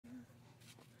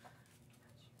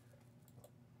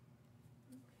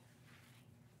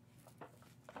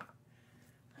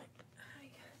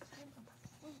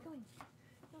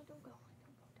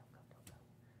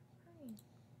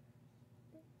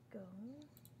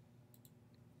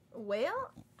Well,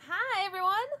 hi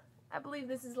everyone. I believe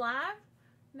this is live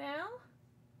now.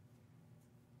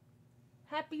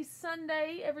 Happy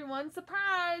Sunday, everyone.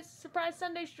 Surprise! Surprise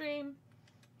Sunday stream.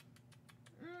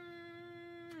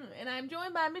 And I'm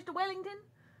joined by Mr. Wellington,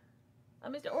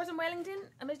 Mr. Orson Wellington,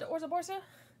 Mr. Orsa Borsa,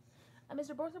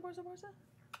 Mr. Borsa Borsa Borsa.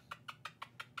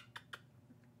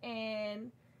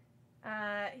 And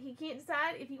he can't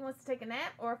decide if he wants to take a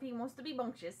nap or if he wants to be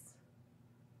bunctious.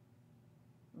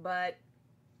 But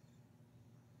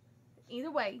either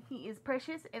way, he is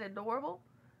precious and adorable,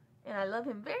 and I love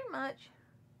him very much.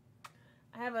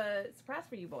 I have a surprise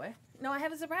for you, boy. No, I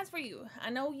have a surprise for you. I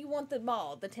know you want the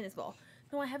ball, the tennis ball.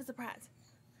 No, I have a surprise.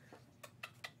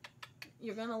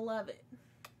 You're gonna love it.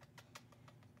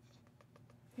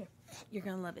 Here, you're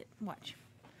gonna love it. Watch.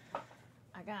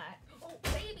 I got. Oh,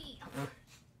 baby!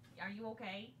 Are you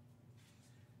okay?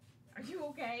 Are you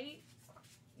okay?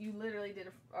 You literally did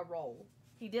a roll.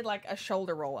 He did like a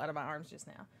shoulder roll out of my arms just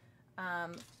now.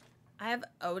 I have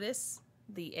Otis,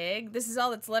 the egg. This is all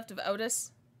that's left of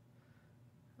Otis.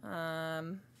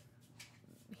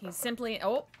 He's simply,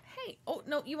 oh, hey, oh,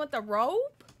 no, you want the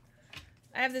rope?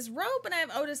 I have this rope and I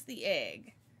have Otis the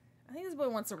egg. I think this boy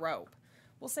wants a rope.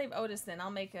 We'll save Otis then.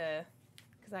 I'll make a,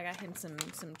 because I got him some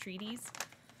treaties.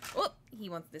 Oh, he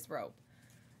wants this rope.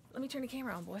 Let me turn the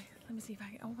camera on, boy. Let me see if I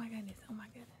can, oh my goodness, oh my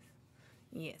goodness.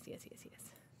 Yes, yes, yes,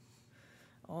 yes.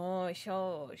 Oh,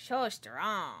 so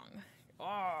strong.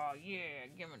 Oh, yeah,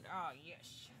 give me, oh,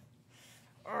 yes.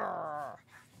 Oh,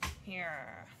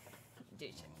 here.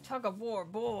 Tug of war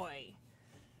boy.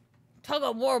 Tug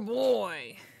of war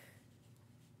boy.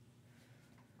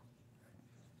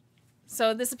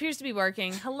 So this appears to be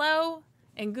working. Hello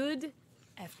and good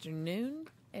afternoon,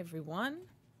 everyone.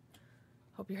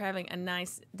 Hope you're having a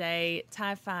nice day.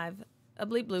 Tie 5, a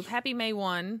bleep bloop. Happy May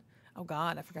 1. Oh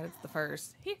God, I forgot it's the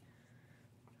 1st. Here.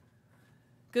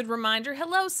 Good reminder.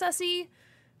 Hello, Sussy.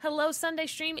 Hello, Sunday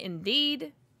stream.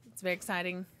 Indeed. It's very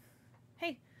exciting.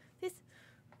 Hey, this.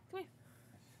 Come here.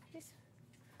 This.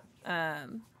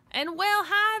 And well,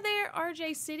 hi there,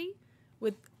 RJ City,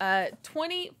 with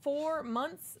 24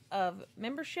 months of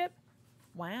membership.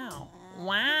 Wow.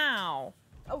 Wow.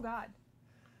 Oh, God.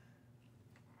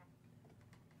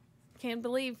 Can't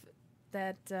believe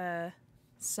that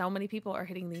so many people are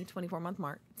hitting the 24-month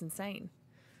mark. It's insane.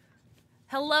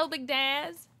 Hello, Big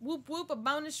Daz. Whoop, whoop, a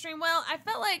bonus stream. Well, I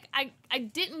felt like I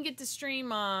didn't get to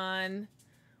stream on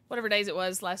whatever days it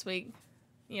was last week.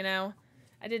 You know,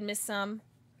 I did miss some.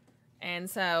 And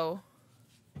so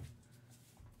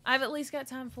I've at least got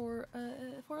time for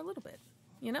a little bit,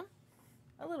 you know?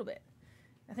 A little bit.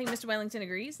 I think Mr. Wellington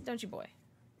agrees. Don't you, boy?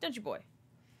 Don't you, boy?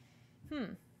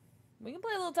 We can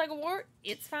play a little tug of war.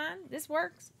 It's fine. This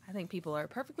works. I think people are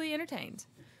perfectly entertained.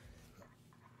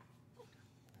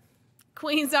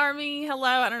 Queen's Army, hello.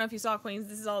 I don't know if you saw Queens.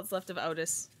 This is all that's left of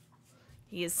Otis.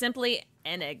 He is simply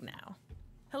an egg now.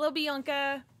 Hello,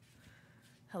 Bianca.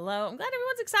 Hello. I'm glad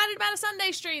everyone's excited about a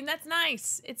Sunday stream. That's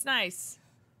nice. It's nice.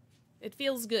 It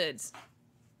feels good.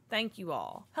 Thank you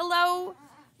all. Hello,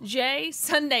 Jay,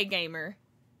 Sunday Gamer.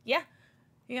 Yeah.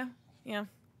 Yeah. Yeah.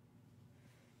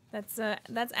 That's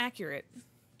accurate.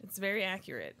 It's very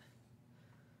accurate.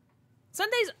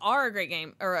 Sundays are a great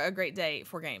game, or a great day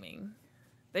for gaming.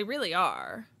 They really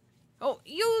are. Oh,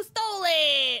 you stole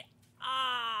it!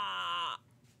 Ah!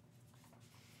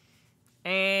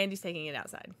 And he's taking it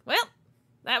outside. Well,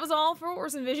 that was all for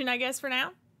Orson Vision, I guess, for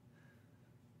now.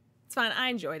 It's fine. I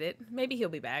enjoyed it. Maybe he'll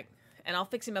be back. And I'll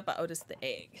fix him up by Otis the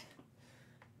egg.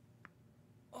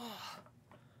 Oh.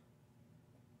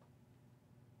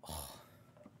 Oh.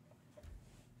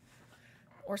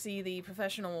 Orsi, the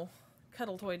professional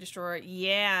cuddle toy destroyer.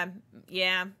 Yeah.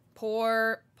 Yeah.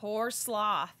 Poor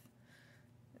Sloth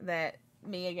that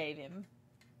Mia gave him.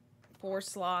 Poor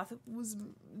Sloth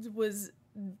was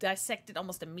dissected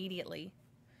almost immediately.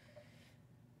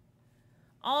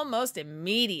 Almost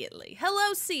immediately.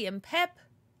 Hello, CM Pep.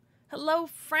 Hello,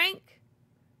 Frank.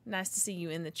 Nice to see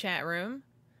you in the chat room.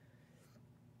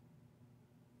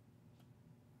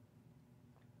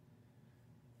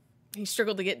 He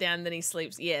struggled to get down, then he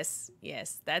sleeps. Yes,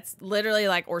 yes. That's literally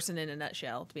like Orson in a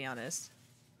nutshell, to be honest.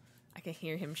 I can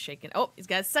hear him shaking. Oh, he's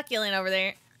got a succulent over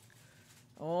there.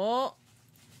 Oh.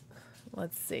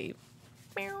 Let's see.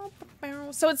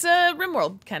 So it's a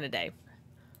RimWorld kind of day.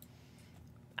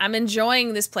 I'm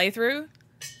enjoying this playthrough.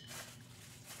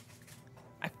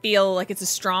 I feel like it's a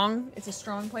strong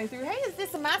playthrough. Hey, is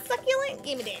this my succulent?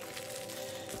 Give me that.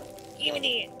 Give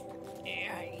me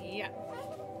that. Yeah.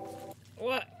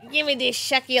 What? Give me this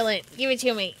succulent. Give it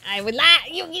to me. I would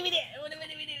like you. Give me that.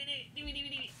 Give me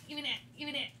that. Give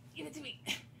me that. Give it to me.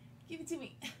 Give it to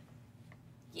me.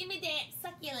 Give me that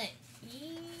succulent.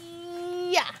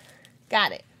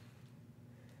 Got it.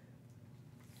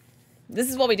 This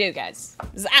is what we do, guys.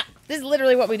 This is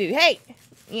literally what we do. Hey!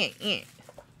 Yeah.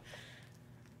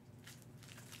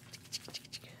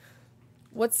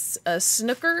 What's a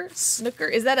snooker? Snooker?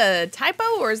 Is that a typo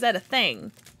or is that a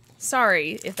thing?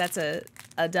 Sorry if that's a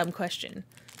dumb question.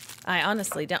 I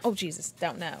honestly don't... Oh, Jesus.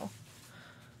 Don't know.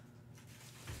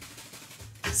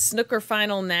 Snooker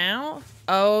final now?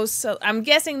 Oh, so... I'm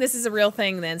guessing this is a real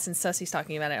thing then, since Sussy's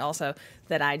talking about it also,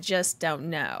 that I just don't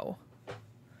know.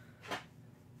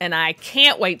 And I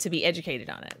can't wait to be educated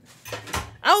on it.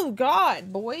 Oh,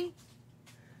 God, boy.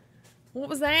 What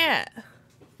was that?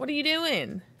 What are you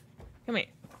doing? Come here.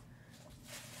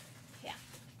 Yeah.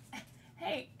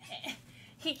 Hey.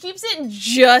 He keeps it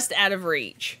just out of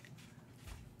reach.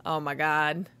 Oh, my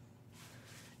God.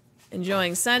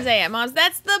 Enjoying Sunday at Mom's.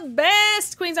 That's the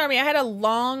best, Queen's Army. I had a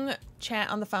long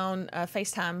chat on the phone,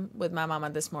 FaceTime with my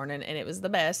mama this morning, and it was the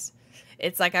best.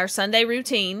 It's like our Sunday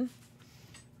routine.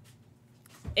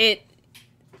 It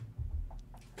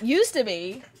used to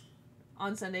be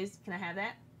on Sundays. Can I have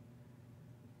that?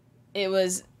 It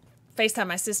was FaceTime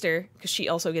my sister, because she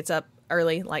also gets up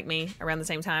early like me around the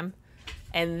same time,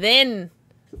 and then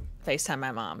FaceTime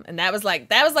my mom. And that was like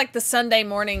the Sunday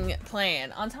morning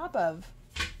plan on top of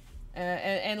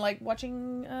and like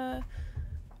watching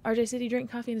RJ City drink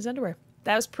coffee in his underwear.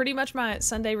 That was pretty much my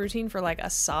Sunday routine for like a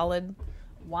solid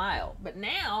while. But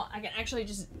now I can actually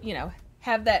just, you know,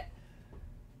 have that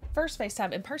first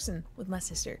FaceTime in person with my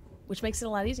sister, which makes it a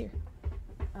lot easier.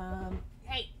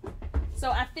 Hey, so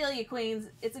I feel you, Queens.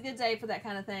 It's a good day for that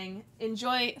kind of thing.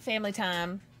 Enjoy family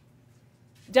time.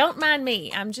 Don't mind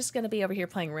me. I'm just going to be over here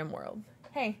playing RimWorld.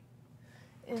 Hey,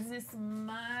 is this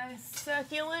my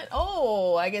succulent?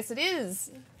 Oh, I guess it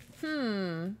is.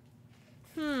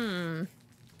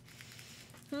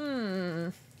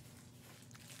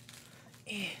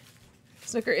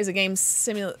 Snooker is a game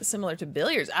similar to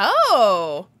billiards.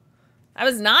 Oh! I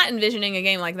was not envisioning a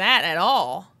game like that at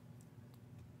all.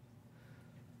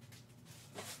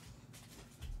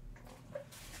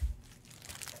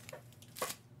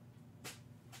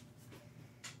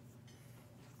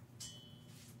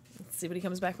 Let's see what he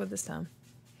comes back with this time.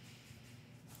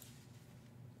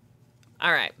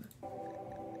 All right.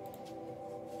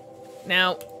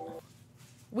 Now,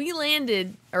 we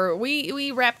landed, or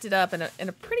we wrapped it up in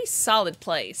a pretty solid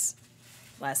place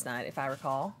last night, if I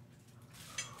recall.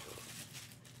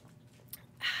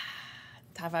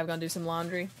 High five, gonna do some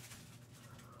laundry.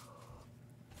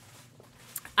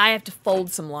 I have to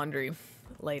fold some laundry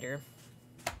later.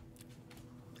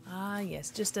 Ah, yes,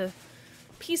 just a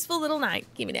peaceful little night.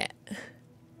 Give me that.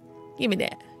 Give me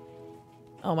that.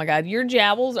 Oh my God, your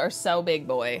jowls are so big,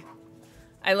 boy.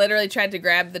 I literally tried to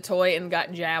grab the toy and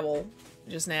got jowl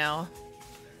just now.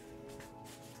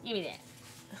 Give me that.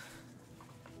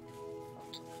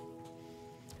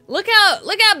 Look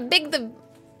how big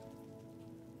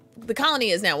the colony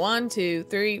is now. 1, 2,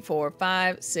 3, 4,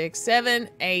 5, 6, 7,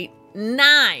 8,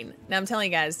 9. Now I'm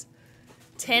telling you guys,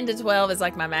 10 to 12 is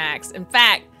like my max. In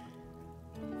fact,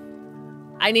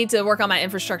 I need to work on my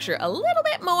infrastructure a little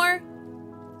bit more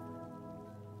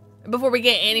before we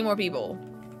get any more people.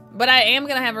 But I am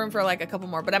gonna have room for like a couple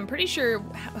more. But I'm pretty sure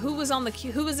who was on the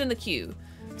queue. Who was in the queue?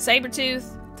 Sabretooth,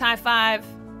 Tie 5.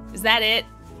 Is that it?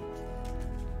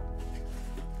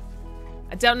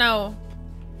 I don't know.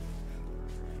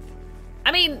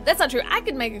 I mean, that's not true. I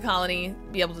could make a colony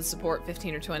be able to support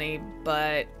 15 or 20,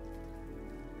 but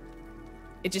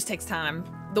it just takes time.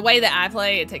 The way that I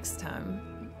play, it takes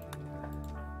time.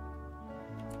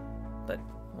 But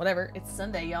whatever. It's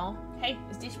Sunday, y'all. Hey,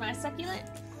 is Dish my succulent?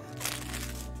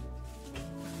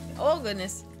 Oh,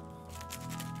 goodness.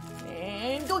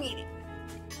 And go get it.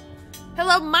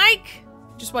 Hello, Mike.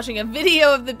 Just watching a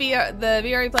video of the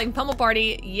VRE playing Pummel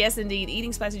Party. Yes, indeed.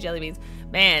 Eating spicy jelly beans.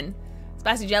 Man,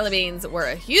 spicy jelly beans were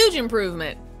a huge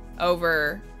improvement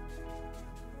over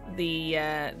the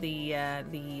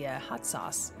hot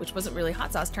sauce, which wasn't really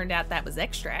hot sauce. Turned out that was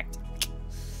extract.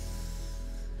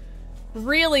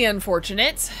 Really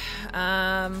unfortunate.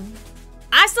 I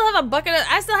still have a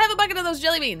bucket of those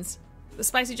jelly beans. The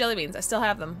spicy jelly beans. I still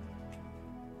have them.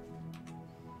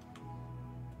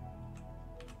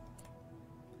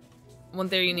 One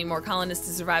theory, you need more colonists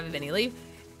to survive if any leave.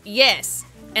 Yes.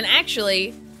 And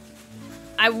actually,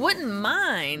 I wouldn't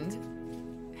mind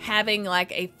having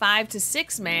like a 5 to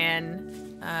 6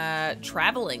 man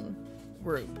traveling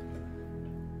group.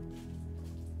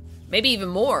 Maybe even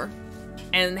more.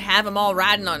 And have them all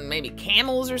riding on maybe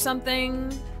camels or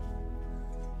something.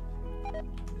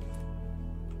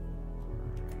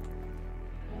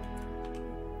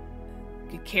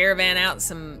 Could caravan out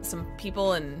some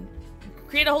people and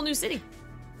create a whole new city.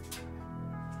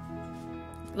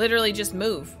 Literally just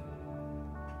move.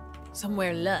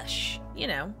 Somewhere lush, you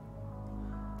know.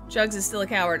 Chugs is still a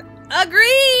coward.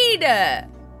 Agreed!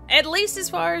 At least as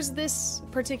far as this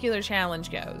particular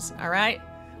challenge goes, alright?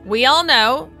 We all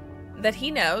know that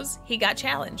he knows he got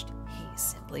challenged. He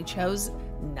simply chose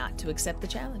not to accept the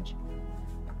challenge.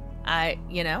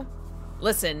 You know,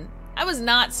 listen, I was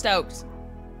not stoked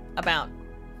about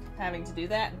having to do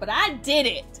that, but I did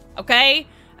it, okay?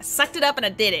 I sucked it up and I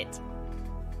did it.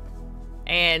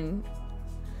 And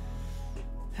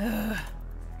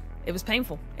it was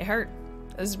painful. It hurt.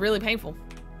 It was really painful.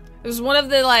 It was one of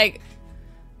the, like,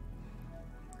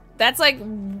 that's like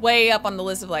way up on the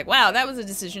list of like, wow, that was a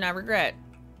decision I regret.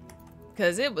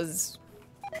 Because it was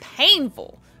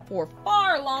painful for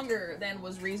far longer than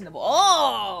was reasonable.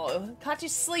 Oh, caught you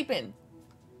sleeping.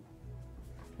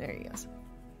 There he goes.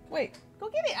 Wait, go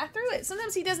get it. I threw it.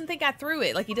 Sometimes he doesn't think I threw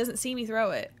it. Like he doesn't see me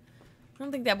throw it. I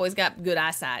don't think that boy's got good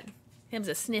eyesight. Him's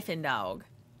a sniffing dog.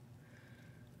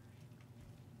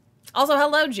 Also,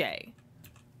 hello, Jay.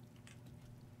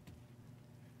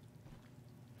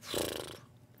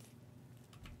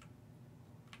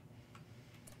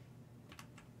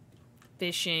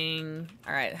 Fishing.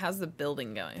 All right, how's the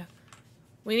building going?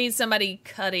 We need somebody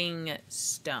cutting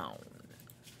stone.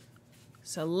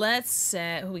 So let's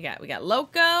set, who we got? We got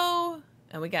Loco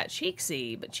and we got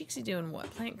Cheeksy. But Cheeksy doing what?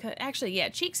 Plant cut? Actually, yeah,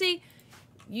 Cheeksy,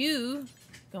 you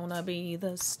gonna be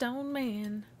the stone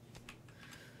man.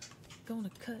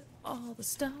 Gonna cut all the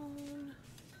stone.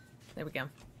 There we go.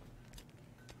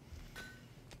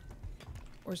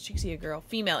 Or is Cheeksy a girl?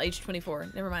 Female, age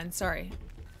 24. Never mind, sorry.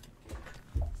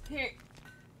 Here.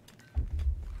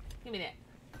 Give me that.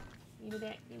 Give me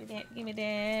that, give me that, give me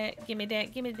that, give me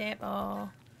that, give me that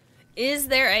ball. Is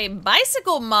there a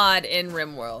bicycle mod in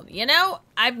RimWorld? You know,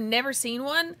 I've never seen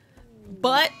one,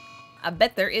 but I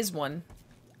bet there is one.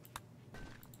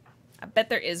 I bet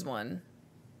there is one.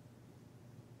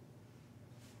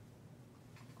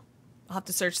 I'll have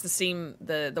to search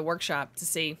the workshop to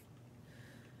see.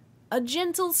 A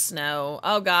gentle snow.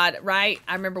 Oh god, right?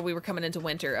 I remember we were coming into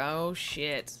winter. Oh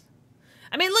shit.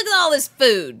 I mean, look at all this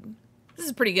food. This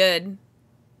is pretty good.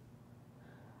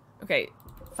 Okay,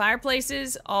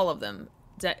 fireplaces, all of them.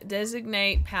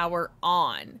 Designate power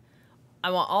on. I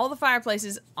want all the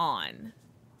fireplaces on.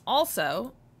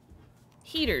 Also,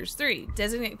 heaters, 3.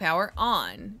 Designate power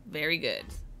on. Very good.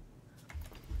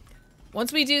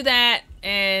 Once we do that,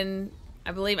 and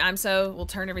I believe IMSO will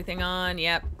turn everything on,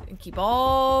 yep, and keep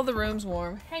all the rooms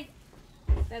warm. Hey,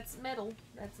 that's metal.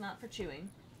 That's not for chewing.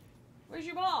 Where's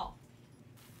your ball?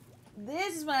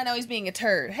 This is when I know he's being a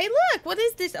turd. Hey, look! What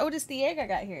is this Otis the egg I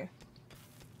got here?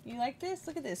 You like this?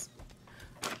 Look at this.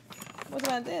 What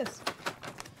about this?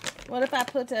 What if I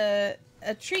put a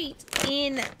treat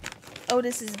in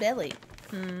Otis's belly?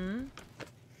 You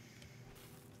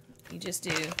just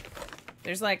do.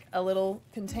 There's like a little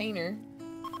container.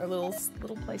 Or little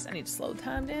place. I need to slow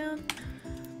time down.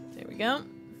 There we go.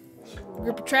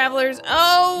 Group of travelers.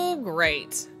 Oh,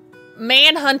 great.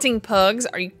 Man-hunting pugs.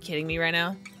 Are you kidding me right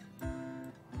now?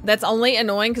 That's only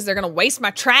annoying because they're going to waste my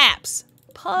traps.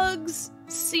 Pugs?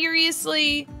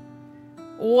 Seriously?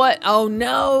 What? Oh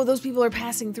no, those people are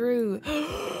passing through.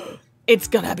 It's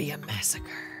going to be a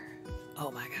massacre. Oh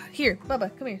my god. Here,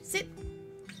 Bubba, come here. Sit.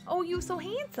 Oh, you're so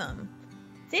handsome.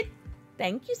 Sit.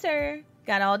 Thank you, sir.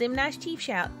 Got all them nice teeth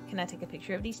out. Can I take a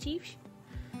picture of these teeth?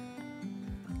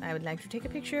 I would like to take a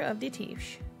picture of the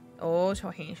teeth. Oh,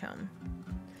 so handsome.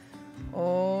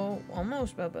 Oh,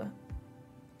 almost, Bubba.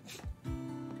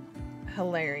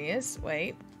 Hilarious.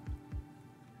 Wait.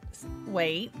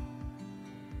 Wait.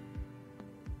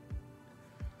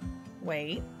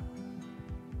 Wait.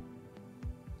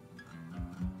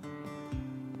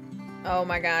 Oh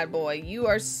my god, boy. You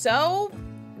are so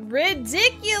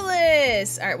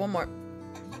ridiculous. All right, one more.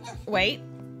 Wait.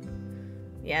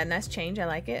 Yeah, nice change. I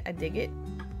like it. I dig it.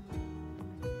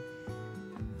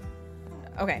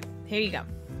 Okay, here you go.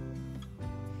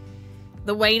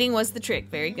 The waiting was the trick.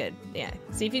 Very good. Yeah.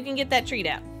 See if you can get that treat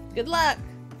out. Good luck.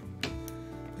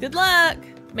 Good luck.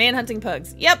 Man-hunting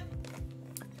pugs. Yep.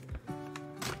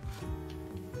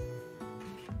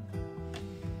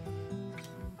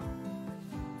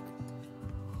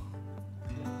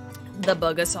 The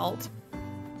bug assault.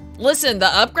 Listen, the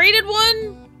upgraded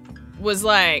one was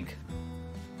like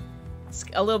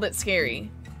a little bit scary.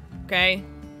 Okay?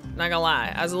 Not gonna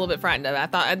lie. I was a little bit frightened of it. I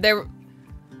thought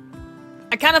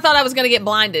I kind of thought I was gonna get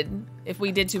blinded if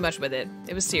we did too much with it.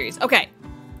 It was serious. Okay.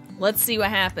 Let's see what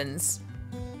happens.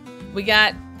 We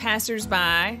got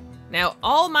passersby. Now,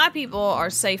 all my people are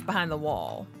safe behind the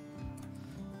wall.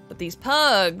 But these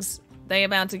pugs, they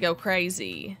about to go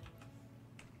crazy.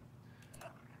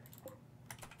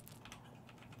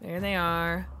 There they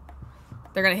are.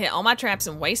 They're gonna hit all my traps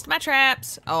and waste my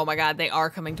traps. Oh my god, they are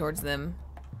coming towards them.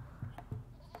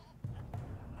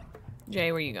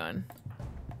 Jay, where are you going?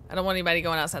 I don't want anybody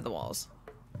going outside the walls.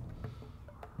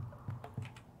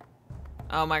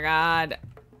 Oh my god.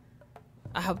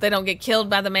 I hope they don't get killed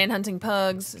by the man-hunting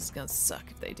pugs. It's gonna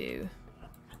suck if they do.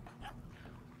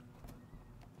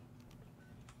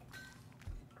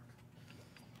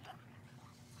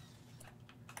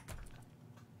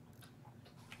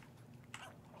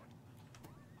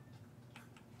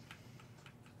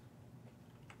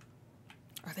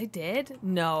 Are they dead?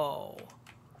 No.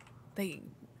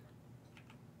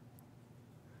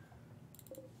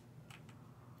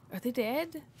 Are they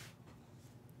dead?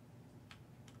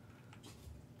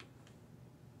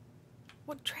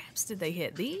 What traps did they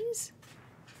hit? These?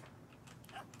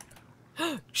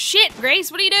 Shit, Grace,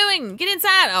 what are you doing? Get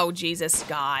inside. Oh, Jesus,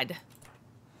 God.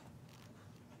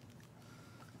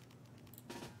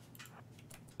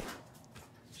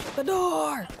 Shut the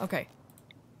door. Okay.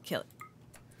 Kill it.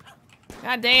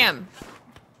 God damn.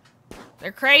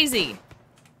 They're crazy.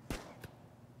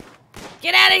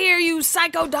 Get out of here, you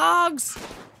psycho dogs.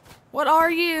 What are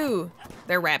you?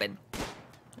 They're rabid.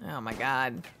 Oh, my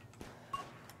God.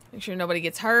 Make sure nobody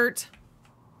gets hurt.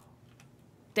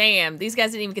 Damn, these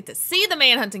guys didn't even get to see the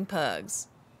man-hunting pugs.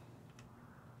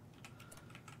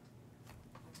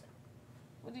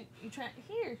 What did you try?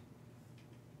 Here.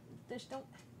 Just don't.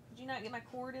 Did you not get my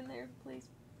cord in there, please?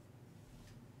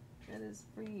 That is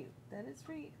for you. That is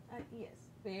for you. Yes,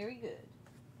 very good.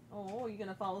 Oh, you're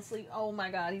gonna fall asleep. Oh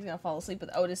my God, he's gonna fall asleep with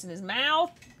Otis in his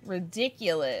mouth.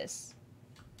 Ridiculous.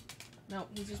 No,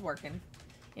 he's just working.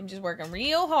 I'm just working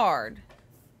real hard.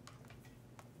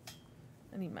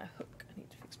 I need my hook. I need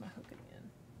to fix my hook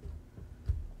again.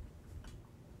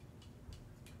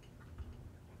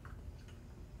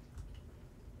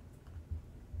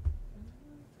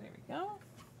 There we go.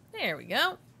 There we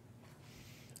go.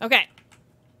 Okay.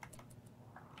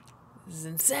 This is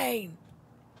insane.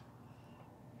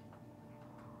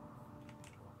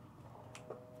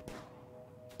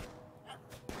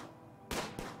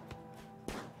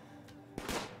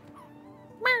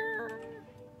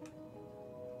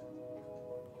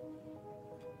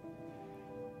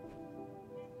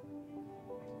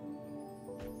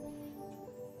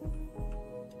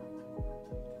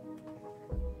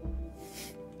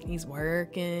 He's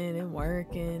working and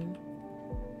working.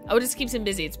 Oh, it just keeps him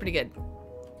busy. It's pretty good.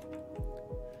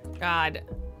 God.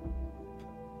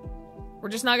 We're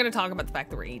just not going to talk about the fact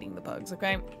that we're eating the pugs,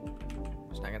 okay?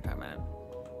 Just not going to talk about it.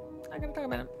 Not going to talk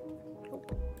about it.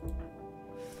 Nope.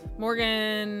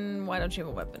 Morgan, why don't you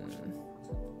have a weapon?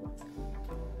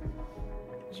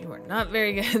 You are not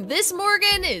very good. This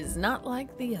Morgan is not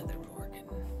like the other Morgan.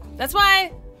 That's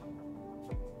why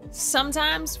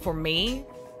sometimes, for me,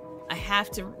 I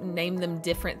have to name them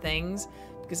different things,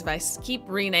 because if I keep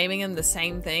renaming them the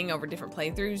same thing over different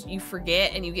playthroughs, you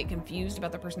forget and you get confused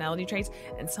about the personality traits,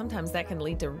 and sometimes that can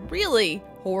lead to really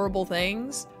horrible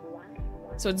things.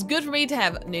 So it's good for me to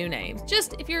have new names.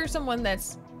 Just if you're someone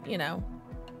that's, you know,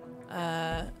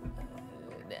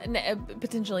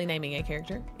 potentially naming a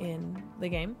character in the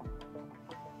game,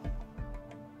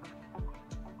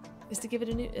 is to give it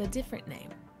a different name.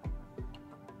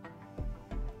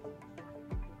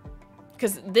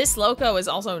 Because this loco is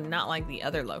also not like the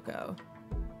other loco.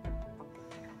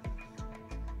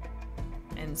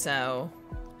 And so,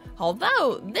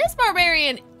 although this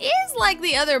barbarian is like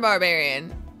the other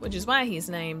barbarian, which is why he's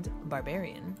named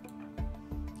Barbarian.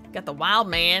 Got the wild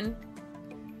man.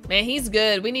 Man, he's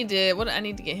good. We need to, what I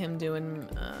need to get him doing,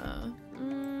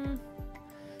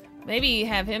 maybe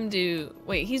have him do,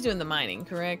 wait, he's doing the mining,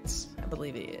 correct? I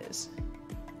believe he is.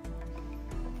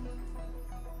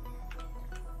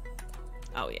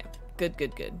 Oh, yeah. Good,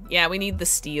 good, good. Yeah, we need the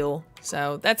steel.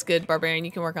 So that's good, Barbarian.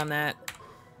 You can work on that.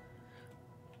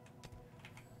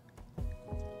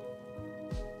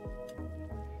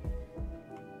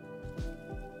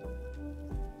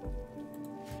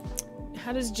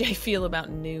 How does Jay feel about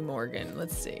New Morgan?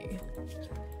 Let's see.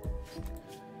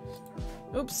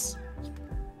 Oops.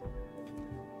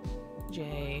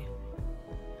 Jay.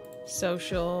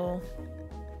 Social.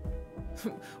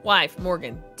 Wife,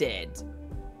 Morgan, dead.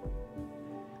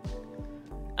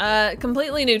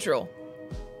 Completely neutral.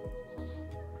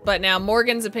 But now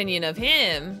Morgan's opinion of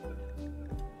him.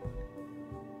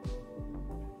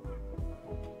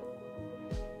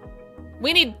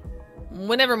 We need,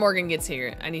 whenever Morgan gets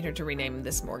here, I need her to rename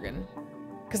this Morgan.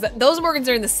 Because those Morgans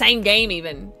are in the same game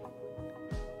even.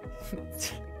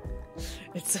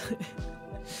 It's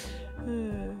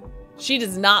she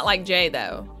does not like Jay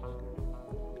though.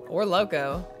 Or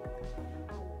Loco.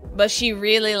 But she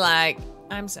really like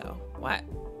I'm so. What?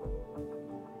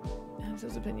 I'm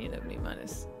so's opinion of me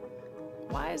minus.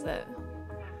 Why is that?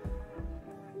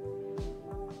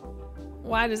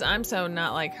 Why does I'm so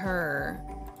not like her?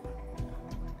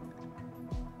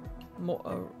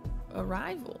 More a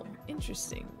rival.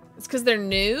 Interesting. It's because they're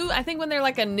new. I think when they're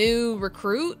like a new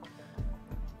recruit,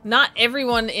 not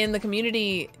everyone in the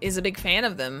community is a big fan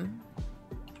of them.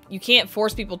 You can't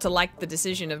force people to like the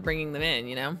decision of bringing them in,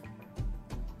 you know?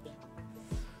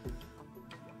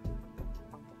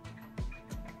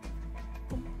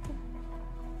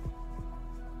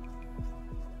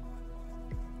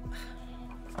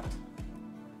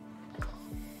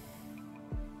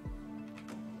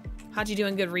 How'd you do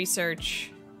in good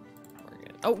research?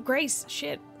 Oh, Grace.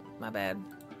 Shit. My bad.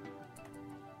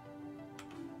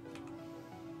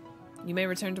 You may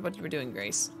return to what you were doing,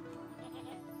 Grace.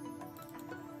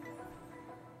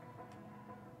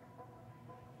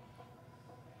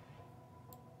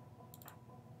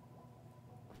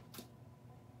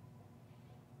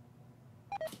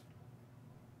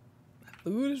 My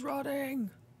food is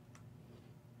rotting.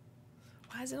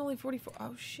 Why is it only 44?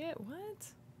 Oh, shit.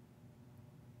 What?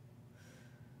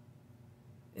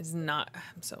 It's not.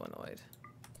 I'm so annoyed.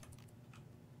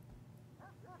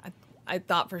 I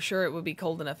thought for sure it would be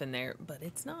cold enough in there, but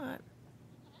it's not.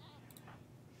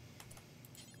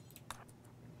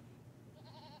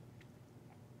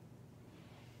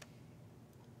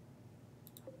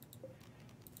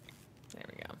 There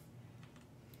we go.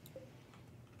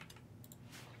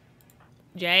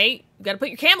 Jay, you gotta put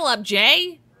your camel up,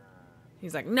 Jay.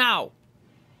 He's like, no.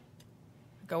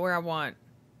 Go where I want.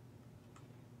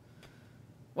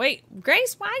 Wait,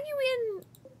 Grace, why are you in...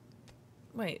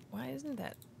 Wait, why isn't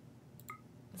that...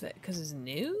 Is that because it's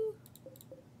new?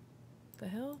 The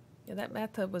hell? Yeah, that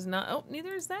bathtub was not... Oh,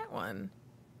 neither is that one.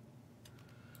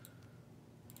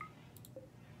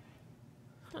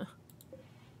 Huh.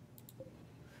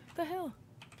 The hell?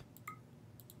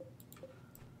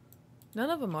 None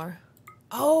of them are.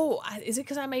 Oh, is it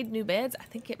because I made new beds? I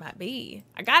think it might be.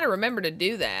 I gotta remember to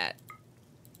do that.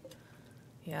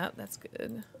 Yeah, that's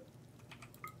good.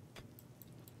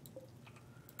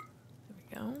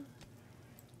 Go.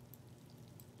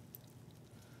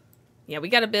 Yeah, we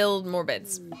gotta build more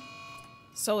beds.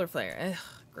 Solar flare. Ugh,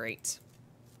 great.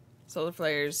 Solar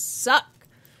flares suck.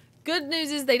 Good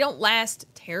news is they don't last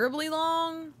terribly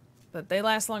long, but they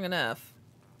last long enough.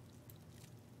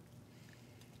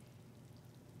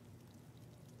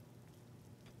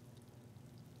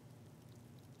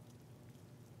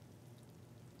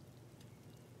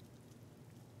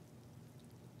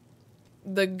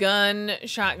 The gun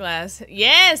shot glass.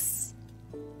 Yes!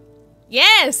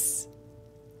 Yes!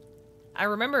 I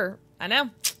remember. I know.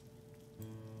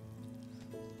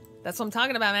 That's what I'm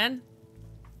talking about, man.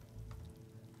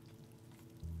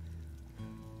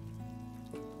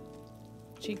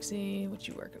 Cheeksy, what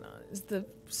you working on? Is the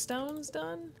stones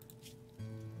done?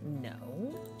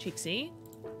 No. Cheeksy.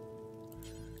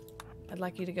 I'd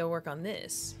like you to go work on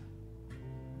this.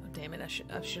 Oh, damn it.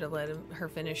 I should have let her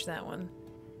finish that one.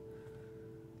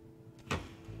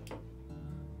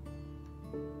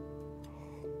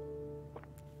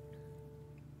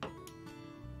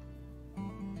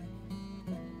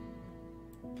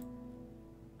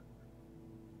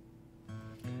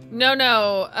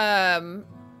 No,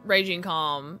 Raging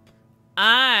Calm.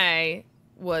 I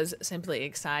was simply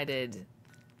excited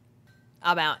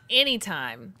about any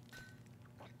time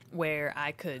where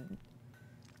I could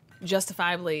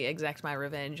justifiably exact my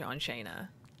revenge on Shayna.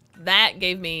 That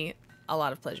gave me a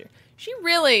lot of pleasure. She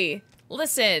really,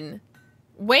 listen,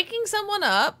 waking someone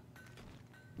up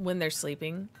when they're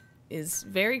sleeping is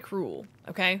very cruel,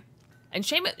 okay? And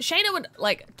Shayna would,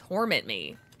 like, torment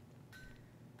me.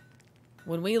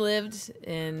 When we lived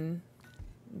in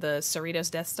the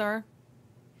Cerritos Death Star,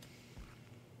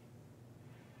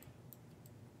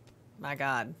 my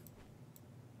God.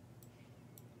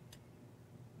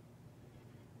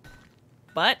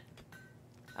 But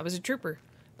I was a trooper.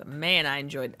 But man, I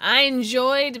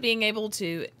enjoyed being able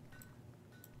to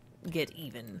get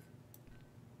even.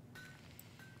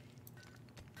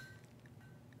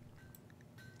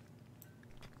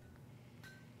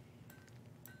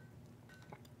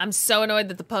 I'm so annoyed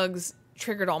that the pugs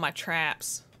triggered all my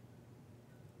traps.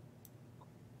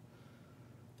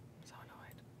 So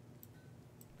annoyed.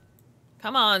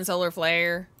 Come on, solar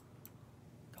flare.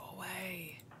 Go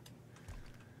away.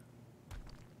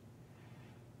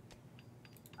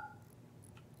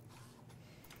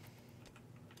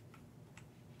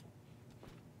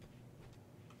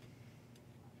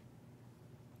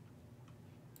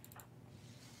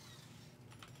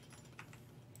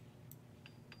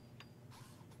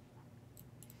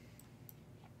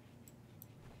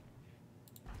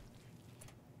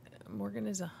 Morgan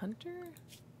is a hunter?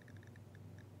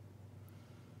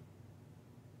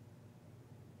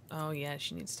 Oh, yeah,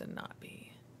 she needs to not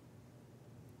be.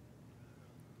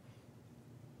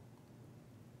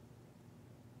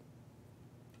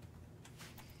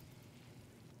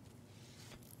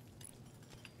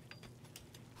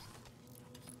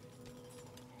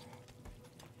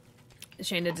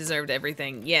 Shayna deserved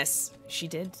everything. Yes, she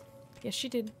did. Yes, she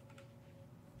did.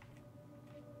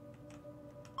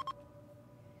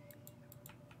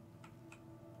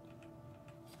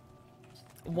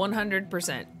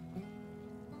 %100%.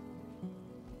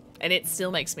 And it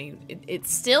still makes me, it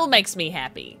still makes me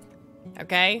happy.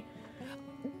 Okay?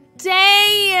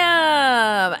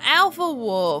 Damn! Alpha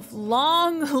Wolf,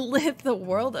 long live the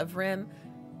world of Rim.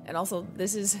 And also,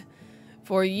 this is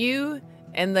for you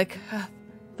and the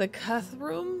Cuth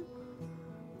room?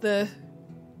 The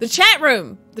chat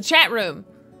room! The chat room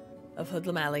of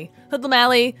Hoodlum Alley. Hoodlum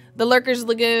Alley, the Lurker's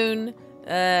Lagoon,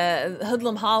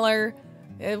 Hoodlum Holler.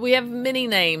 We have many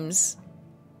names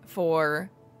for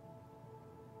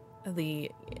the,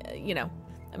 you know,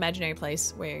 imaginary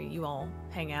place where you all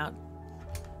hang out.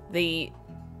 It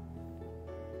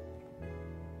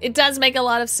does make a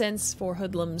lot of sense for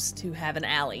hoodlums to have an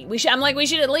alley. We should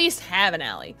at least have an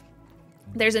alley.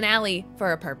 There's an alley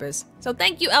for a purpose. So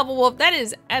thank you, Alpha Wolf. That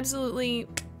is absolutely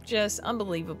just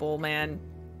unbelievable, man.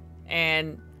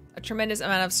 And a tremendous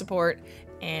amount of support.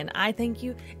 And I thank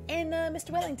you. And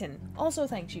Mr. Wellington also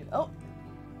thanks you. Oh,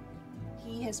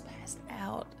 he has passed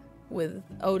out with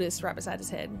Otis right beside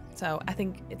his head. So I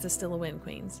think it's still a win,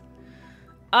 Queens.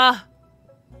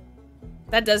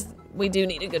 We do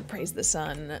need a good praise the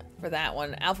sun for that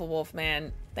one. Alpha Wolf,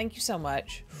 man, thank you so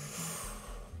much.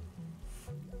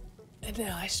 And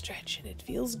now I stretch and it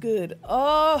feels good.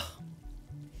 Oh.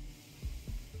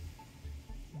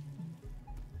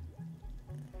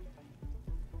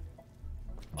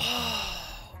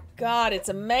 Oh, God, it's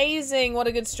amazing what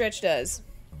a good stretch does.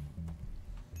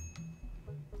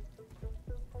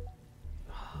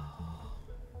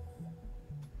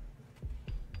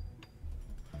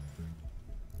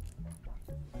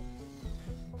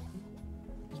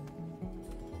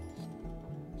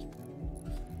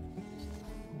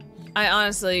 I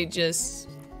honestly just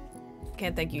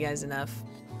can't thank you guys enough.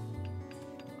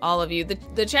 All of you.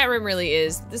 The chat room really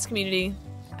is, this community,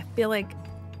 I feel like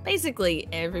basically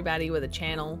everybody with a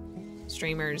channel,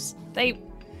 streamers,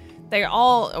 they're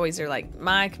all always are like,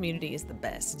 my community is the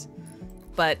best.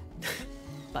 But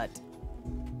I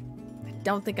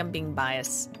don't think I'm being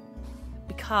biased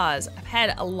because I've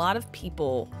had a lot of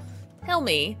people tell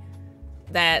me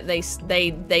that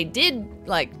they did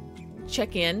like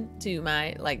check in to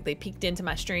my, like, they peeked into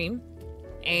my stream,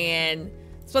 and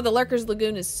that's why the Lurker's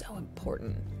Lagoon is so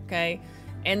important, okay?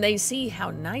 And they see how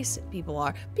nice people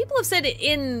are. People have said it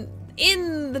in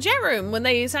the chat room when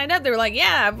they signed up. They were like,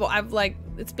 yeah, I've like,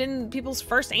 it's been people's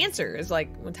first answer is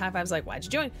like, when Ty Five's like, why'd you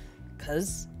join?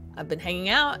 Because I've been hanging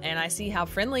out and I see how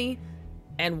friendly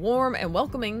and warm and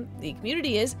welcoming the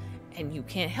community is, and you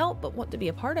can't help but want to be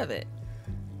a part of it.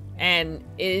 And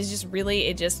it is just really,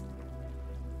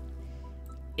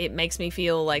 it makes me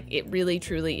feel like it really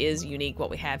truly is unique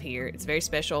what we have here. It's very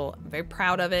special. I'm very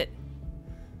proud of it.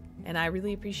 And I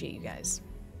really appreciate you guys.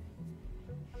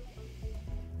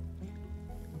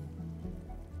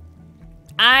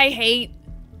 I hate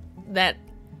that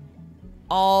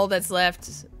all that's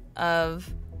left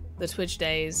of the Twitch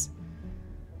days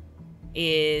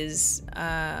is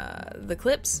the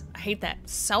clips. I hate that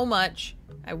so much.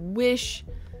 I wish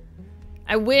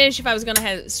if I was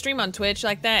gonna stream on Twitch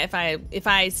like that, if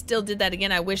I still did that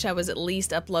again, I wish I was at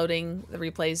least uploading the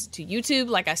replays to YouTube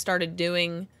like I started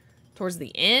doing towards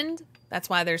the end. That's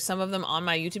why there's some of them on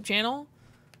my YouTube channel,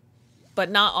 but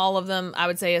not all of them. I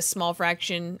would say a small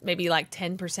fraction, maybe like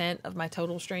 10% of my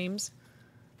total streams,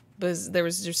 because there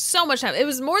was just so much time. It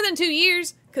was more than 2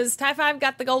 years because Ty 5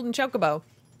 got the golden chocobo,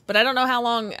 but I don't know how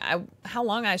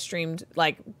long I streamed,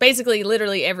 like basically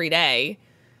literally every day.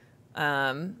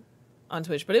 On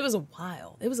Twitch, but it was a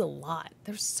while. It was a lot.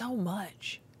 There's so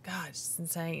much. God, it's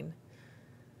insane.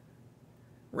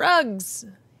 Rugs.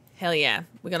 Hell yeah.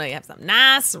 We're gonna have some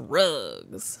nice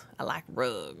rugs. I like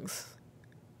rugs.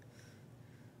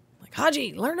 Like,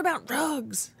 Haji, learn about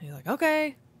rugs. And you're like,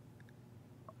 okay.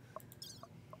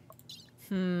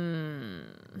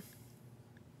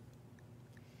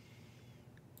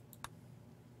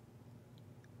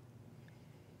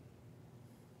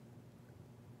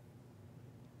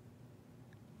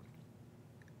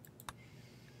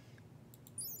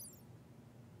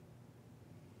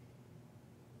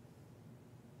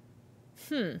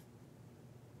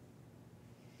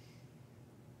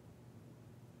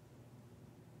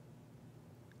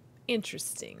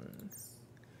 Interesting.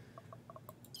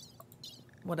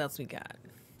 What else we got?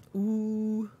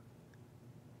 Ooh.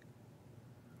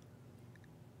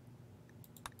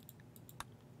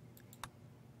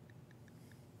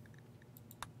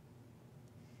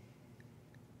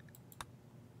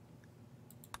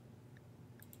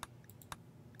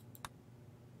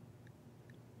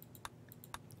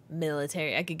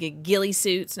 Military. I could get ghillie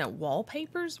suits. No,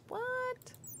 wallpapers? What?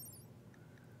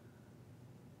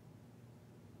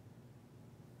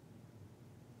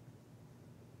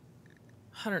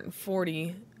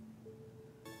 $140.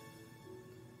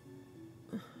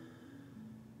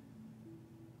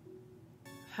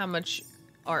 How much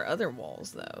are other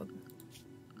walls, though?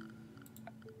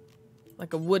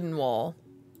 Like a wooden wall.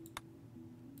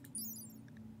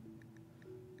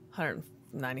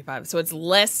 195. So it's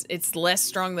less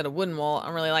strong than a wooden wall. I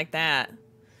don't really like that.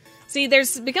 See,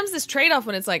 becomes this trade-off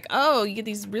when it's like, oh, you get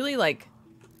these really like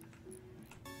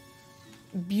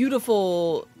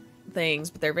beautiful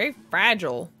things, but they're very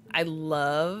fragile. I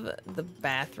love the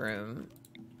bathroom.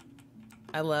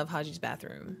 I love Haji's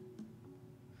bathroom.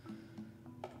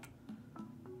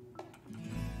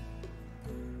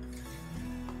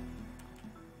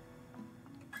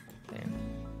 There.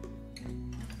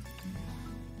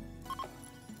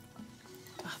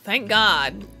 Oh, thank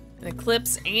God. An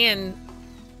eclipse and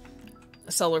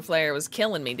a solar flare was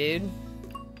killing me, dude.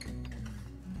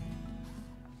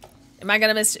 Am I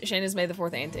gonna miss Shayna's May the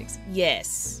 4th antics?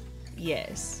 Yes.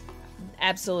 Yes.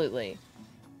 Absolutely.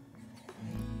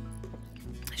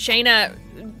 Shayna,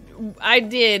 I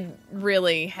did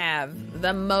really have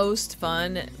the most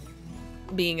fun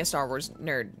being a Star Wars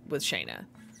nerd with Shayna.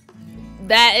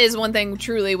 That is one thing,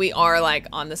 truly, we are, like,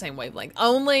 on the same wavelength.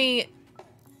 Only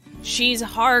she's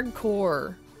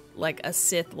hardcore, like, a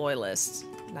Sith loyalist.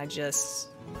 And I just,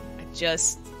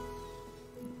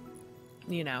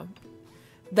 you know...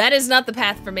 That is not the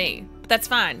path for me. But that's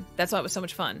fine. That's why it was so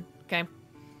much fun. Okay?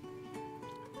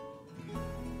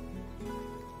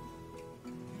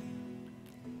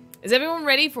 Is everyone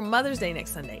ready for Mother's Day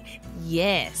next Sunday?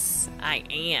 Yes, I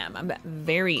am. I'm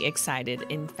very excited.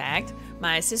 In fact,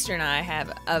 my sister and I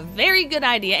have a very good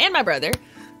idea, and my brother.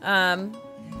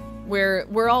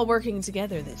 We're all working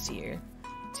together this year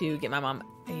to get my mom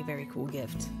a very cool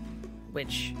gift,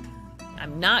 which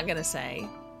I'm not gonna say.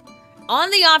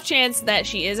 On the off chance that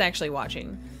she is actually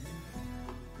watching.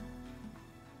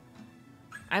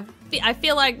 I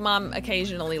feel like Mom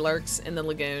occasionally lurks in the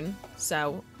lagoon,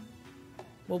 so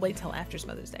we'll wait till after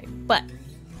Mother's Day. But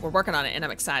we're working on it, and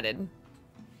I'm excited.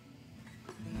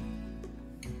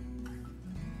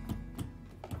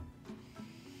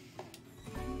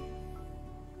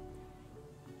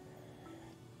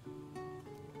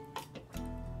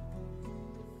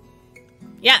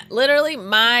 Yeah, literally,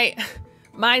 my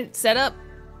setup,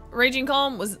 Raging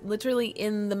Calm, was literally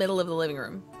in the middle of the living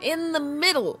room. In the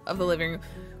middle of the living room.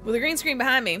 With a green screen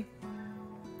behind me.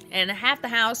 And half the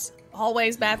house,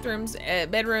 hallways, bathrooms,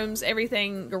 bedrooms,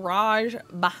 everything, garage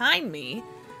behind me.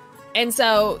 And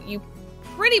so you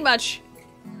pretty much,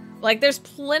 like, there's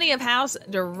plenty of house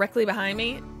directly behind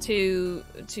me to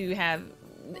have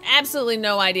absolutely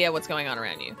no idea what's going on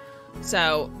around you.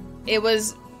 So it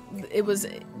was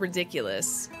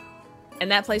ridiculous. And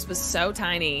that place was so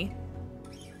tiny.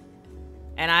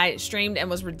 And I streamed and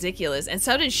was ridiculous. And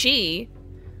so did she.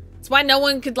 That's why no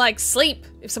one could, like, sleep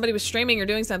if somebody was streaming or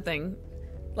doing something.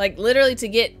 Like, literally to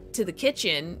get to the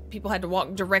kitchen, people had to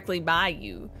walk directly by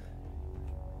you.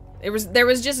 There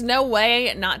was just no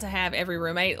way not to have every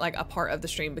roommate, like, a part of the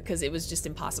stream because it was just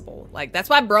impossible. Like, that's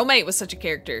why Bromate was such a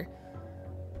character.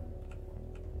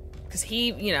 Because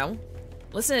he, you know...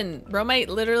 Listen, Bromate,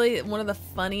 literally, one of the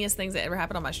funniest things that ever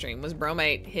happened on my stream was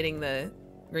Bromate hitting the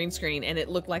green screen and it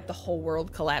looked like the whole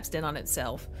world collapsed in on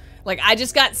itself. Like, I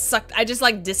just got sucked. I just,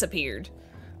 like, disappeared.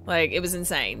 Like, it was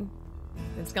insane.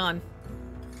 It's gone.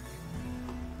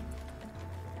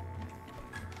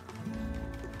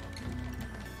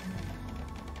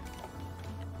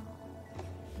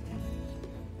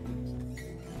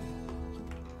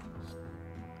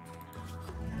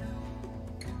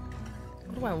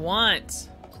 What do I want?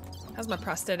 How's my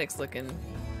prosthetics looking?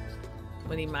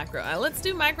 We need micro. Let's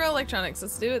do microelectronics.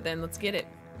 Let's do it then. Let's get it.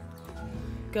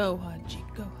 Go, Haji.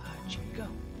 Go, Haji. Go.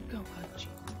 Go, Haji.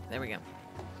 There we go.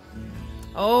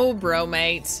 Oh, bro,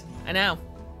 mate. I know.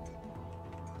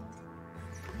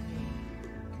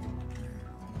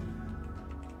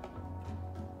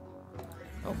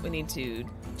 Oh, we need to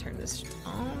turn this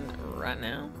on right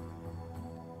now.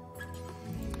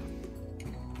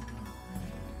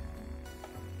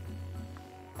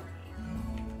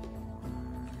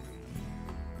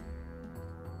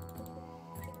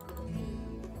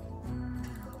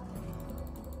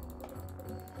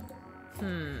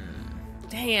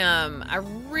 Damn, I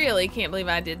really can't believe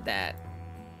I did that.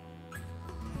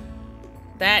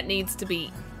 That needs to be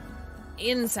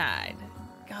inside.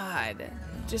 God,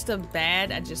 just a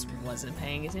bad, I just wasn't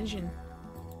paying attention.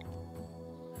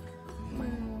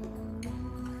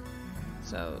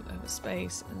 So I have a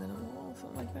space and then a wall,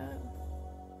 something like that.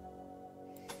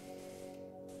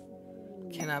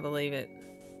 Cannot believe it.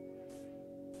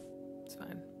 It's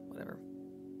fine, whatever.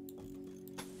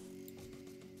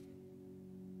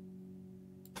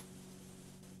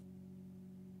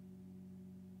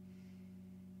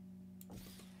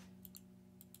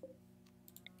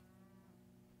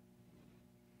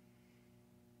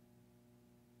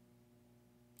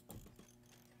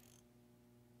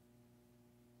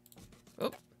 Oh,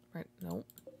 right, no.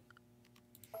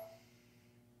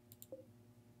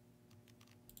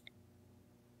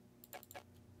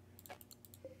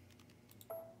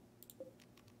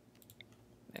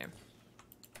 There.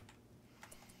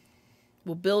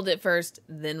 We'll build it first,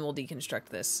 then we'll deconstruct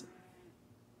this.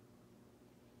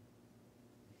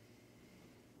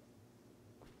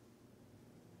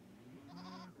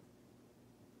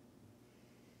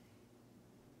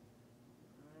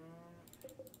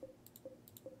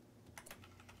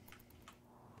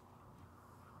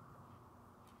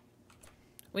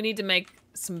 We need to make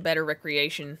some better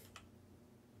recreation.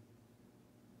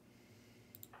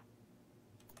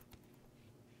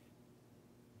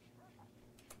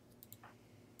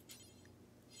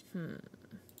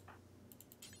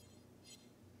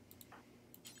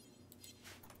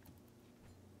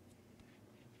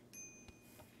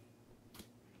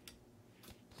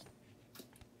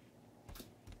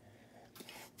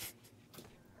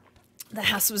 The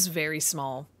house was very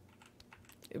small.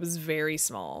 It was very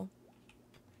small.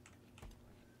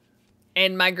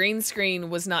 And my green screen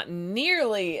was not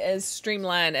nearly as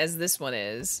streamlined as this one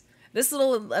is. This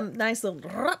little, nice little,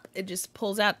 it just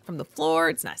pulls out from the floor.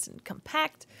 It's nice and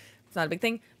compact. It's not a big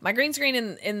thing. My green screen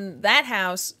in that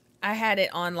house, I had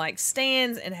it on like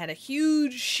stands and had a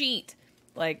huge sheet,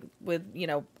 like with, you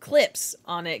know, clips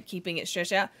on it, keeping it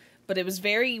stretched out. But it was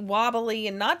very wobbly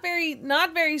and not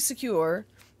very secure.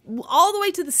 All the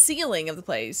way to the ceiling of the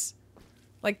place.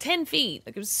 Like 10 feet.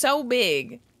 Like it was so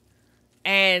big.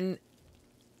 And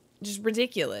just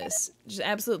ridiculous. Just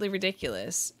absolutely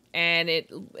ridiculous. And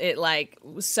it like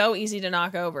was so easy to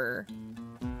knock over.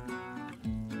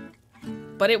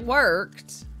 But it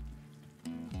worked.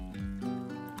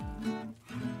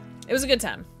 It was a good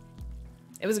time.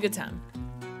 It was a good time.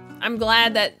 I'm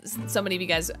glad that so many of you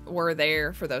guys were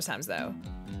there for those times though.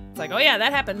 It's like, oh yeah,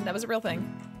 that happened. That was a real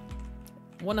thing.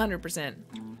 100%.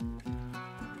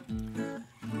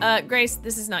 Grace,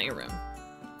 this is not your room.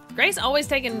 Grace always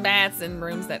taking baths in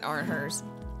rooms that aren't hers.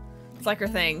 It's like her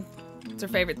thing. It's her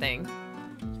favorite thing.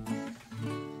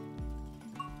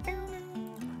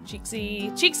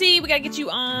 Cheeksy. Cheeksy, we gotta get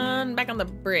you on. Back on the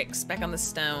bricks. Back on the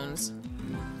stones.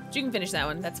 But you can finish that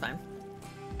one. That's fine.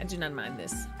 I do not mind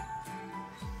this.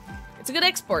 It's a good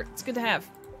export. It's good to have.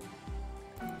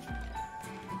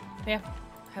 Yeah.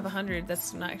 Have 100.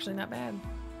 That's not actually not bad.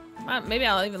 Maybe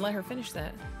I'll even let her finish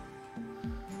that.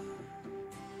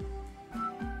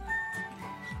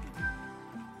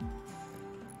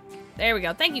 There we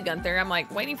go. Thank you, Gunther. I'm like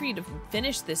waiting for you to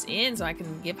finish this in so I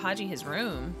can give Haji his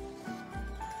room.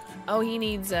 Oh, he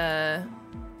needs get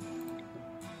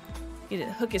to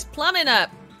hook his plumbing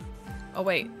up. Oh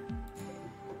wait.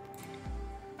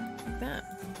 Like that.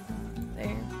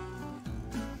 There.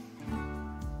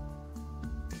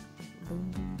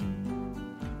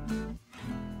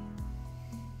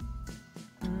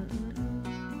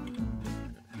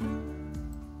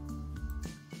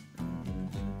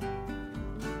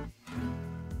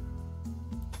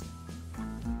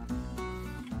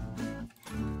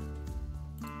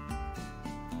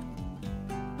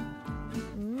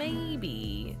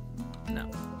 Maybe. No.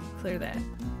 Clear that.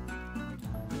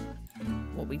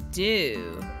 What we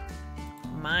do.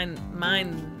 Mine.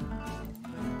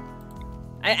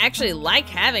 I actually like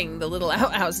having the little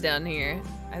outhouse down here.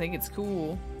 I think it's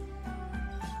cool.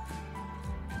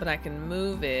 But I can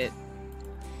move it.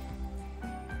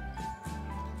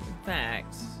 In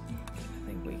fact, I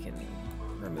think we can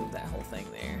remove that whole thing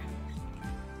there.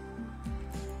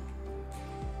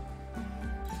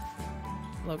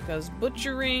 Loco's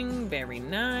butchering, very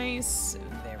nice,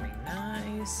 very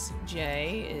nice.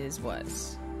 Jay is what?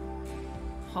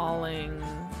 Hauling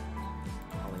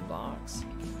blocks.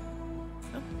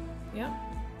 Oh, yeah.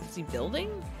 Is he building?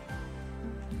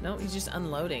 No, he's just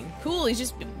unloading. Cool, he's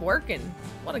just working.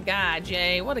 What a guy,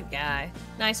 Jay, what a guy.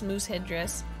 Nice moose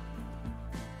headdress.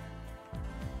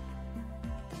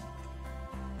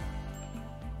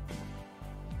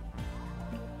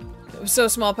 It was so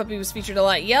small, Puppy was featured a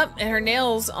lot. Yep, and her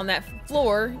nails on that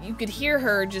floor, you could hear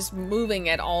her just moving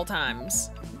at all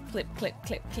times. Clip, clip,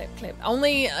 clip, clip, clip.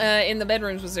 Only in the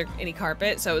bedrooms was there any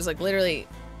carpet, so it was like literally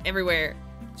everywhere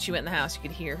she went in the house, you could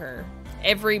hear her.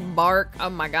 Every bark, oh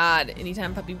my god.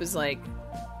 Anytime Puppy was like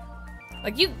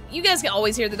you guys can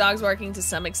always hear the dogs barking to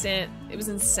some extent. It was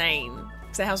insane.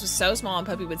 Because the house was so small and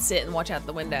Puppy would sit and watch out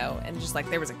the window. And just like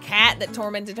there was a cat that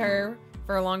tormented her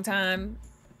for a long time.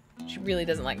 She really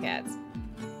doesn't like cats.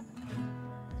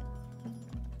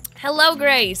 Hello,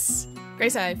 Grace.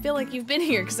 Grace, I feel like you've been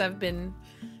here because I've been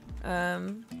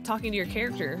talking to your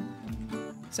character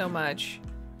so much.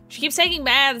 She keeps taking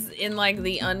baths in like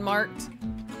the unmarked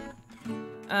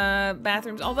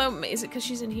bathrooms. Although, is it because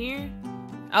she's in here?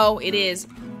 Oh, it is.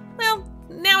 Well,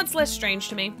 now it's less strange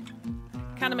to me.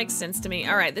 Kind of makes sense to me.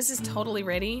 All right, this is totally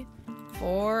ready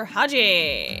for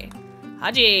Haji.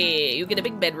 Haji, you get a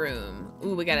big bedroom.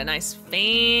 Ooh, we got a nice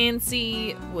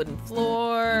fancy wooden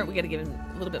floor. We got to give him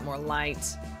a little bit more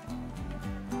light.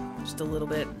 Just a little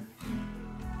bit.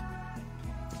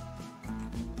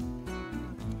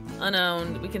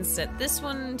 Unowned. We can set this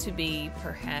one to be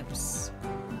perhaps...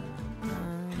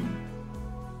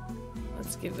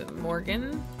 let's give it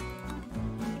Morgan.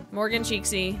 Morgan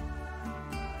Cheeksy.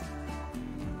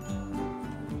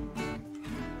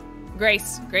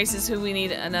 Grace. Grace is who we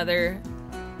need another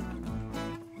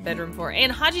bedroom for.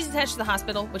 And Haji's attached to the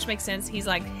hospital, which makes sense. He's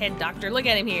like head doctor. Look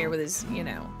at him here with his, you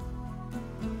know.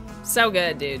 So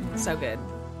good, dude. So good.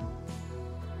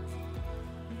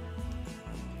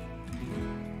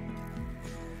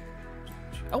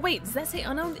 Oh, wait. Does that say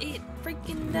unowned? It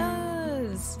freaking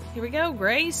does. Here we go.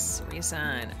 Grace.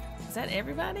 Reassign. Is that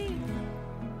everybody?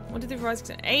 1, 2, 3, 4, 5, 6,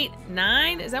 7, 8,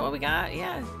 9? Is that what we got?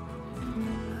 Yeah.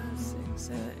 5, 6,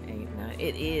 7, 8, 9.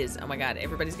 It is. Oh my god.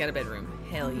 Everybody's got a bedroom.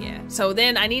 Hell yeah. So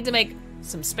then I need to make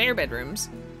some spare bedrooms.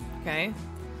 Okay.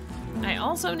 I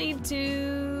also need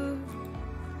to...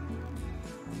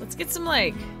 Let's get some,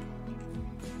 like...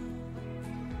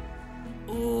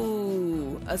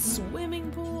 Ooh, a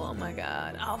swimming pool. Oh my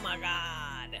god. Oh my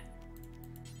god.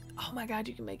 Oh my god,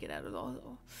 you can make it out of all.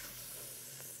 Oh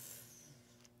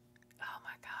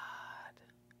my god.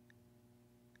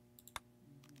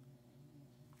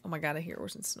 Oh my god, I hear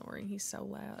Orson snoring. He's so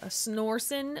loud. A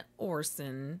snorsin'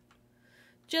 Orson.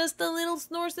 Just a little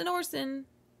snorsin' Orson.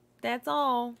 That's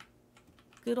all.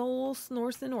 Good old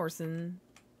snorsin' Orson.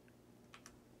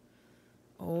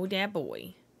 Oh, that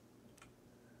boy.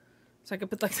 So I could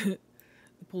put like the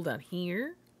pool down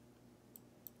here.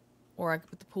 Or I could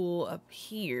put the pool up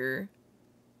here.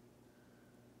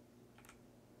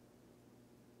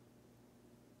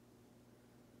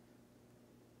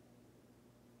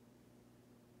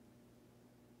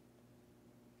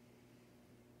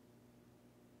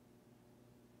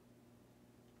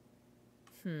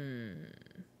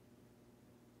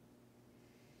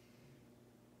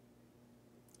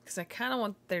 Because I kind of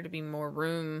want there to be more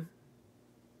room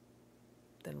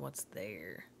than what's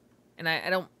there. And I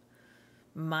don't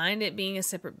mind it being a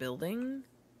separate building.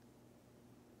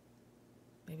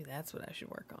 Maybe that's what I should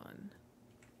work on.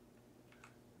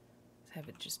 Have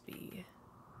it just be...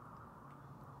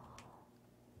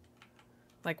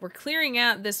 Like, we're clearing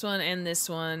out this one and this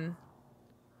one.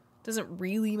 Doesn't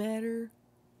really matter.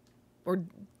 We're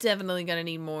definitely gonna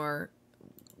need more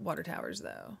water towers,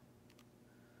 though.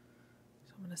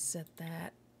 So I'm gonna set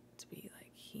that to be,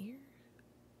 like, here.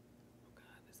 Oh,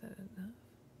 God, is that enough?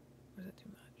 Or is that too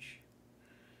much?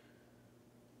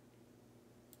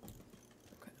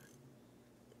 Okay.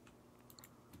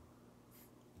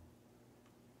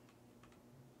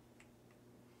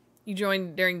 You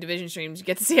joined during Division streams. You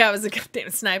get to see I was a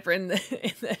goddamn sniper in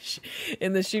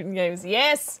the shooting games.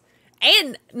 Yes!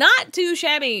 And not too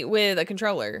shabby with a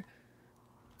controller.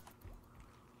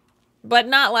 But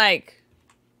not, like,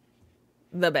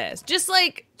 the best. Just,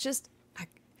 like, I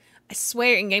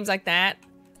swear in games like that,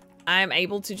 I'm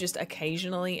able to just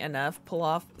occasionally enough pull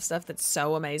off stuff that's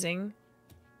so amazing.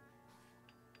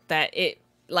 That it,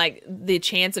 like, the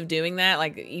chance of doing that,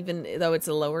 like, even though it's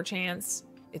a lower chance,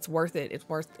 it's worth it.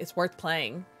 It's worth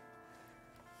playing.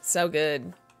 So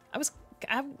good. I was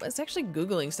actually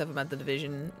Googling stuff about the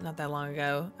Division not that long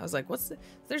ago. I was like,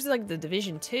 there's like the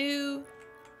Division 2.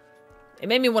 It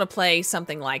made me want to play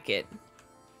something like it.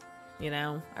 You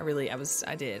know, I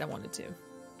wanted to.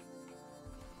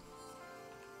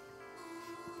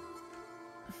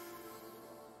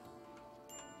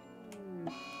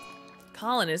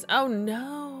 Colin is, oh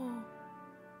no.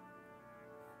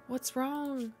 What's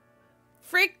wrong?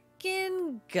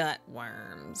 Freaking gut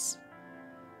worms.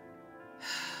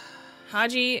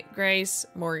 Haji, Grace,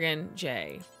 Morgan,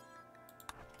 Jay.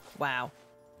 Wow.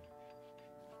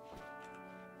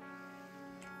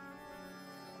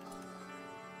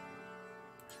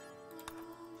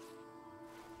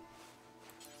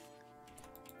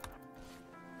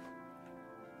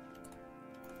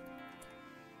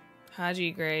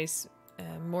 Haji Grace,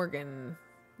 Morgan,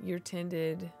 you're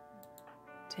tended.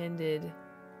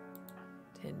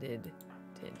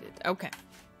 Okay.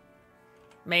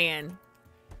 Man.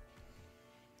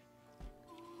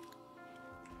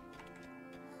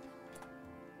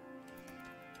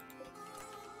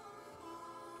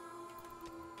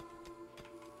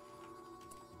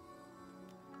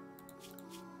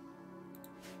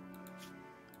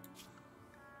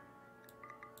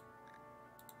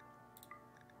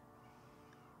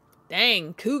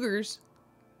 Dang, cougars.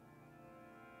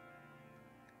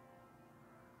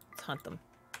 Let's hunt them.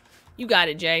 You got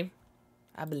it, Jay.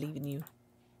 I believe in you.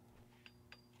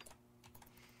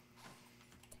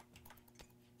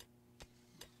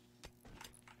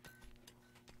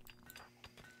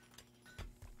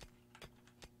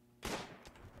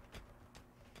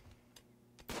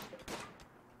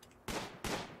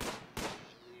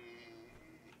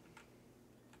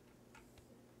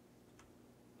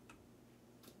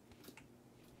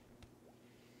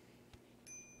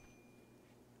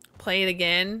 Play it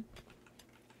again.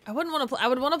 I wouldn't want to play. I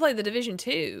would want to play the Division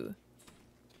 2.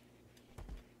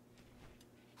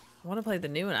 I want to play the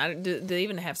new one. Do they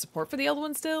even have support for the old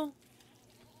one still?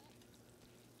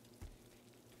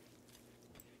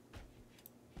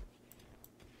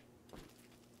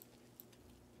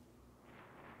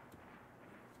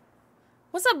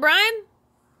 What's up, Brian?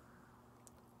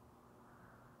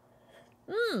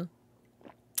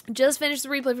 Just finished the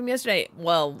replay from yesterday.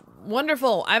 Well,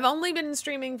 wonderful. I've only been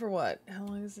streaming for what? How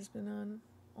long has this been on?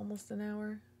 Almost an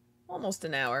hour? Almost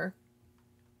an hour.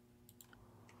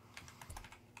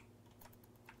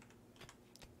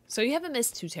 So you haven't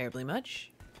missed too terribly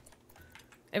much.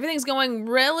 Everything's going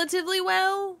relatively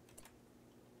well.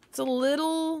 It's a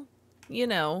little, you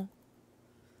know.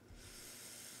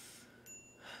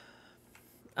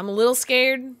 I'm a little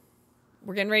scared.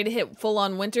 We're getting ready to hit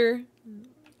full-on winter.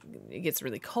 It gets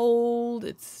really cold.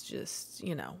 It's just,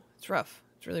 you know, it's rough.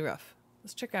 It's really rough.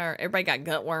 Let's check our... Everybody got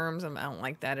gut worms. I don't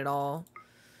like that at all.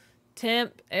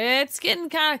 Temp. It's getting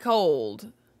kind of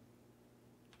cold.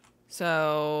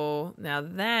 So, now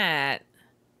that...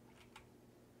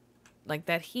 Like,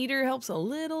 that heater helps a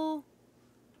little.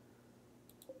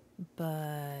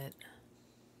 But...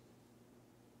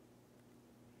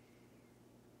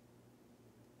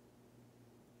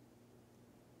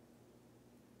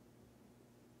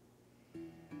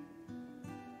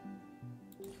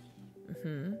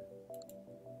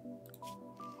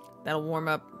 That'll warm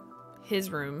up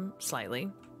his room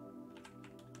slightly.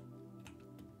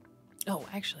 Oh,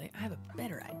 actually, I have a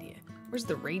better idea. Where's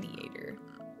the radiator?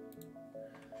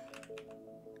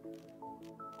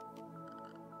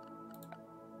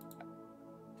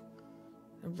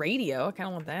 A radio? I kind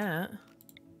of want that.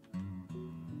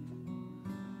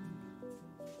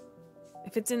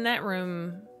 If it's in that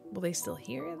room, will they still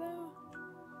hear it, though?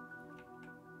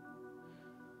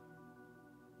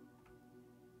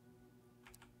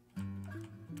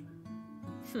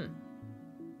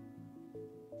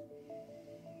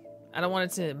 I don't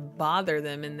want it to bother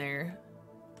them in their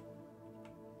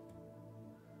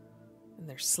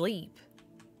sleep.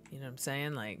 You know what I'm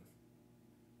saying? Like,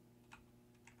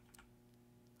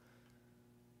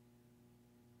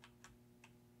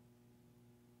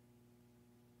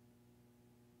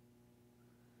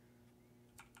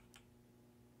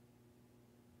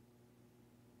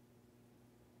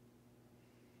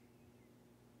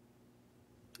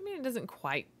 I mean, it doesn't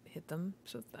quite hit them,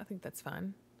 so I think that's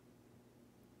fine.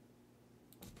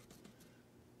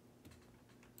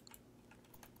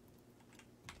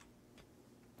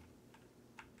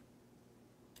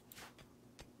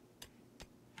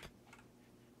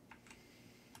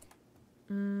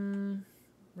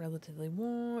 Relatively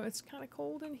warm. It's kind of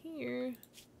cold in here.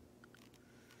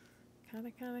 Kind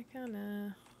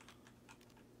of.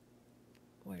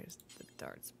 Where's the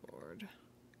darts board?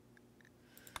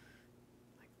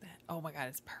 Like that. Oh my god,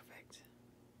 it's perfect.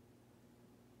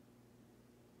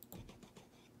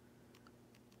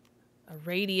 A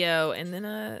radio and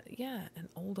then yeah, an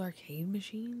old arcade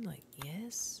machine. Like,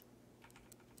 yes.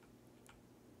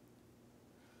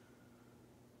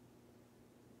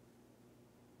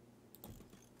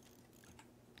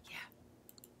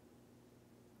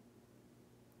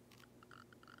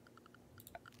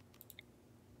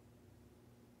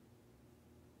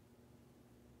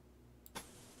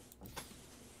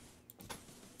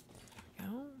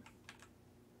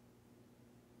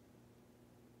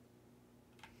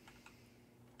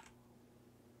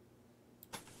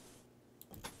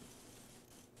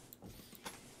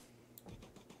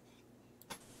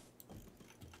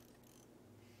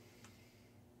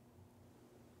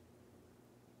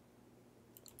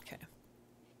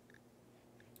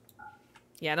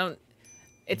 Yeah, I don't...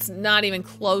 It's not even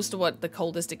close to what the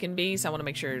coldest it can be, so I want to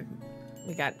make sure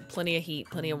we got plenty of heat,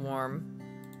 plenty of warm.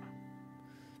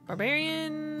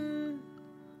 Barbarian...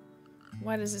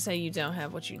 Why does it say you don't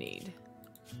have what you need?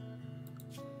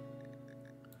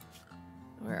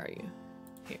 Where are you?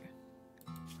 Here.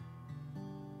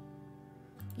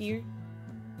 Here.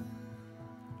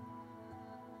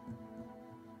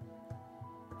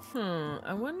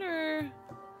 I wonder...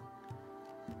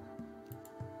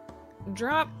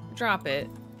 Drop it.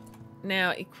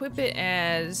 Now equip it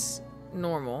as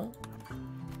normal.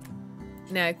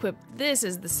 Now equip this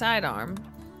as the sidearm.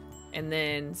 And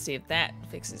then see if that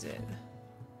fixes it.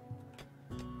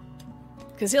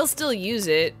 Because he'll still use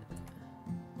it.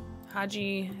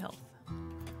 Haji health.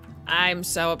 I'm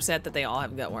so upset that they all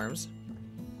have gut worms.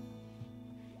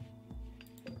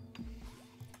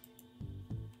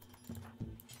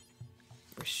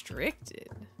 Restricted.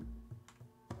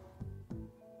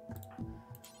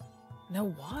 No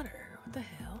water. What the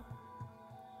hell?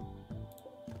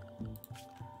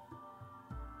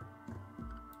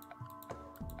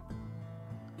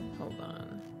 Hold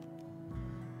on.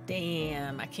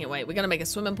 Damn, I can't wait. We're gonna make a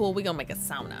swimming pool. We're gonna make a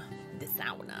sauna. The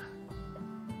sauna.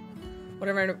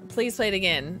 Whatever. Please play it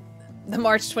again. The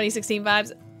March 2016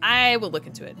 vibes. I will look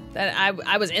into it. That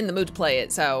I was in the mood to play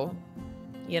it, so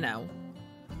you know.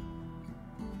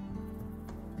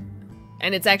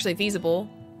 And it's actually feasible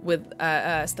with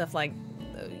stuff like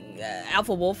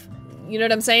Alpha Wolf. You know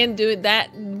what I'm saying? Do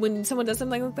that when someone does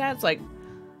something like that. It's like,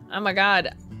 oh my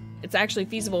god, it's actually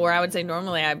feasible. Where I would say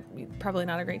normally, probably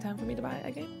not a great time for me to buy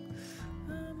a game.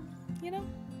 You know,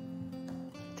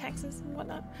 taxes and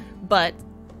whatnot. But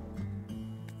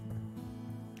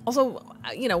also,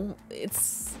 you know,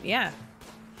 it's yeah.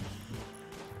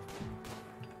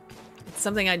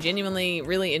 Something I genuinely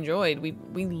really enjoyed.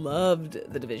 We loved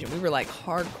The Division. We were like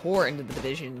hardcore into The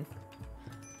Division.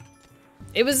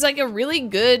 It was like a really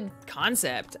good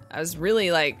concept. I was really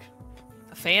like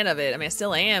a fan of it. I mean, I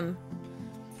still am.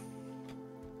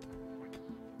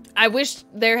 I wish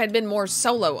there had been more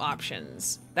solo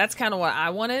options. That's kind of what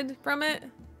I wanted from it.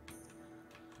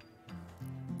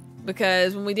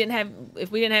 Because when if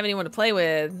we didn't have anyone to play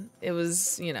with, it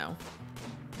was, you know.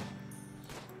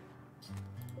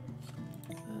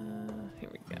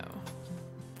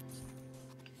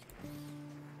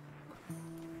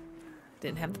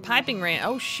 Didn't have the piping rant.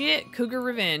 Oh shit, Cougar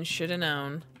Revenge. Should have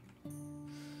known.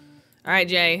 Alright,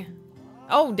 Jay.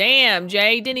 Oh damn,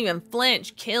 Jay. Didn't even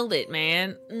flinch. Killed it,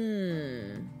 man.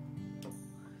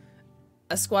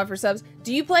 A squad for subs.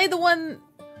 Do you play the one...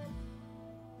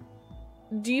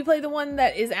 Do you play the one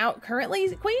that is out currently,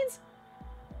 Queens?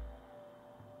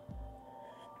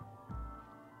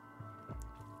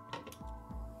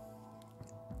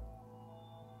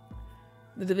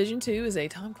 The Division 2 is a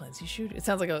Tom Clancy shooter. It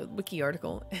sounds like a wiki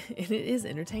article, and it is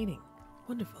entertaining.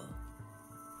 Wonderful.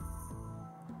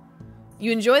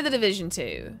 You enjoy The Division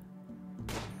 2.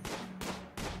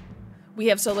 We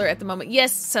have solar at the moment.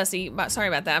 Yes, Sussy. Sorry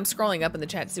about that. I'm scrolling up in the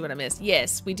chat to see what I missed.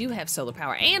 Yes, we do have solar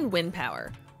power and wind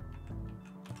power.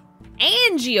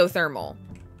 And geothermal.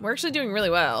 We're actually doing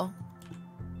really well.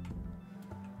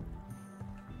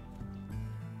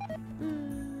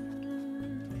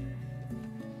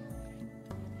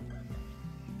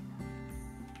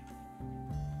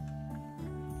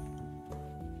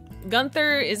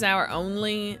 Gunther is our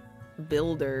only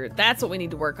builder. That's what we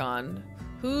need to work on.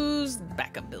 Who's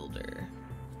backup builder?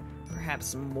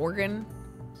 Perhaps Morgan?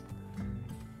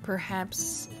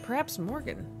 Perhaps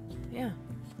Morgan. Yeah.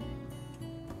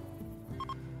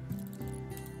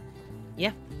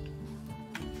 Yeah.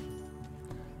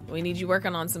 We need you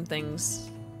working on some things,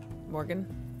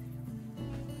 Morgan.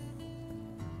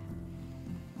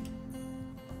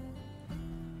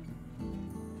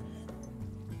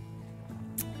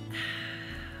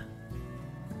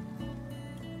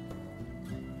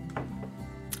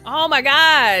 Oh my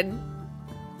god!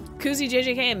 Koozie,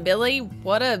 JJK, and Billy?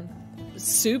 What a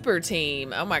super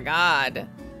team. Oh my god.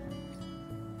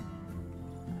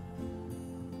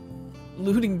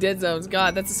 Looting dead zones.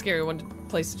 God, that's a scary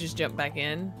place to just jump back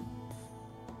in.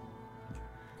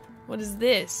 What is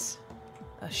this?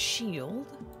 A shield?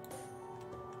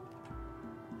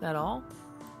 Is that all?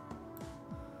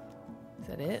 Is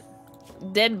that it?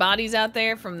 Dead bodies out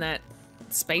there from that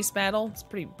space battle? It's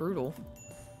pretty brutal.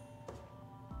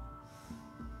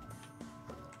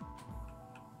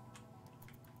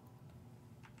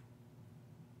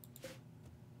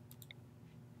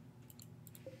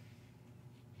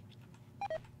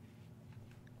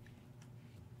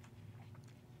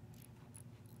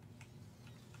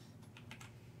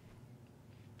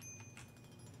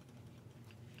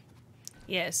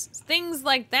 Yes, things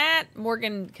like that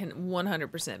Morgan can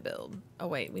 100% build. Oh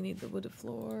wait, we need the wooded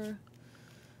floor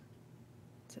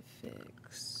to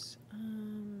fix.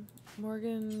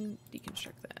 Morgan,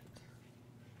 deconstruct that.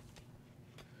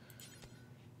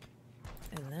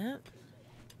 And that.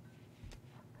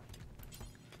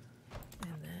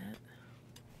 And that.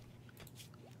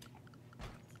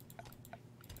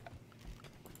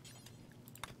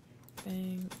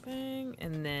 Bang, bang.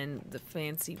 And then the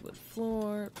fancy wood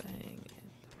floor. Bang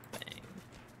and bang.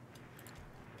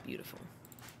 Beautiful.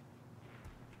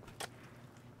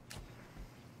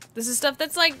 This is stuff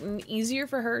that's like easier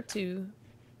for her to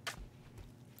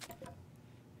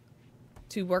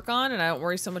work on, and I don't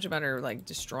worry so much about her like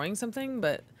destroying something.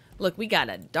 But look, we got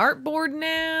a dartboard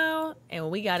now,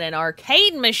 and we got an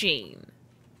arcade machine.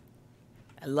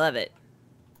 I love it.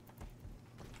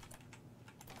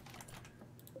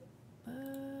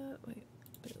 Wait,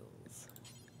 bills.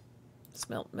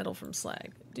 Smelt metal from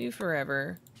slag. Do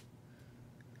forever.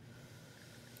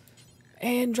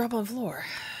 And drop on floor.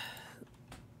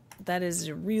 That is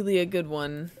really a good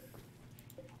one.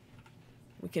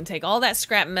 We can take all that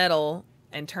scrap metal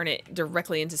and turn it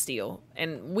directly into steel.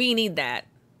 And we need that.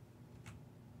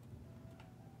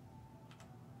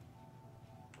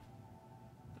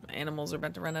 My animals are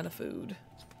about to run out of food.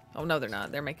 Oh, no, they're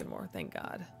not. They're making more. Thank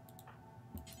God.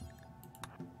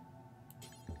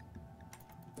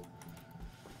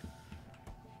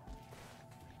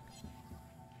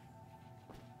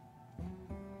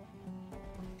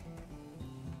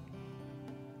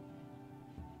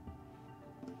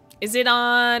 Is it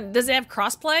on... Does it have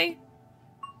crossplay?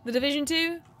 The Division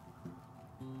 2?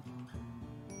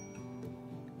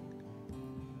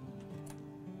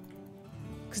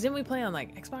 Because didn't we play on,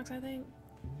 like, Xbox, I think?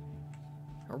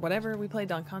 Or whatever we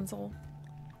played on console?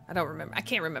 I don't remember. I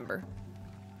can't remember.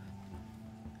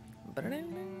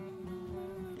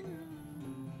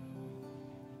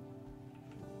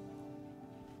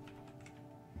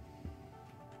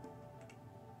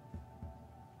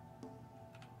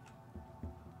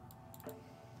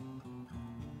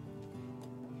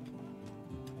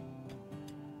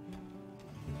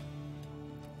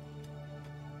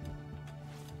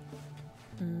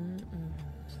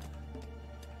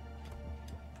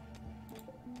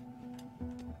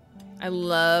 I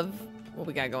love what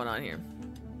we got going on here.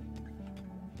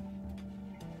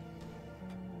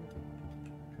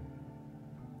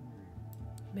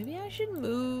 Maybe I should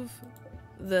move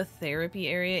the therapy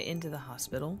area into the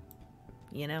hospital,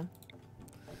 you know?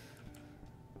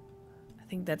 I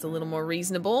think that's a little more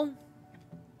reasonable.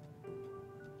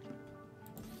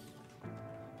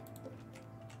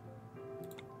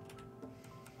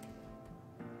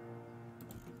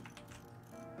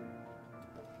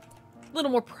 A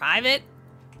little more private,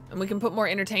 and we can put more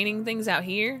entertaining things out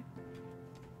here.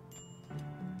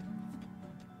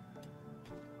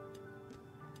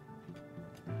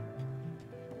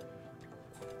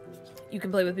 You can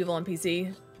play with people on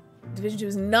PC. Division 2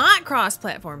 is not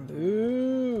cross-platform.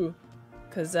 Boo!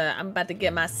 Because I'm about to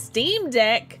get my Steam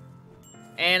Deck,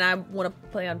 and I want to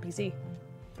play on PC.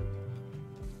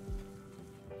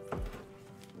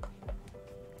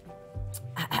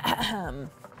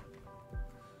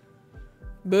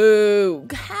 Boo!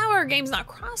 How are games not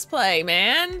crossplay,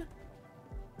 man?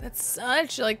 That's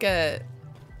such like a...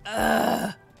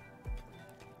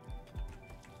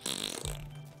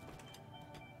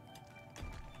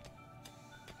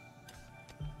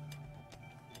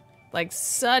 Like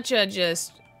such a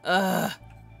just... I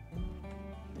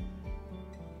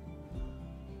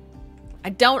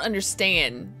don't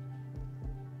understand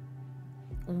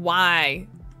why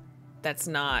that's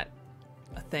not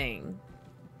a thing.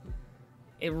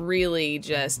 It really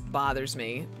just bothers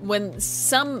me. When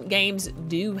some games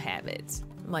do have it,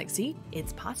 I'm like, see,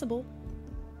 it's possible.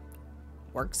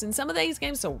 Works in some of these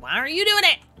games, so why aren't you doing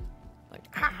it? Like,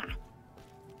 ah.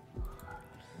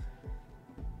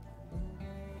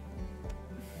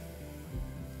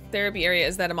 Therapy area,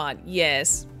 is that a mod?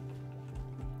 Yes.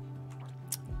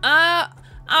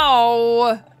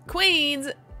 Oh, Queens.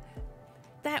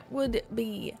 That would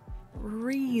be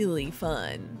really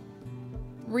fun.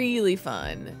 Really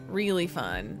fun. Really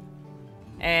fun.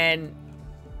 And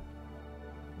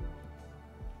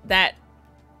that...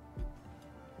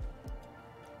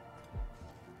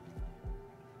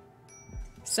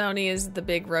 Sony is the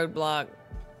big roadblock.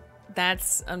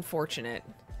 That's unfortunate.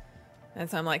 And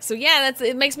so I'm like, so yeah,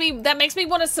 that makes me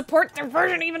want to support their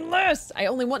version even less. I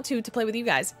only want to play with you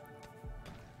guys.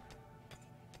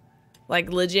 Like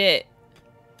legit.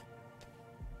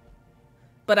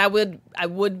 But I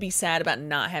would be sad about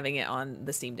not having it on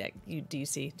the Steam Deck. Do you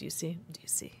see?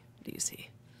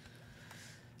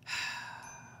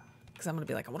 Because I'm going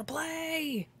to be like, I want to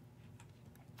play.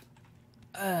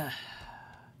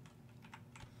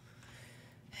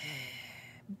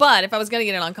 But if I was going to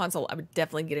get it on console, I would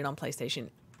definitely get it on PlayStation.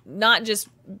 Not just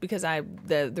because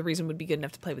the reason would be good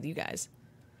enough to play with you guys.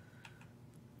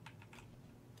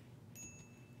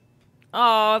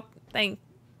 Oh, thank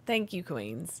you,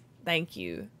 Queens. Thank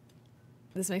you.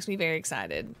 This makes me very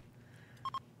excited.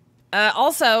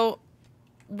 Also,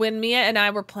 when Mia and I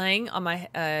were playing on my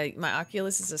my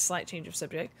Oculus, is a slight change of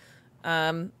subject.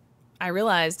 I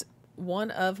realized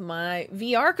one of my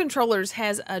VR controllers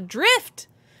has a drift,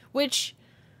 which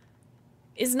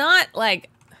is not like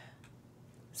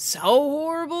so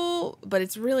horrible, but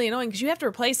it's really annoying because you have to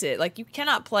replace it. Like, you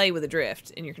cannot play with a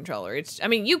drift in your controller. I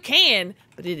mean, you can,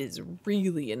 but it is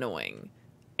really annoying.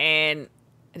 And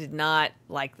I did not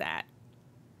like that.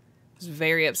 I was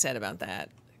very upset about that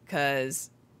because,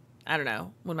 I don't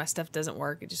know, when my stuff doesn't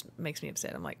work, it just makes me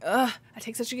upset. I'm like, ugh, I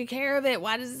take such good care of it.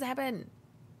 Why does this happen?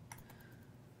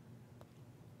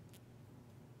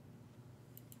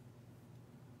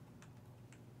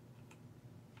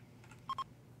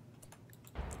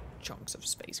 Chunks of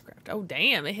spacecraft. Oh,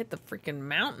 damn, it hit the freaking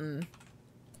mountain.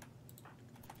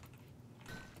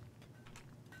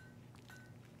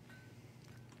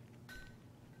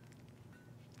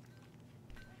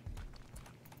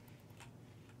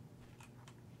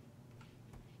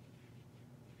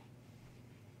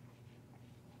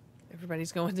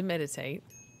 Everybody's going to meditate.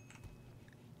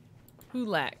 Who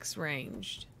lacks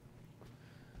ranged?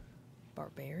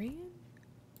 Barbarian?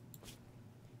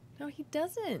 No, he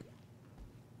doesn't.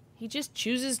 He just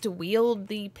chooses to wield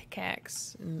the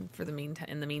pickaxe in the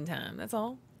meantime. That's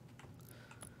all.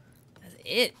 That's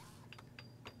it.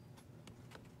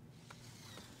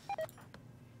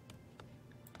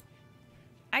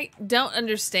 I don't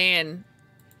understand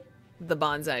the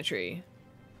bonsai tree.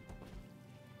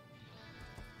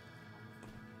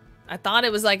 I thought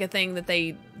it was like a thing that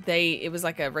it was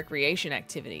like a recreation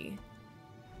activity.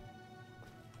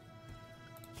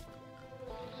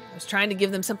 I was trying to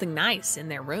give them something nice in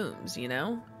their rooms, you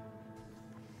know?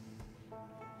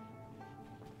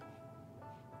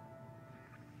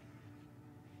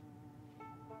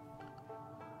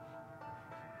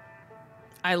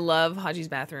 I love Haji's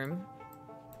bathroom.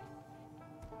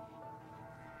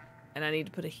 And I need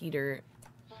to put a heater.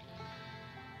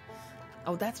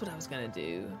 Oh, that's what I was gonna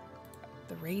do.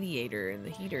 The radiator and the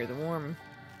heater, the warm.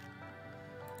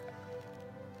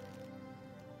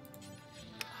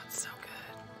 Oh, it's so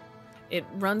good. It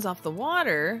runs off the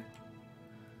water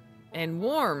and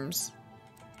warms.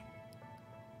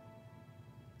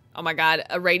 Oh my god,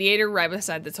 a radiator right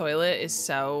beside the toilet is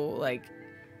so, like,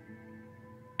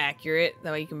 accurate.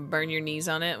 That way you can burn your knees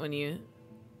on it when you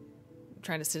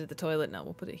trying to sit at the toilet. No,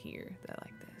 we'll put it here. I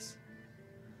like this.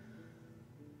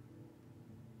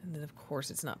 And then, of course,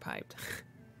 it's not piped.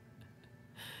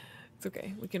 It's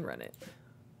okay. We can run it.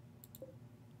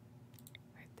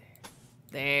 Right there.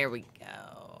 There we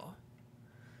go.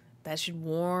 That should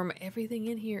warm everything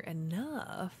in here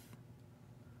enough.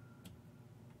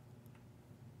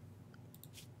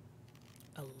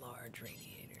 A large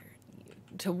radiator.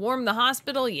 To warm the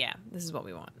hospital? Yeah, this is what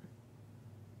we want.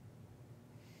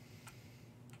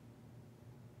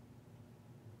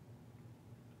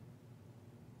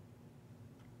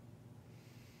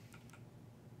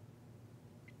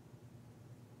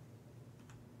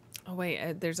 Oh,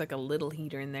 wait, there's like a little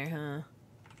heater in there, huh?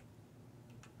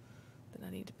 Then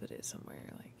I need to put it somewhere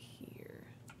like here.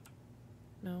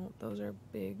 No, those are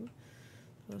big.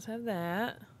 Those have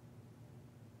that.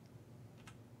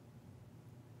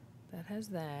 That has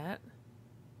that.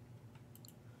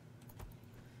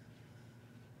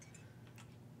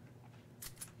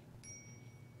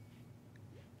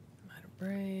 Minor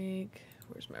break.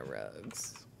 Where's my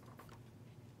rugs?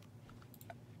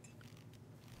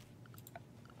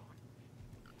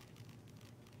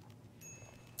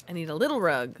 I need a little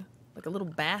rug, like a little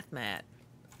bath mat.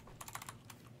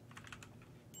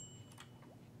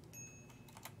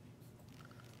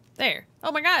 There.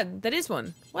 Oh my god, that is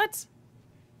one. What?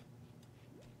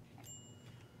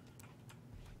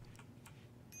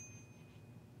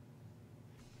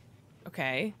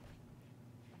 Okay.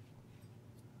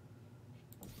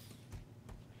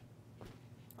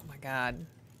 Oh my god.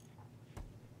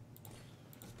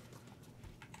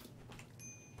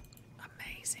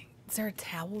 Amazing. Is there a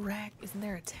towel rack? Isn't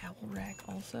there a towel rack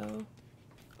also?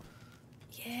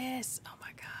 Yes. Oh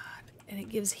my god. And it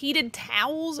gives heated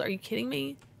towels? Are you kidding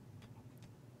me?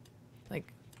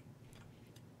 Like...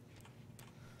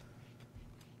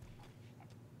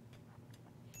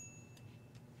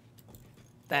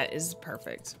 That is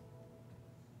perfect.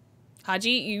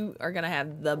 Haji, you are gonna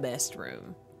have the best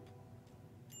room.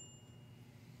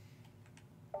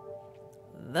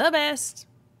 the best.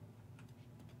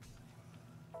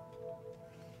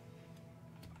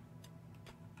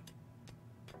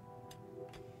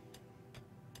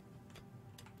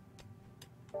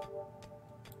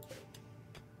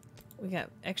 We got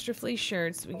extra fleece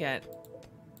shirts. We got,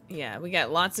 yeah, we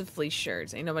got lots of fleece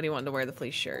shirts. Ain't nobody wanting to wear the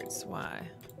fleece shirts. Why?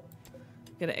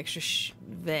 Got an extra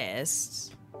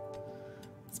vest.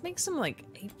 Let's make some like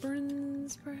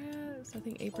aprons, perhaps. I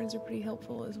think aprons are pretty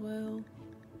helpful as well.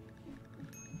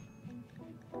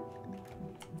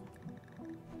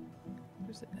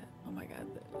 Where's it at? Oh my god,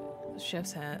 the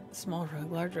chef's hat, small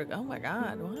rug, large rug. Oh my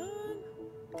god,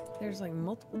 what? There's like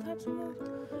multiple types of it.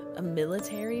 A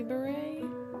military beret.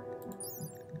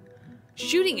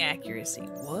 Shooting accuracy.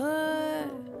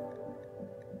 What?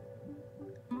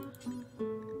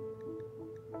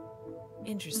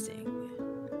 Interesting.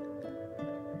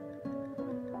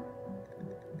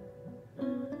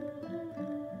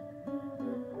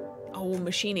 Oh,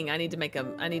 machining. I need to make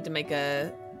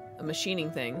a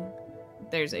machining thing.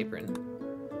 There's apron.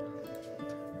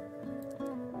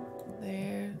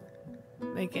 There.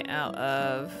 Make it out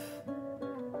of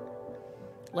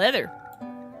leather.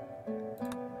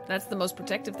 That's the most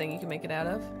protective thing you can make it out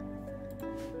of.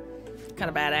 Kind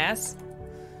of badass.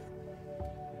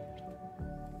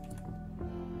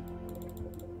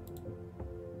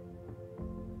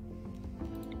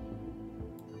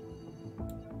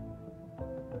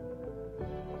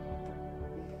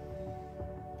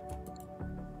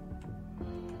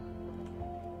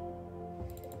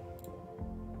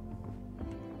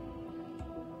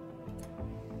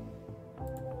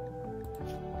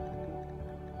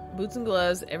 Boots and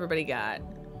gloves, everybody got.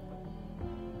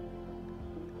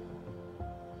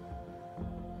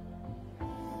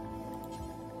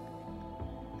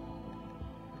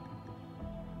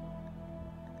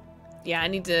 Yeah, I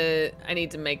need to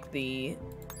make the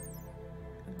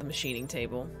machining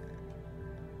table.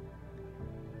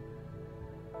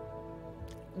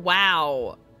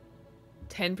 Wow.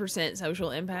 10%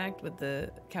 social impact with the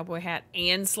cowboy hat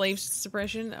and slave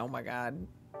suppression? Oh my god.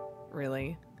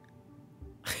 Really?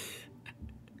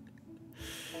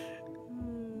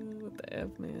 What the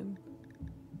F, man?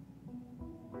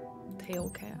 Tail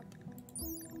cap.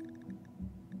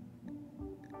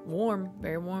 Warm.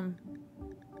 Very warm.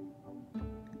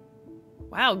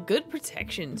 Wow, good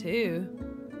protection, too.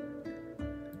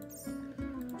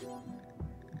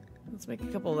 Let's make a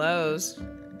couple of those.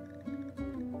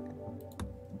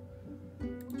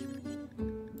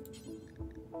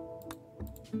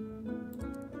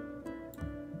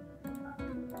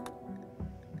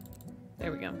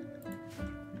 There we go.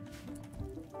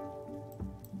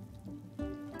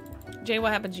 Jay,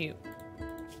 what happened to you?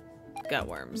 Gut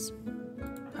worms.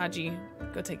 Haji,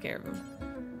 go take care of them.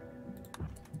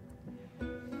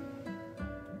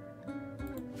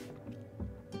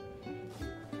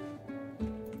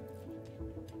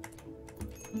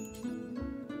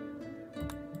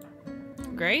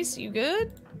 Grace, you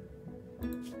good?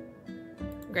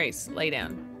 Grace, lay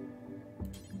down.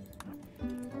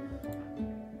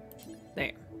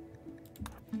 There.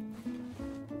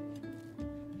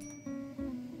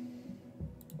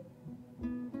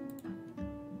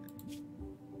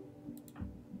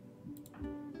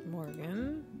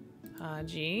 Morgan,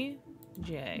 Haji,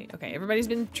 Jay. Okay, everybody's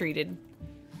been treated.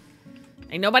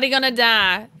 Ain't nobody gonna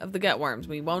die of the gut worms.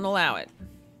 We won't allow it.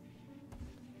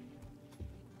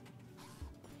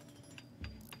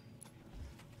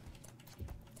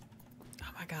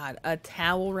 God, a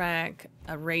towel rack,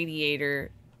 a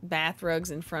radiator, bath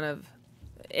rugs in front of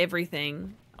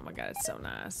everything. Oh my god, it's so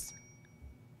nice.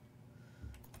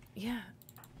 Yeah.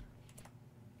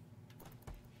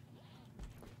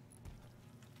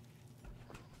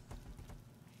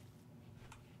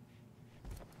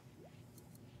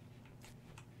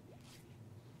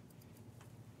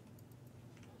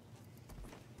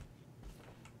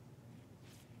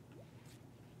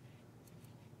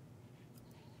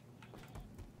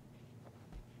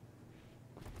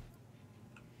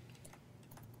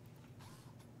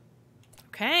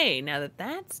 Okay, now that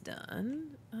that's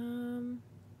done,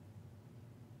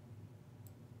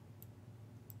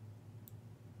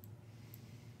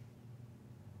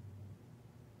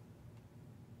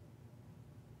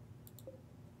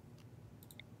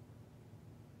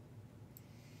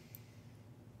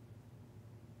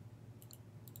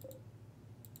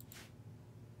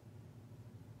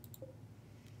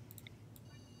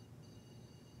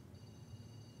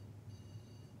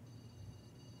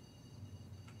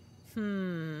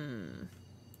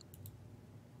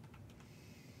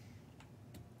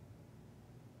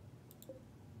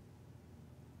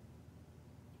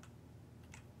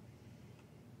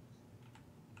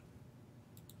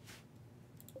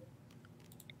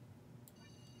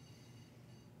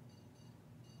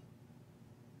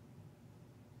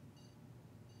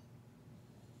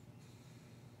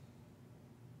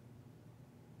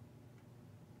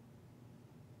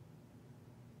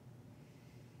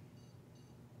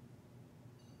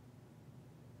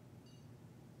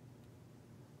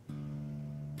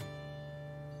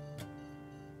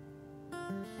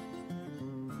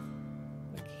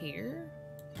 Like here.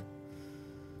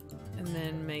 And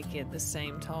then make it the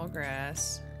same tall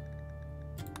grass.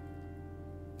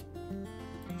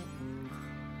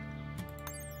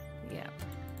 Yeah.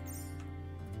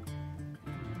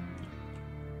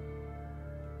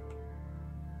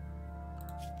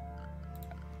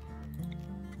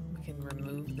 We can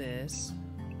remove this.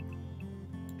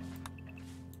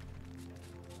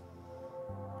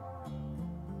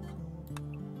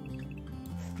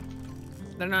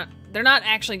 They're not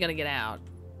actually gonna get out.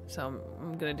 So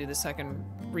I'm gonna do this so I can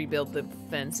rebuild the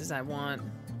fence as I want.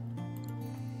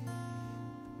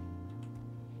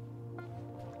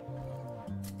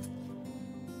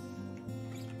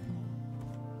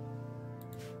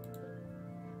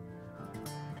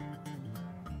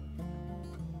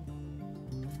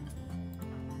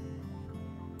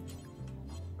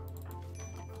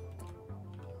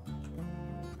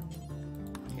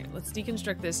 Here, let's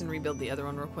deconstruct this and rebuild the other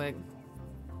one real quick.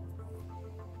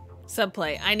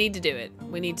 Subplay. I need to do it.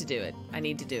 We need to do it. I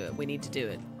need to do it. We need to do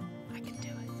it. I can do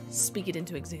it. Speak it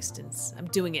into existence. I'm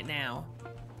doing it now.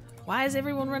 Why is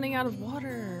everyone running out of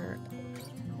water?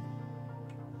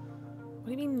 What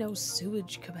do you mean no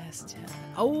sewage capacity?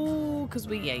 Oh, because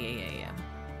we... Yeah.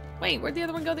 Wait, where'd the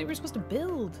other one go that we were supposed to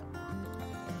build?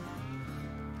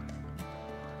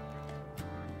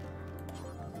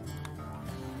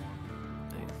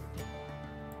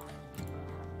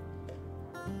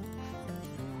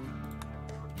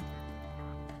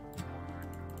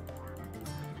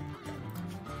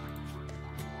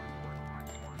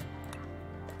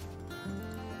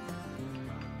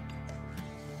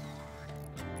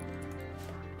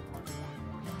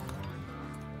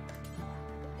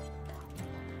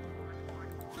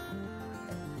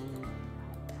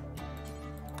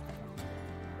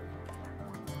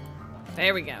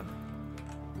 There we go.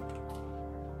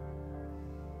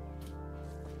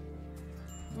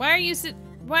 Why are you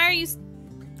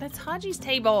That's Haji's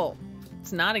table.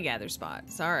 It's not a gather spot.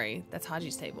 Sorry. That's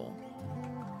Haji's table.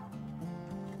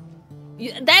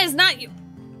 That is not you.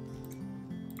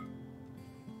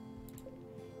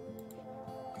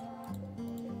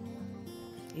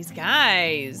 These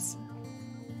guys.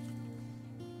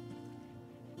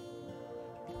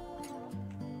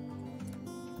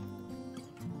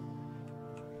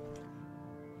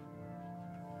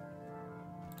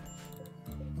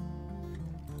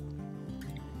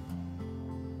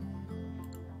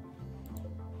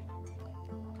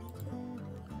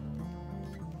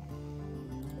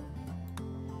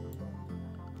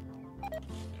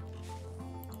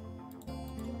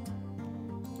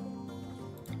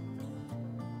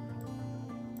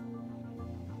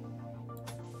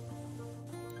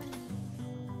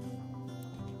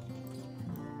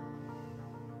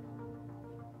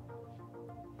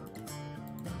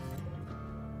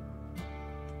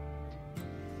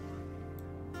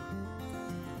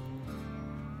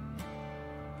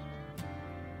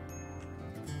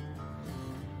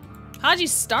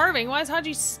 Haji's starving. Why is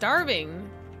Haji starving?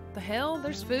 The hell?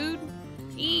 There's food.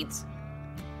 Eat.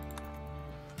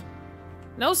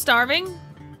 No starving.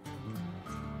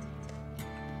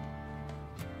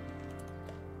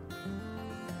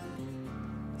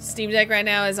 Steam Deck right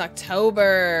now is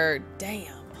October. Damn.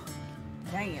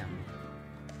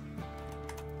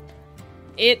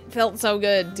 It felt so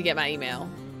good to get my email.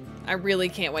 I really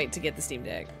can't wait to get the Steam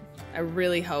Deck. I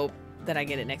really hope that I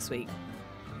get it next week.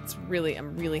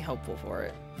 I'm really hopeful for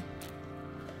it.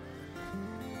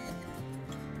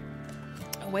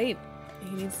 Oh wait,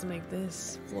 he needs to make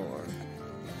this floor.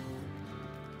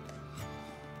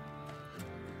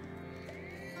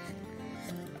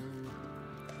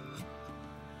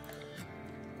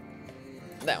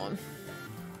 That one.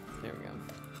 There we go.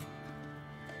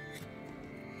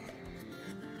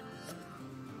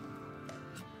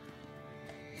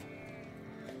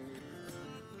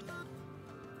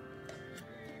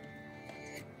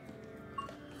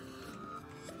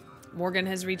 Morgan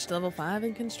has reached level 5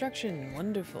 in construction.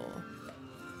 Wonderful.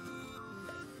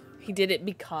 He did it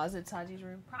because it's Haji's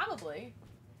room? Probably.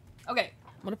 Okay,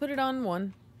 I'm gonna put it on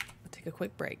 1. I'll take a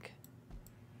quick break.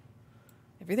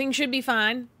 Everything should be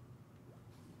fine.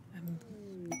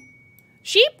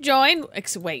 Sheep join.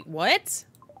 Wait, what?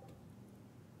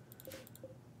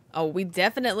 Oh, we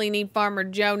definitely need Farmer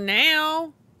Joe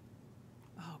now.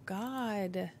 Oh,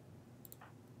 God.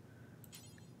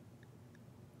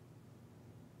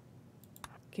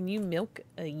 Can you milk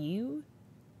a ewe?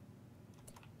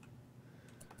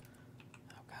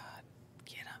 Oh, God.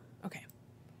 Get him. Okay.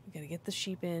 We gotta get the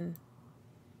sheep in.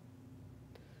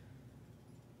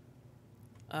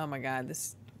 Oh, my God.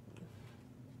 This...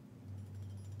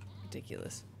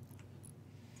 ridiculous.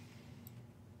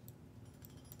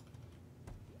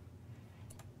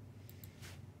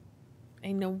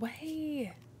 Ain't no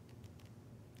way.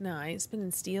 No, I ain't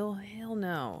spinning steel. Hell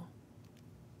no.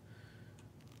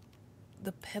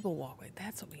 The pebble walkway.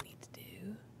 That's what we need to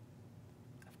do.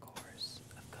 Of course.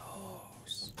 Of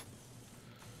course.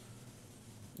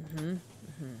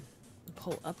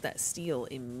 Pull up that steel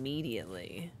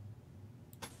immediately.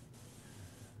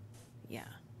 Yeah.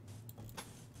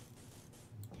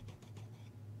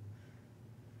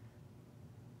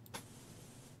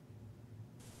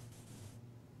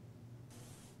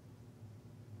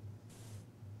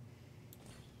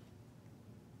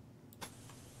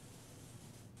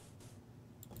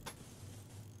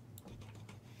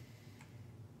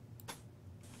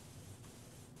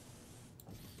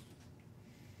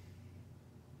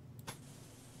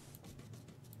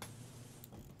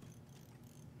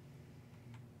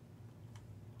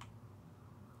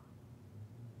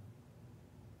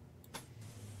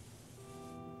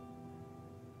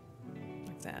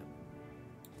 That.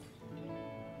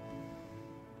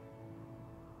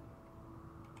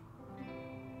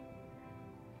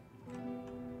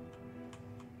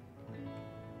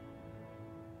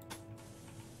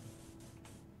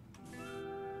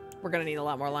 We're gonna need a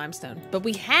lot more limestone, but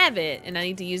we have it and I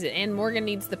need to use it, and Morgan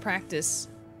needs the practice.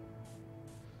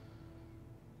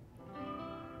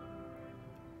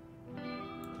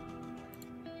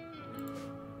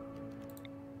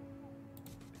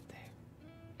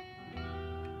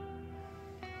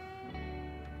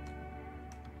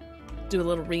 Do a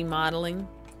little remodeling,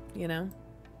 you know?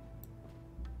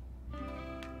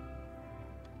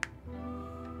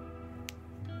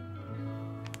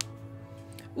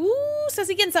 Ooh, says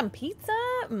he getting some pizza?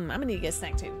 I'm gonna need to get a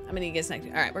snack too.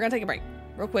 All right, we're gonna take a break.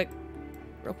 Real quick,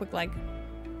 like,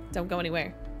 don't go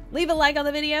anywhere. Leave a like on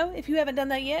the video if you haven't done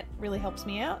that yet. Really helps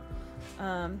me out.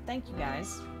 Thank you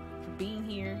guys for being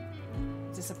here.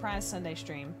 It's a surprise Sunday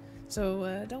stream.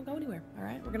 So, don't go anywhere, all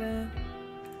right?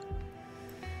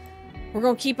 We're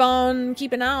gonna keep on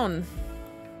keeping on.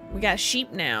 We got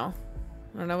sheep now.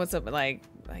 I don't know what's up, but like,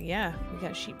 yeah, we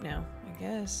got sheep now, I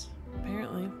guess.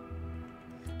 Apparently. Do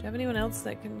you have anyone else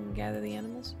that can gather the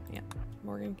animals? Yeah.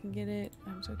 Morgan can get it.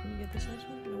 So can you get this next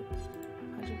one? Nope.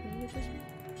 Haji, can you get this one?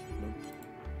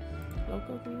 Nope.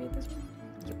 Loco, can you get this one?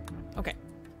 Okay.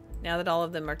 Now that all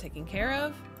of them are taken care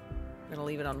of, I'm gonna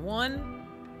leave it on 1,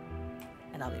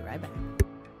 and I'll be right back.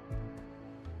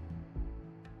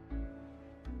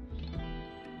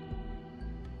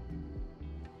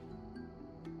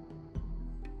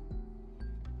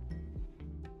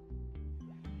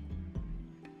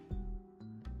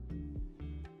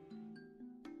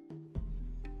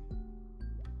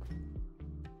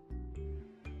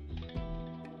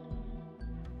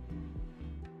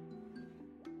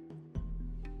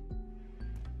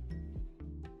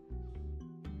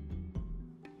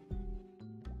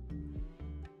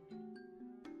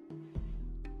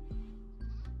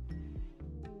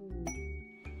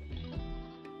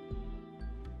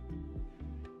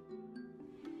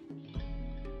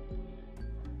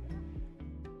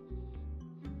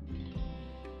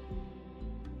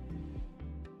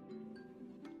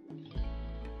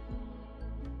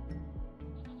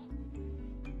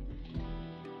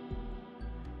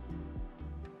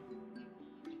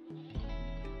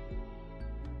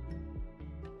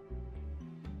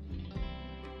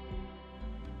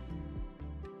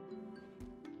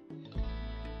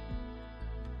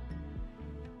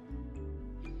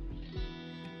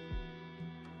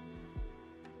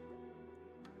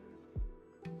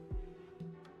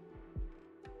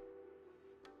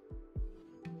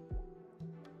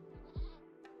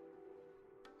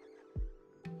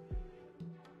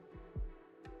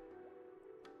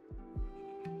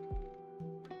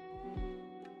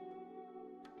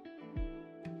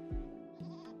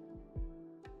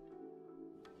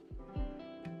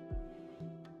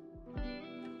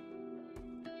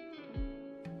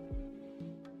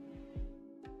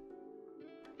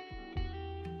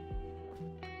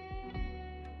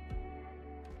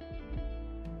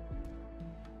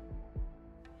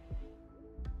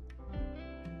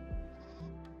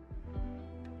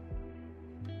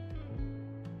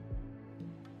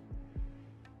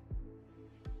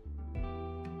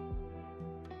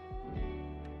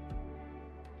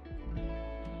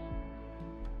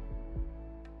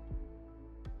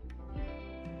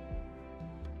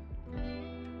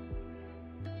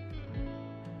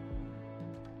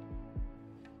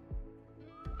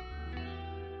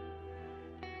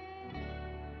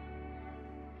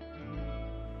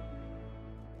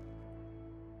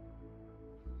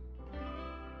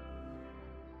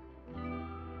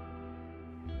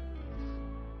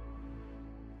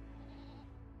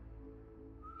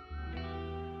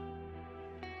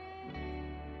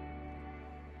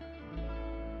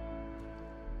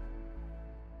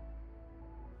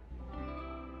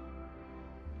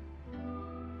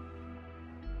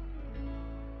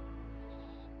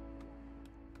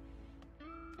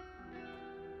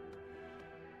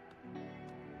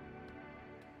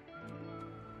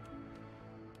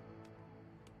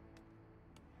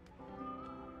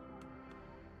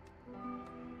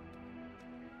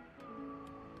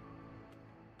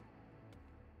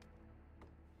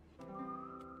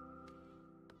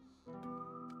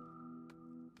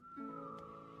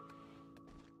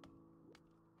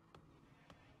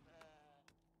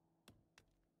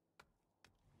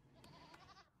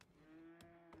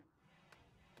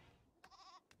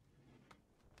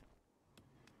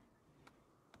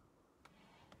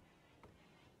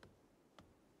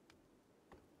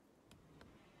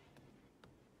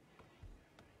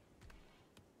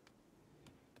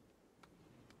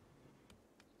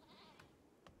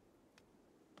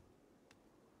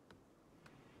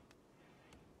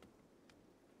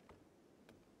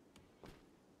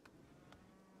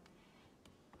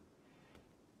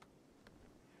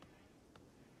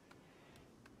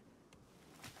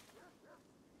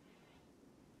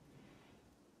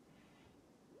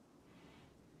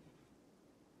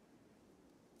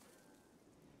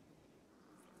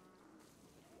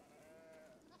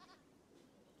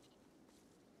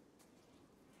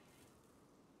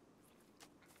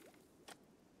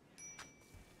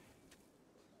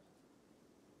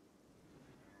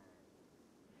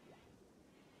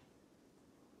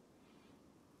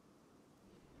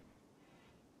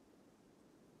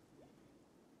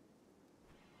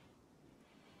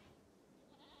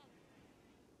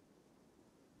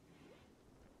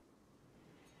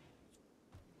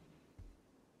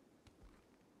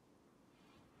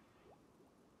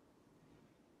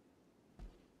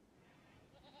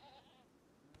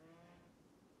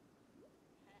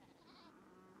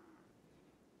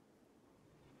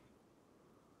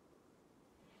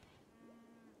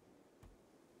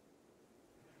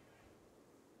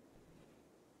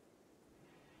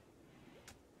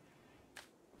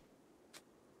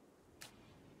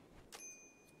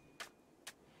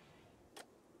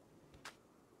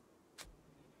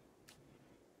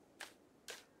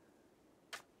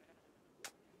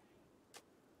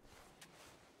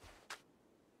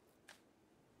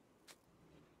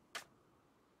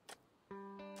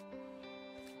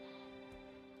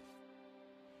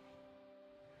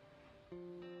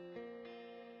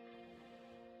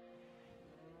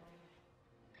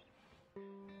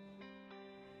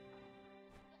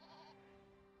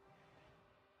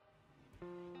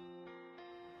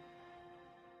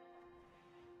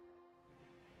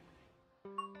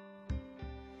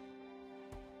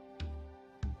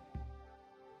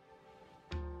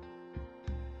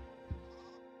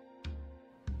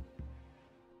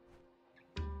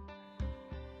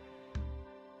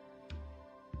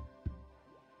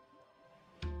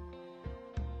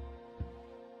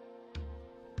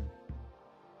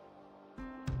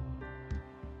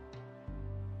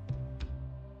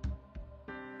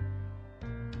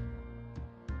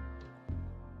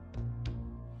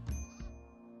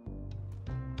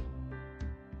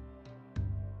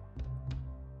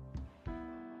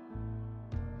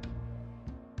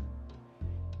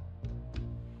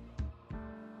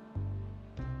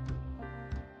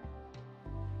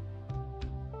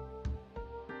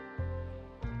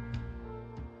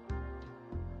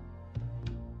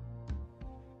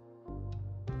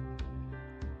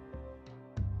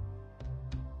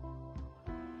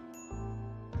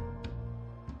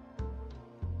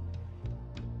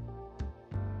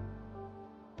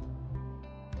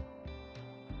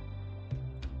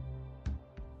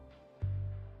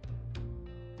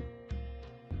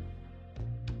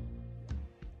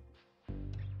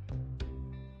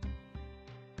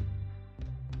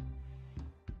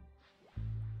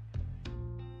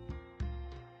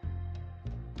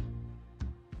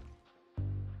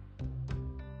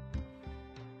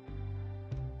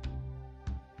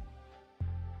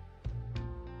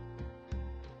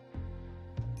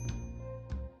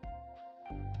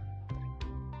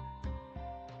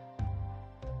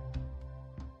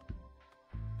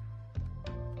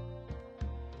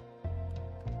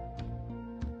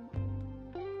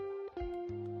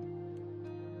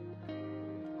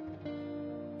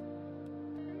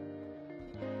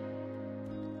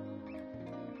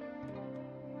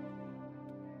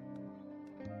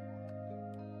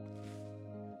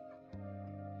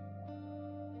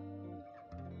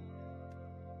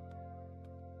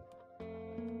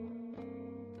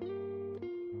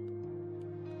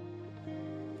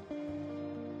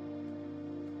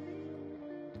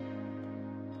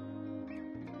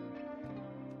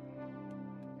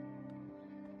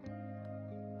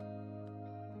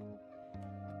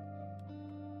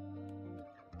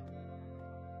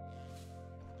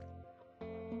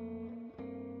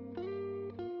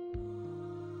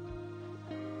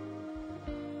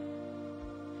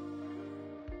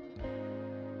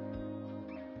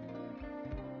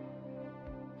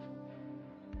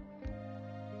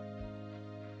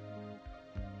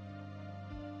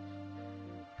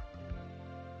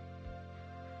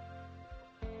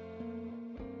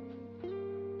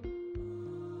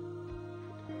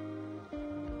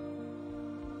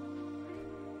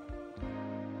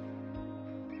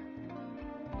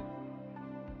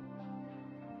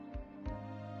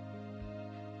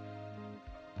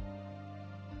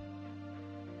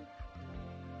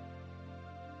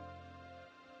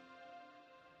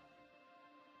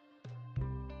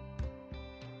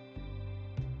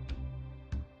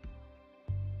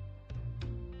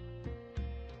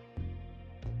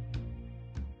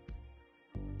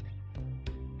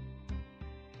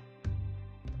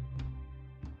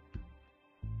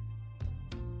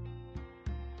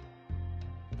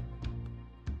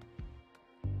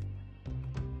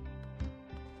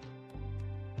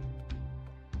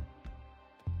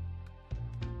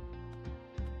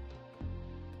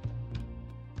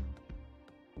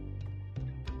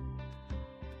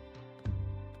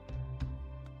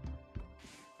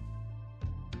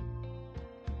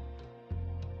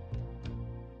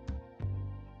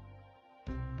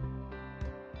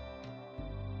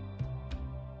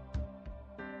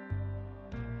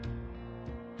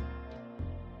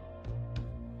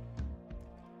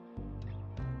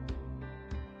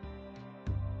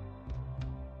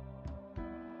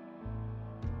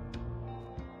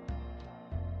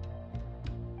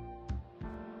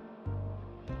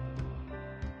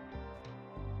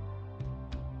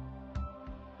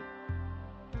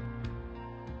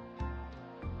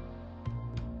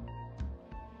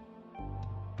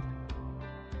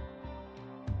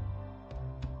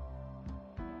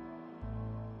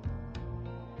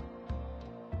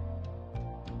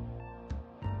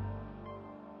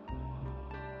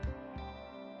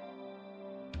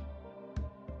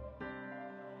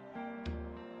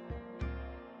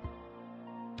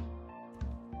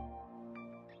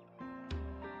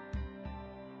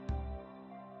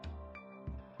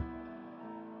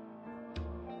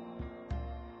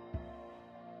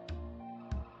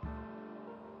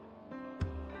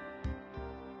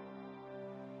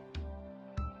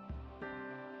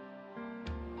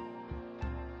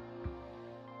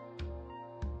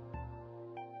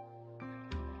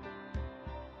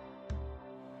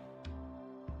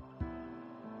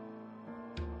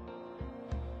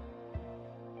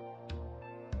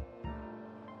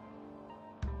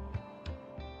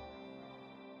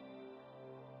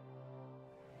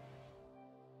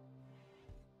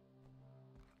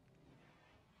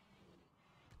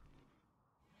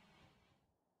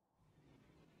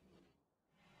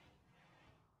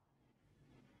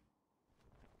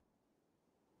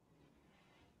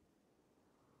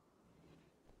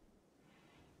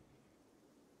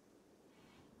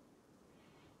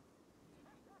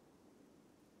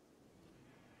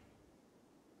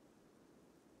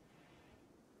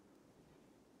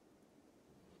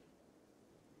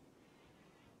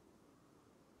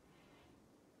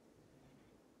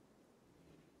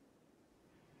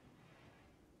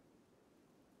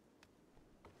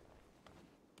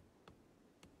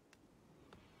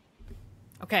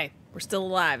 Okay, we're still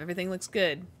alive. Everything looks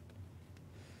good.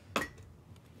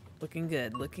 Looking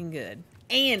good, looking good.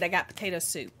 And I got potato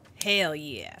soup. Hell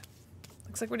yeah.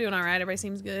 Looks like we're doing alright. Everybody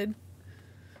seems good.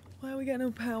 Why we got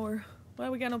no power? Why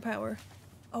we got no power?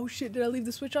 Oh shit, did I leave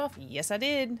the switch off? Yes, I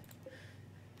did.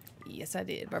 Yes, I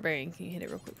did. Barbarian, can you hit it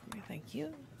real quick for me? Thank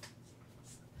you.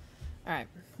 Alright,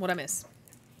 what'd I miss?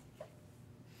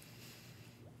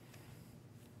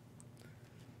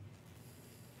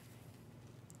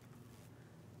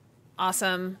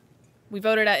 Awesome. We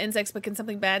voted out insects, but can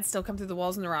something bad still come through the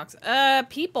walls and the rocks?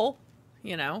 People.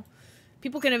 You know.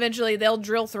 People can eventually, they'll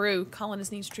drill through.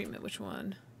 Colonist needs treatment. Which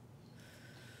one?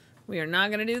 We are not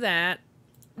going to do that.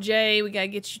 Jay, we got to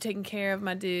get you taken care of,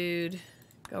 my dude.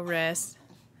 Go rest.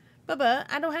 Bubba,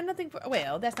 I don't have nothing for...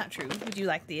 Well, that's not true. Would you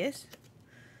like this?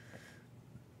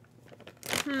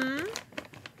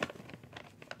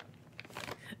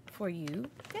 For you.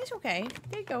 That's okay.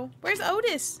 There you go. Where's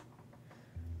Otis?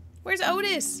 Where's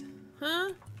Otis?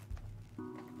 Huh?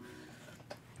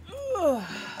 Ugh.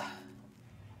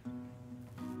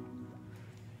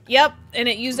 Yep, and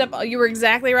it used up... You were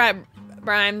exactly right,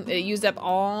 Brian. It used up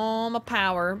all my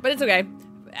power. But it's okay.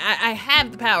 I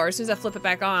have the power. As soon as I flip it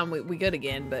back on, we good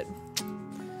again, but...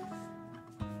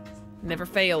 Never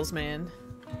fails, man.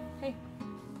 Hey.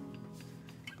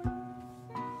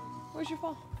 Where's your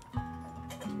ball?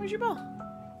 Where's your ball?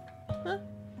 Huh?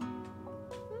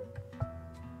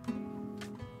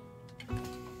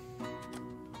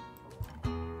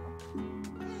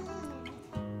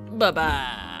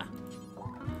 Bye-bye.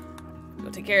 Go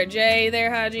take care of Jay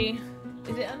there, Haji.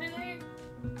 Is it under there?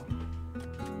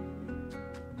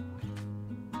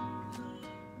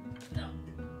 No.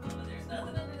 There's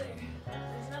nothing under there.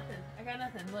 There's nothing. I got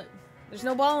nothing. Look. There's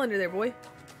no ball under there, boy.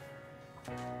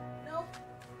 Nope.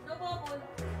 No ball,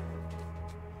 boy.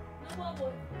 No ball,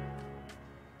 boy.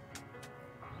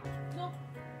 Nope.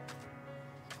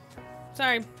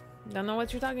 Sorry. Don't know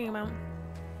what you're talking about.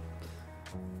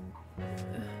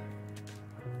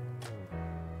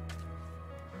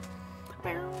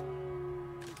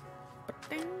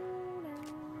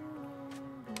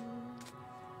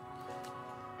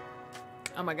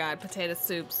 Oh my god, potato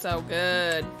soup, so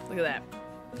good. Look at that.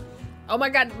 Oh my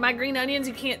god, my green onions,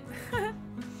 you can't...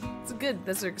 It's good,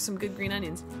 those are some good green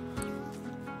onions.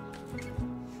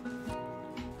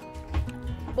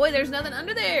 Boy, there's nothing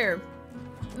under there.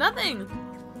 Nothing.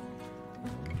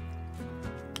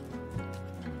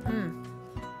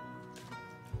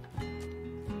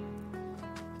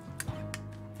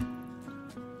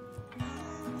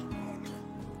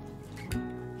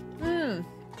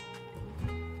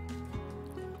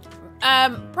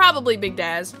 Probably Big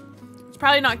Daz. It's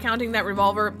probably not counting that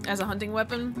revolver as a hunting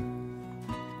weapon.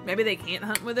 Maybe they can't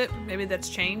hunt with it. Maybe that's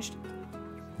changed.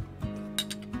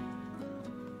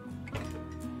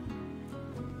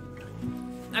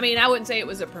 I mean, I wouldn't say it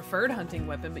was a preferred hunting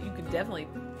weapon, but you could definitely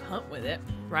hunt with it,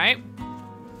 right?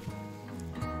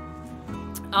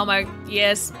 Oh my,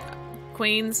 yes,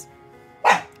 Queens.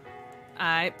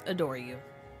 I adore you.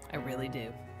 I really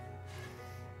do.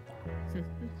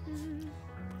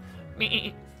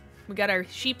 We got our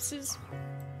sheepses.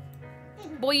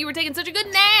 Boy, you were taking such a good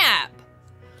nap.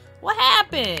 What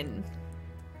happened?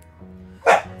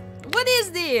 What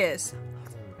is this?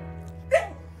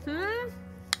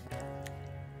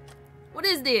 What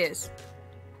is this?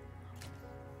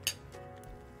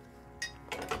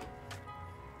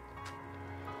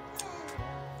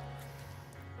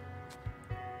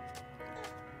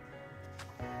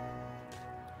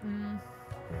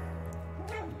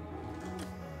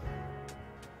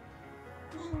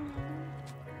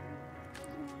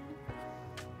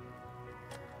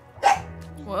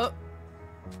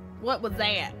 What was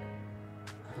that?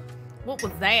 What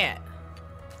was that?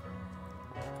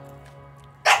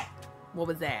 What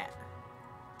was that?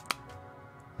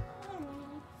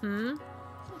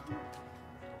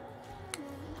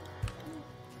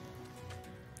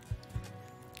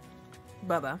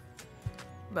 Bubba.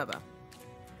 Bubba.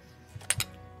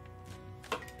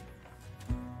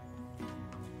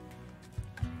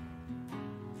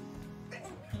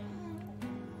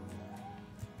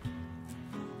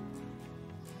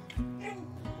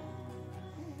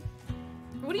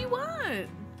 What do you want?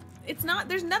 It's not,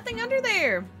 there's nothing under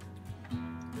there.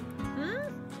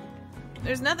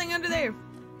 There's nothing under there.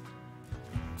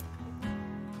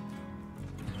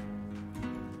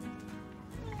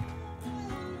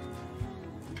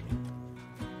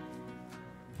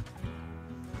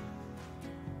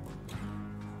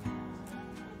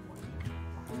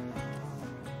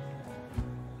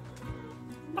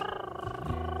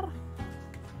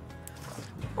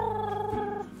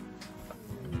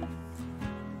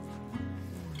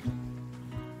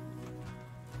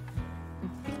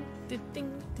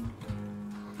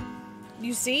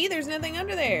 You see? There's nothing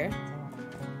under there.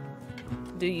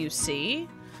 Do you see?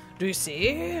 Do you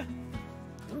see?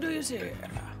 Do you see?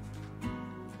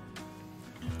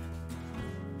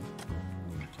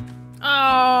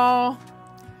 Oh.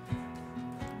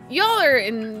 Y'all are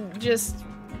in just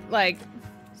like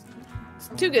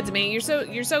too good to me. You're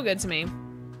so good to me.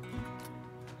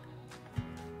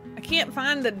 I can't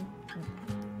find the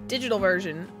digital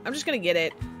version. I'm just gonna get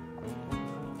it.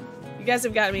 You guys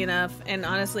have got me enough, and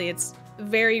honestly, it's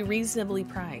very reasonably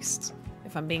priced,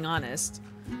 if I'm being honest.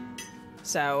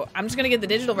 So I'm just gonna get the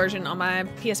digital version on my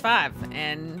PS5,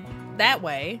 and that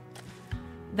way,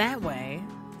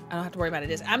 I don't have to worry about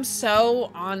it. I'm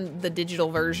so on the digital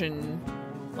version,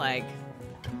 like,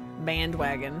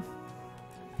 bandwagon.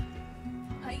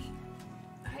 Hey,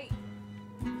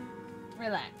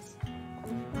 relax.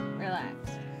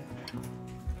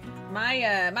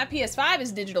 My PS5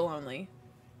 is digital only,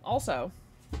 also.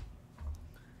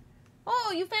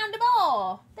 Oh, you found the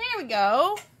ball. There we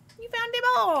go. You found the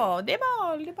ball. The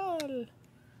ball.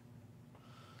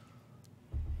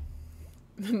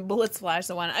 Bullets flash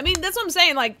the one. I mean, that's what I'm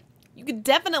saying. Like, you could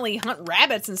definitely hunt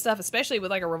rabbits and stuff, especially with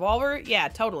like a revolver. Yeah,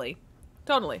 totally.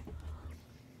 I'm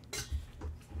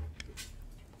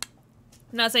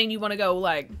not saying you want to go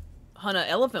like hunt an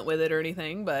elephant with it or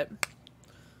anything, but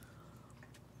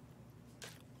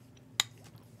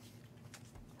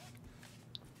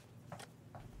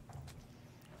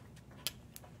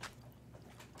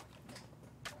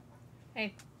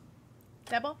hey,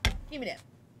 that ball? Give me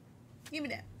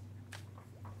that.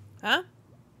 Huh?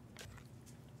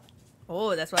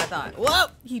 Oh, that's what I thought. Whoa!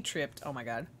 He tripped. Oh my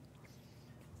god.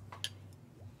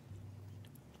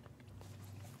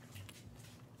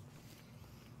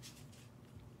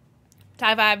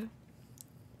 Tie 5.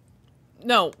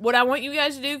 No, what I want you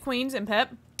guys to do, Queens and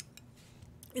Pep,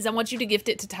 is I want you to gift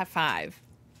it to Tie 5.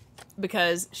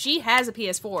 Because she has a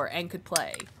PS4 and could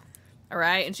play.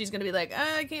 Alright? And she's gonna be like,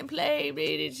 oh, I can't play.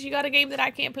 She got a game that I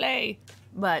can't play.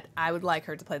 But I would like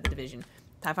her to play The Division.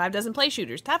 Tie 5 doesn't play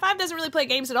shooters. Tie 5 doesn't really play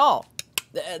games at all.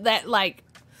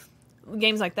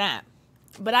 Games like that.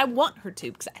 But I want her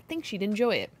to, because I think she'd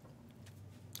enjoy it.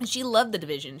 And she loved The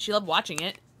Division. She loved watching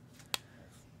it.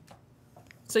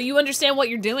 So you understand what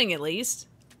you're doing, at least.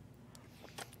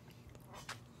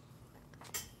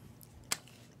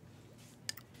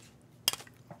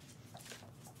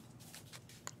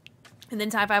 And then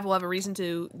Tie 5 will have a reason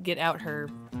to get out her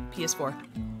PS4.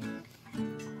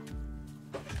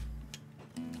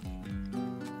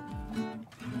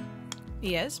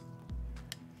 Yes.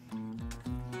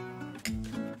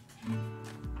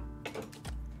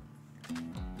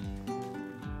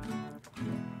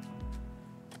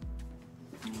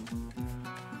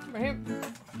 Right here.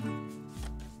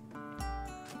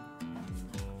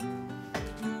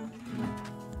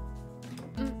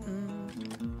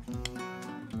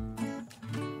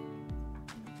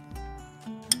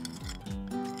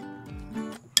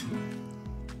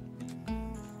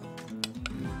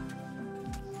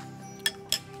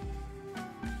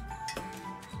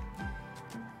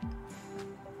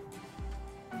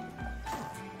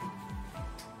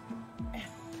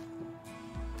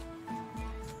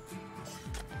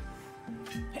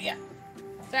 Yeah.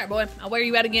 Sorry, boy. I'll wear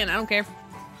you out again. I don't care.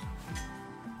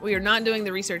 We are not doing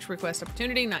the research request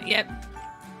opportunity. Not yet.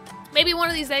 Maybe one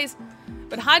of these days.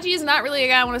 But Haji is not really a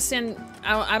guy I want to send.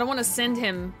 I don't want to send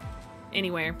him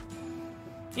anywhere.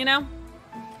 You know?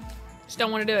 Just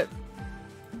don't want to do it.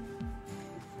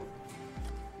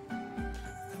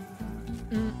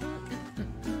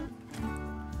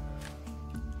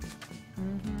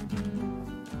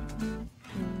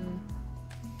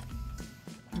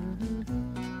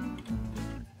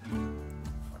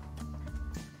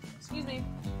 Excuse me.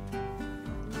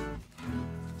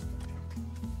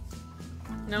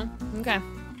 No? Okay.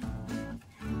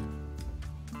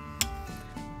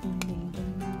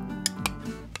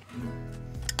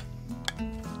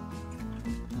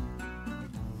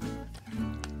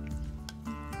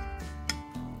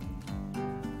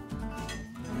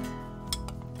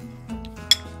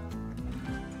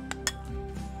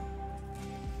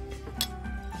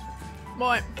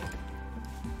 Boy,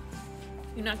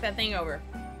 you knocked that thing over.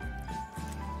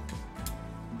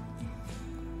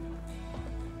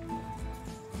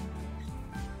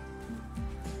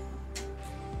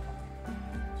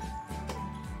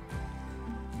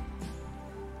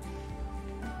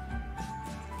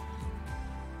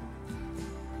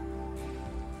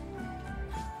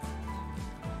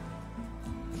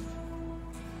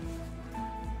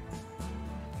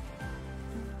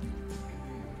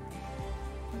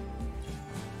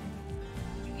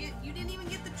 You didn't even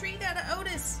get the treat out of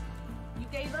Otis.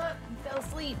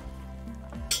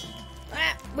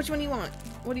 Which one do you want?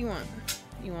 What do you want?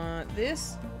 You want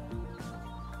this?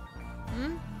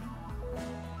 Hmm?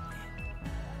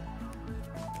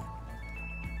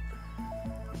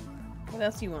 What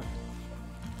else do you want?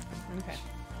 Okay.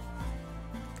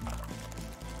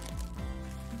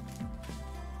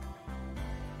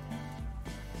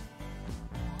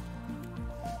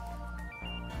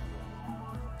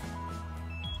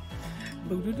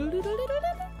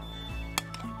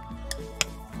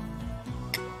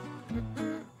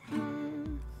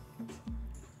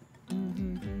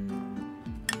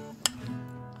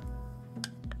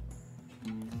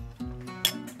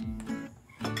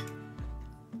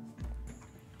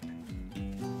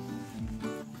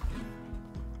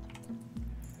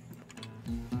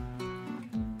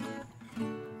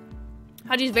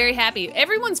 Haji's very happy.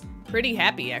 Everyone's pretty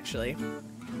happy, actually.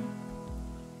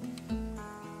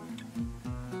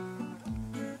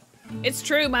 It's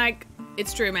true, Mike.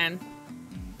 It's true, man.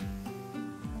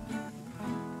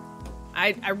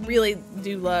 I really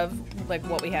do love, like,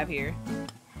 what we have here.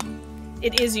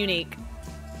 It is unique.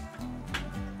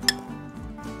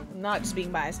 I'm not just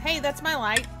being biased. Hey, that's my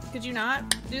light. Could you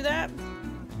not do that?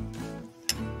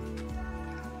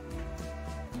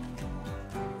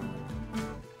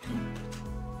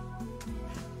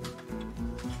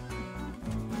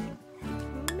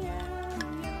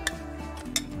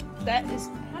 That is...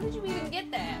 How did you even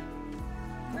get that?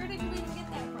 Where did you even get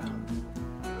that from?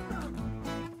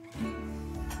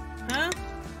 Huh?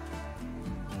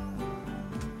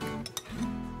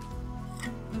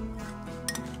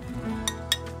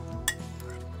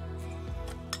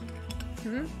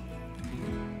 Hmm?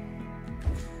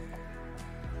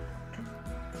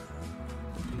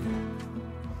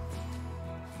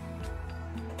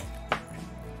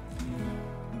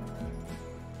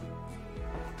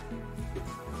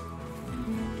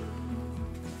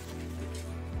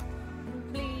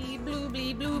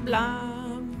 Blue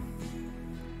blah.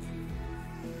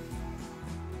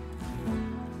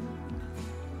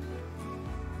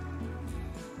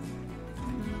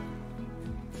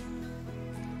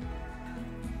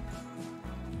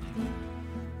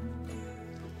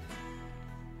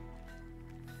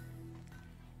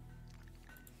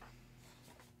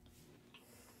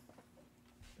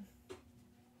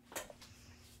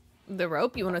 The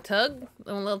rope, you want to tug?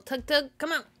 A little tug?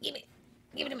 Come on, give it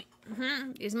to me.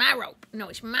 It's my rope. No,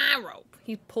 it's my rope.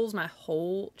 He pulls my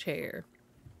whole chair.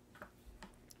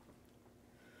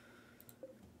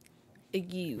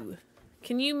 You.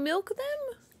 Can you milk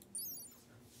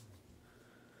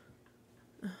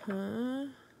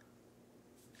them?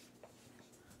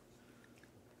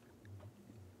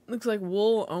 Looks like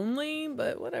wool only,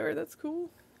 but whatever, that's cool.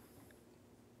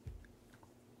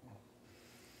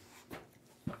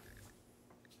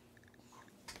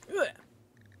 Ugh.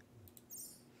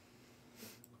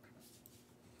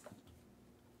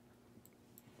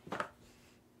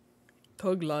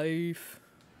 Tug life.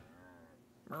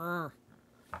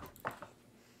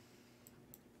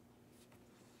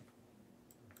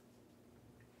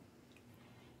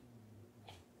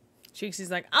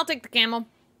 Cheeksy's like, I'll take the camel.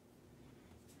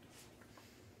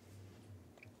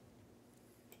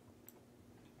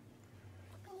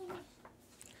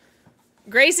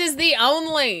 Grace is the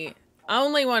only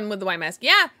one with the white mask.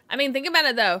 Yeah, I mean, think about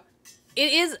it though.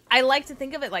 It is, I like to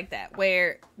think of it like that,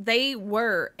 where they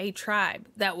were a tribe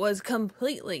that was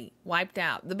completely wiped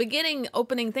out. The beginning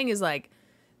opening thing is like,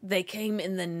 they came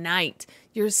in the night.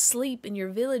 You're asleep in your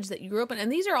village that you grew up in. And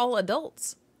these are all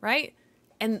adults, right?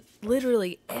 And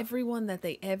literally everyone that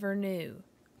they ever knew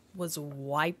was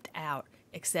wiped out,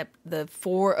 except the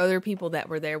 4 other people that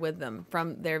were there with them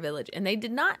from their village. And they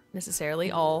did not necessarily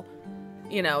all,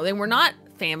 you know, they were not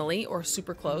family or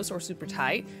super close or super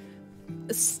tight.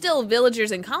 Still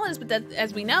villagers and colonists, but that,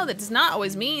 as we know, that does not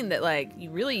always mean that, like, you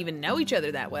really even know each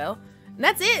other that well. And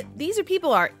that's it. These are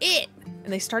people are it.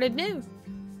 And they started new.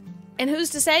 And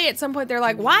who's to say at some point they're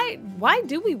like, why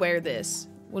do we wear this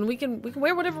when we can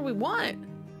wear whatever we want?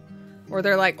 Or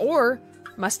they're like, or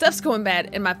my stuff's going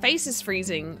bad and my face is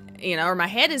freezing, you know, or my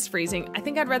head is freezing. I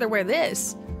think I'd rather wear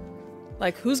this.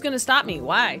 Like, who's going to stop me?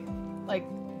 Why? Like,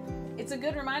 it's a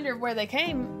good reminder of where they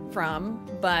came from,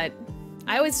 but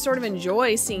I always sort of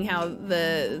enjoy seeing how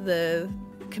the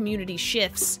community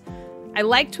shifts. I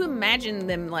like to imagine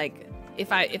them like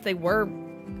if they were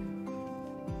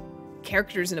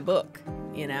characters in a book,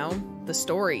 you know, the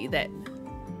story that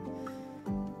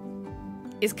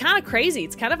is kind of crazy.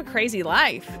 It's kind of a crazy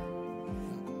life.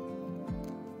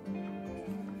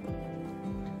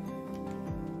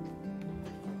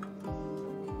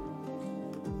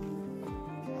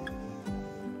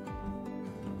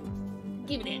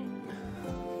 Give it in.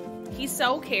 He's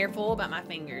so careful about my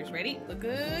fingers. Ready? Look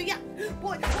good. Yeah.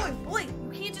 Boy.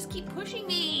 You can't just keep pushing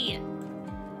me.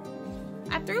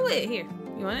 I threw it. Here.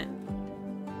 You want it?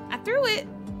 I threw it.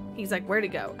 He's like, where'd it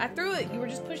go? I threw it. You were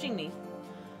just pushing me.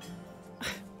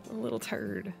 A little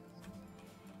turd.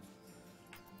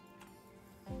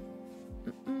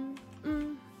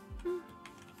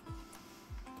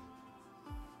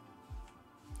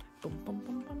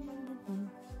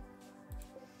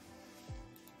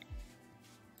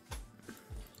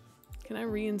 Can I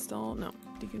reinstall? No.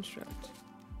 Deconstruct.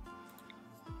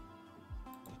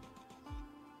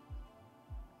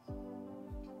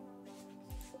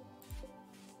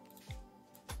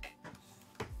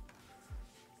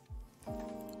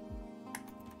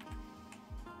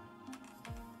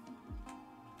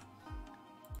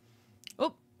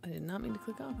 Oh, I did not mean to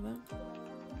click off of that.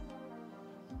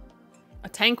 A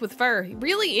tank with fur. He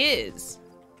really is.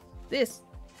 This.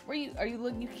 Where you are you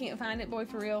looking? You can't find it, boy,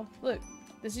 for real. Look.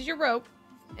 This is your rope,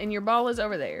 and your ball is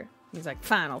over there. He's like,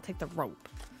 fine, I'll take the rope.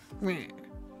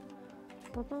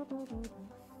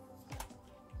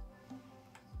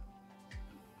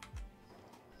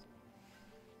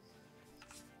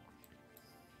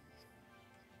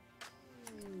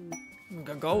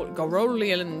 Go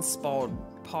rolling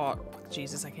pod.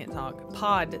 Jesus, I can't talk.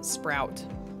 Pod sprout.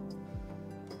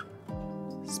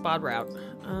 Spod route.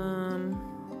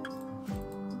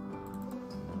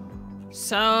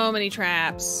 So many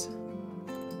traps.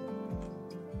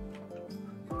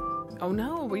 Oh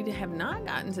no, we have not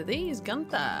gotten to these,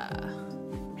 Gunther.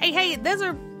 Hey, those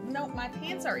are, no, my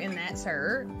pants are in that,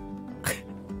 sir.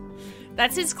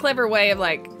 That's his clever way of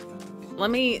like,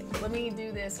 let me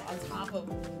do this on top of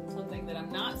something that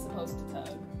I'm not supposed to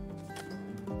tug.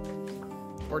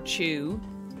 Or chew.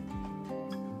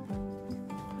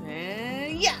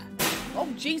 And yeah. Oh,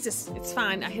 Jesus, it's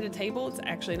fine. I hit a table. It's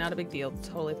actually not a big deal. It's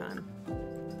totally fine.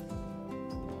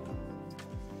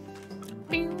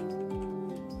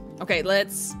 Okay,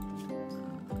 let's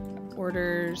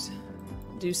orders,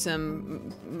 do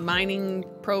some mining,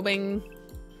 probing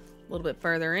a little bit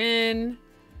further in.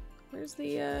 Where's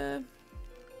the,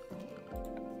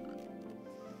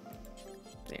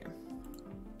 there.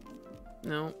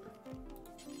 No.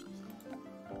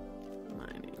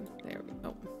 Mining, there we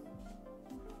go.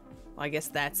 Well, I guess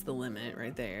that's the limit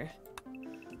right there.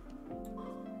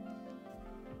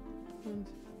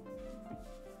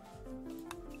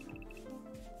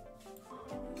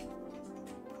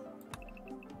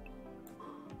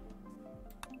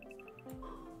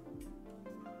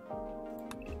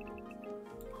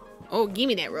 Oh, give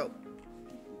me that rope.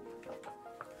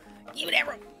 Give me that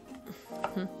rope.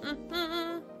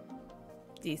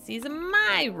 This is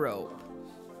my rope.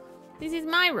 This is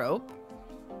my rope.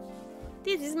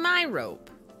 This is my rope.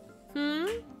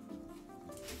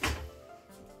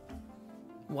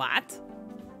 What?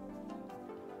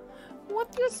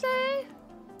 What you say?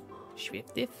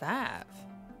 55.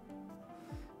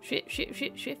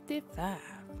 55.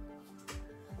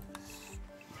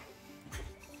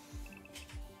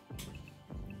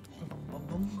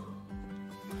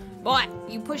 Boy,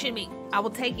 you pushing me. I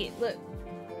will take it. Look.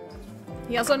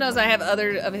 He also knows I have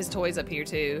other of his toys up here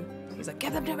too. He's like,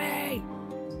 give them to me.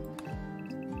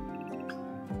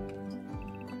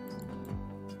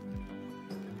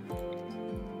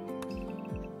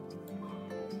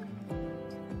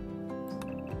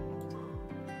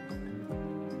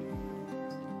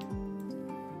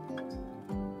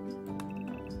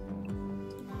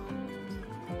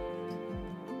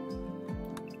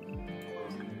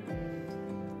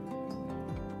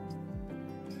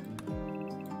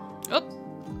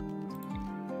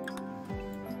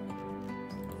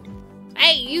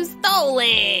 Hey, you stole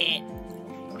it!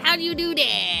 How do you do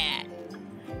that?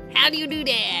 How do you do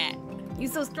that? You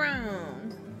so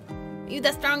strong. You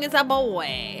the strongest a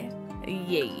boy.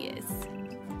 Yes.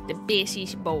 The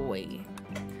bestest boy.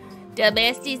 The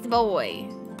bestest boy.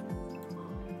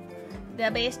 The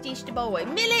bestest boy.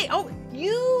 Millie! Oh,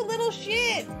 you little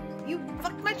shit! You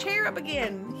fucked my chair up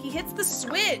again. He hits the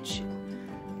switch.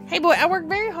 Hey boy, I worked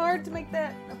very hard to make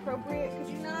that appropriate. Could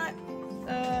you not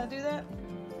do that?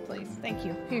 Please, thank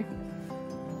you. Here.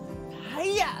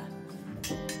 Hiya!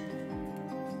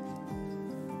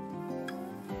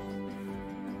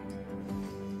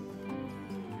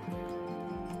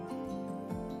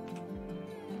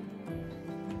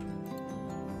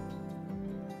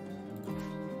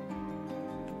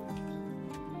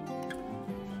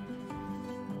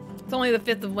 It's only the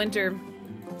 5th of winter.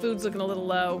 Food's looking a little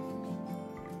low.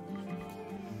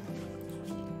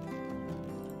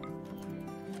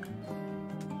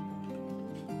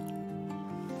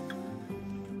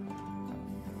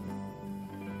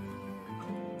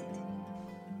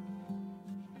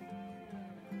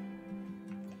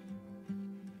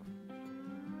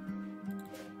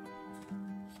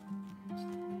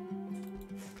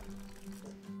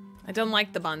 I don't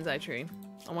like the bonsai tree.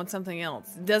 I want something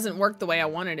else. It doesn't work the way I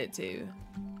wanted it to.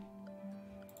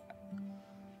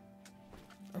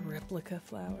 A replica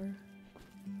flower.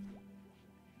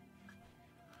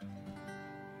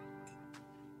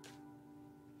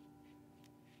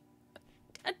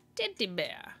 A teddy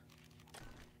bear.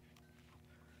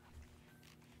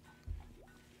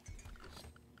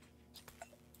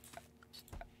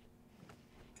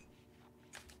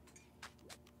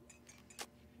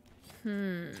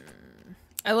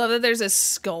 I love that there's a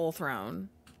skull throne.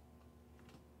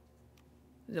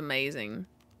 It's amazing.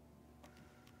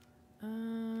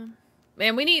 Man,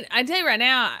 I tell you right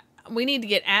now, we need to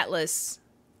get Atlas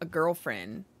a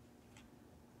girlfriend.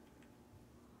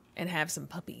 And have some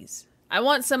puppies. I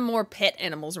want some more pet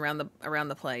animals around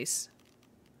the place.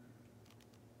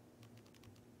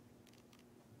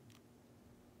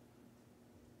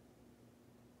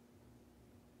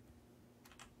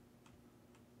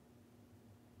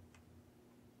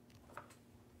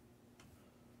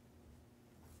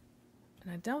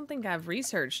 And I don't think I've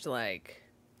researched, like,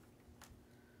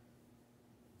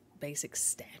 basic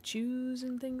statues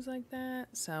and things like that.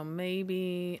 So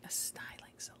maybe a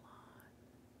styling salon.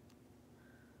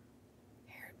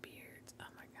 Hair and beards. Oh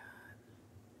my god.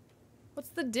 What's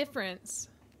the difference?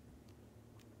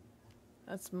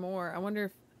 That's more. I wonder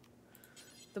if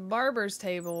the barber's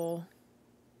table...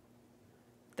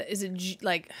 Is it,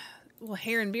 like, well,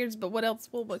 hair and beards, but what else?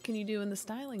 Well, what can you do in the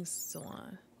styling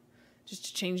salon? Just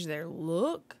to change their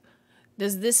look?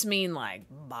 Does this mean, like,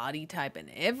 body type and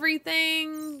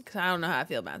everything? Because I don't know how I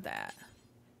feel about that.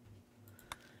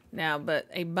 Now, but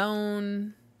a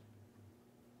bone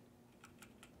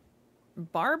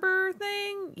barber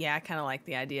thing? Yeah, I kind of like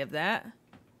the idea of that.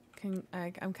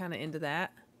 I'm kind of into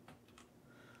that.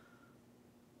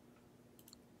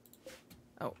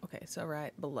 Oh, okay. So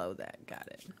right below that. Got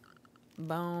it.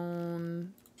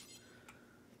 Bone.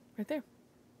 Right there.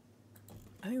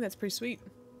 I think that's pretty sweet.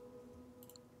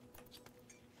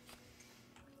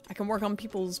 I can work on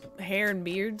people's hair and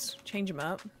beards, change them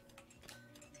up.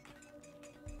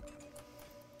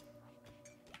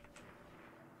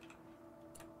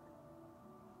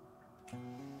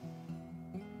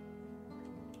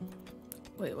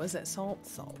 Wait, was that salt?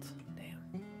 Salt.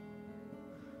 Damn.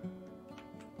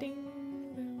 Ding,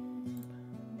 ding.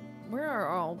 Where are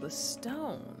all the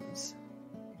stones?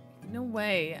 No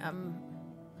way I'm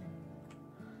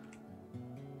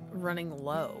running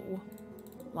low.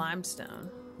 Limestone.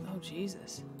 Oh,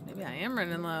 Jesus. Maybe I am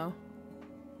running low.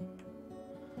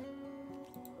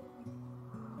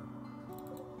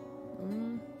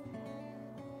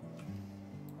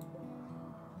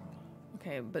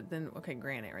 Okay, but then, okay,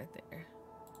 granite right there.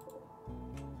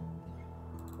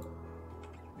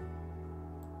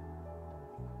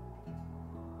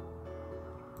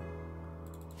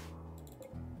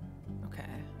 Okay,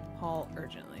 haul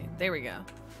urgently. There we go.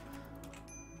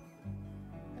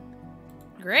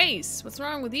 Grace, what's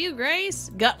wrong with you,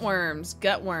 Grace? Gutworms,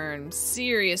 gutworms,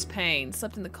 serious pain.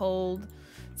 Slept in the cold.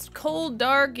 It's cold,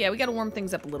 dark. Yeah, we gotta warm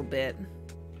things up a little bit.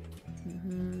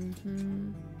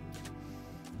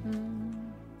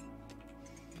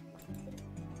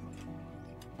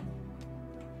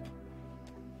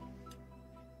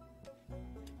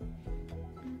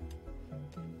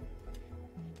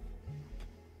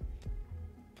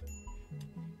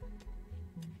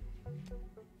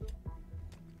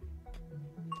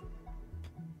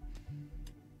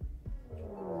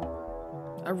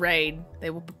 A raid. They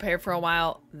will prepare for a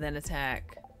while, then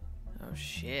attack. Oh,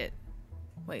 shit.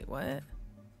 Wait, what?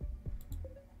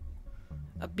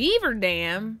 A beaver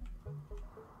dam?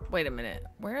 Wait a minute.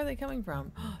 Where are they coming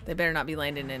from? They better not be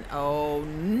landing in... Oh,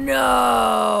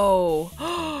 no!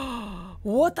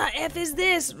 What the F is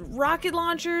this? Rocket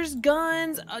launchers,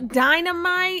 guns,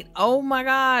 dynamite? Oh, my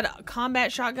God.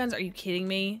 Combat shotguns? Are you kidding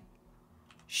me?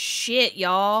 Shit,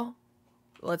 y'all.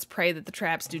 Let's pray that the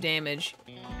traps do damage.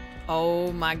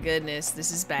 Oh my goodness,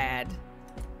 this is bad.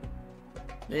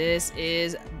 This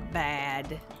is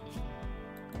bad.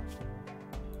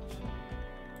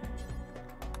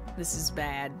 This is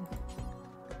bad.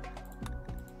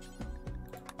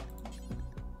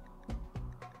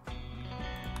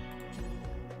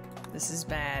 This is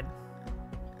bad.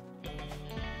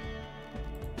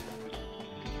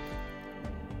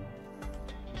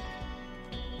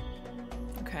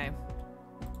 Okay.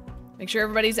 Make sure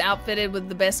everybody's outfitted with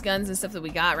the best guns and stuff that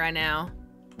we got right now.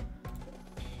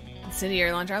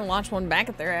 Incendiary launcher. I'll launch one back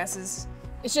at their asses.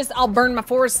 It's just I'll burn my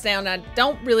forests down. I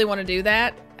don't really want to do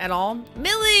that at all.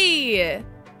 Millie!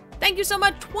 Thank you so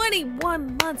much.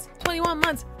 21 months. 21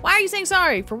 months. Why are you saying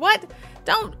sorry? For what?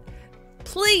 Don't.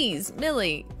 Please,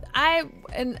 Millie. I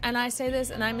say this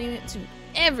and I mean it to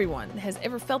everyone that has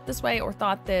ever felt this way or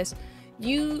thought this,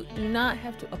 you do not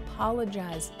have to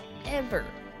apologize ever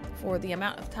for the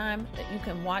amount of time that you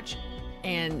can watch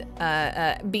and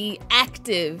be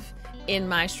active in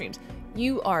my streams.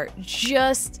 You are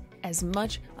just as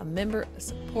much a member, a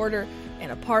supporter,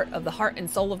 and a part of the heart and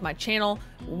soul of my channel,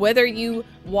 whether you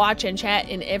watch and chat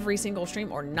in every single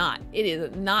stream or not. It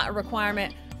is not a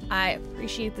requirement. I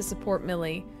appreciate the support,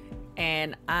 Millie,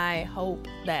 and I hope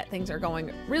that things are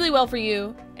going really well for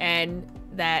you and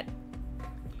that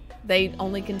they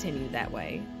only continue that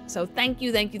way. So thank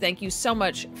you, thank you, thank you so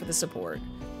much for the support.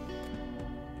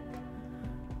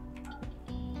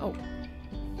 Oh.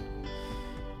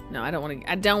 No, I don't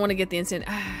want to get the instant.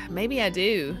 Maybe I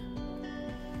do.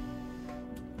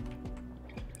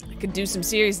 I could do some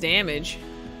serious damage.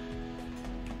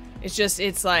 It's just,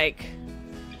 it's like,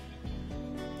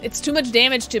 it's too much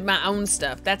damage to my own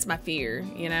stuff. That's my fear,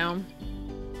 you know?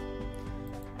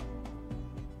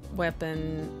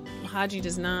 Weapon. Haji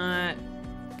does not.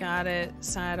 Got it.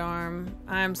 Sidearm.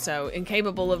 I'm so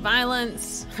incapable of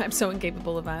violence. I'm so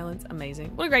incapable of violence.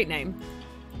 Amazing. What a great name.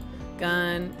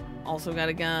 Gun. Also got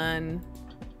a gun.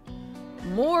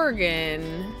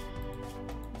 Morgan.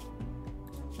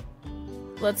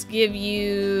 Let's give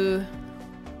you...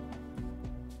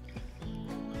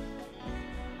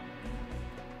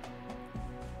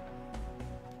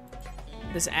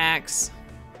 this axe.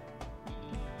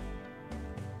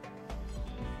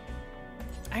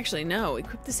 Actually, no.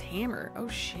 Equip this hammer. Oh,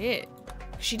 shit.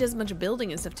 She does a bunch of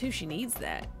building and stuff, too. She needs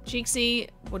that. Cheeksy,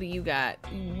 what do you got?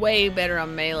 Way better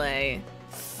on melee.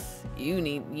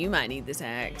 You might need this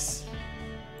axe.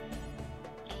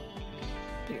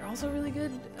 But you're also really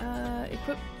good.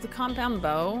 Equip the compound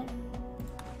bow.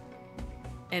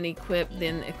 And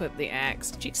then equip the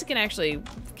axe. Cheeksy can actually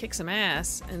kick some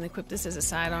ass and equip this as a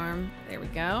sidearm. There we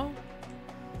go.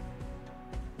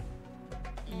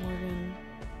 Morgan.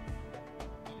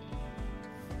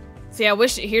 See,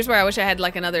 here's where I wish I had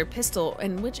like another pistol,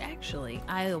 and which actually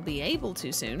I'll be able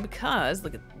to soon because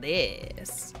look at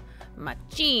this.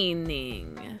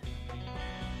 Machining.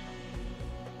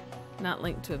 Not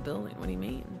linked to a building. What do you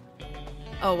mean?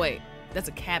 Oh, wait. That's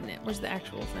a cabinet. Where's the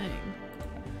actual thing?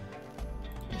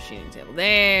 Machining table.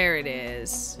 There it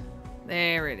is.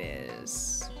 There it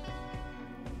is.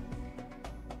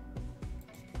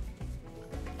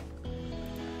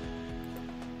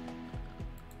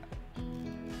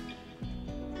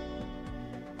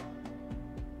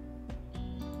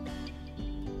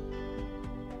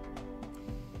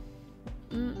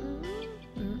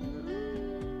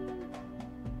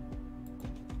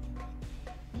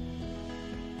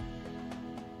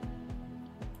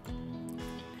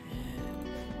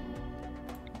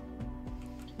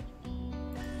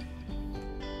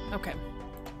 Okay.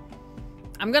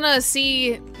 I'm gonna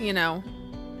see, you know,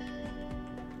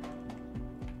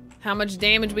 how much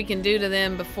damage we can do to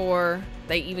them before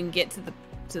they even get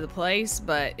to the place,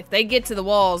 but if they get to the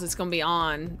walls, it's gonna be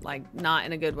on, like, not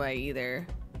in a good way either.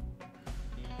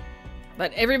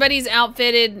 But everybody's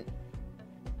outfitted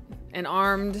and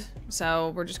armed,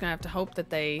 so we're just gonna have to hope that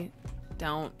they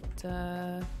don't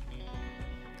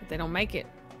make it.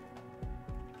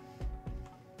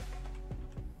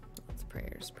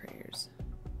 Prayers.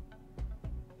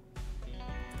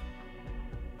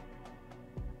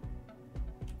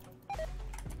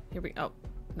 Here we, oh,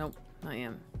 nope, I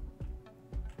am.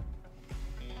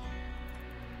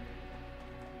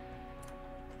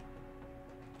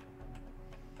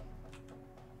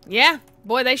 Yeah,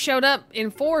 boy, they showed up in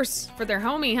force for their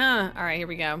homie, huh? All right, here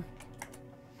we go.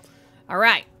 All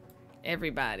right,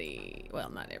 everybody, well,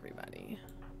 not everybody.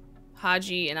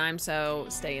 Haji and I'm so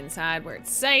stay inside where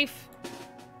it's safe.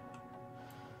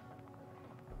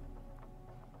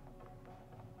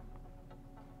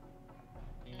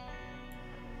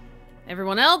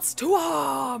 Everyone else, to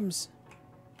arms!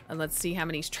 And let's see how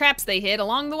many traps they hit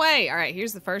along the way. All right,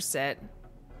 here's the first set.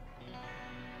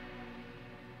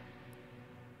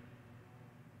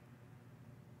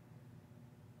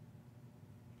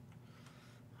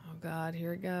 Oh God,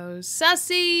 here it goes.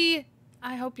 Sussy!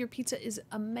 I hope your pizza is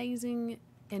amazing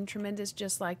and tremendous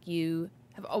just like you.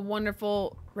 Have a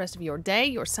wonderful rest of your day,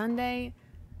 your Sunday.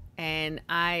 And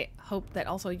I hope that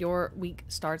also your week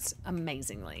starts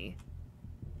amazingly.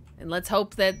 And let's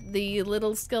hope that the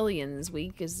little Scullion's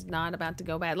week is not about to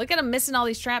go bad. Look at him missing all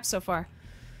these traps so far.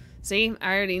 See,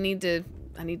 I need to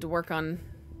work on...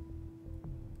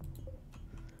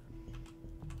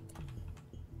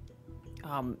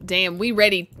 damn, we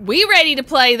ready to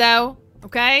play though,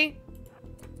 okay?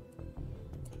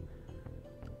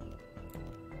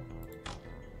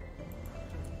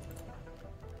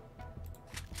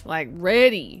 Like,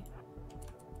 ready.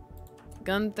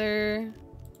 Gunther.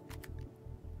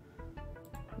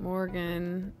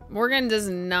 Morgan. Morgan does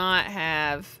not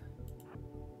have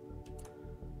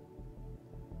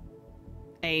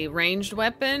a ranged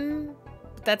weapon,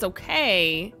 but that's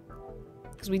okay.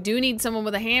 Because we do need someone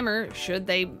with a hammer should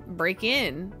they break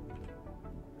in.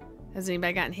 Has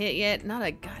anybody gotten hit yet? Not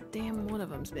a goddamn one of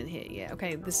them's been hit yet.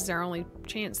 Okay, this is our only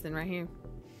chance then right here.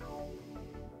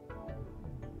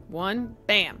 One.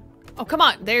 Bam. Oh, come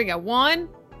on. There you go. One.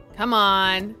 Come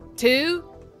on. Two.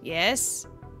 Yes.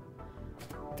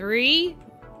 Three.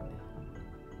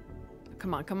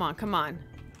 Come on, come on, come on.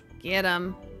 Get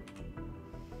him.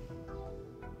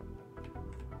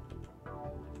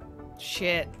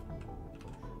 Shit.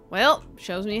 Well,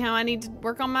 shows me how I need to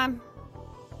work on my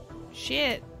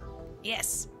shit.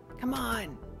 Yes. Come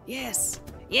on. Yes.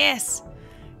 Yes.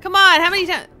 Come on. How many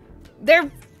times?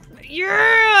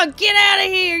 Yeah. Get out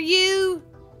of here, you.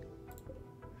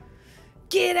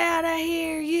 Get out of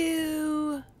here,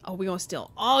 you. Oh, we're gonna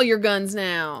steal all your guns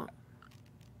now.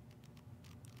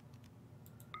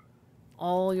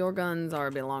 All your guns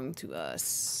are belong to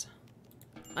us.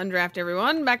 Undraft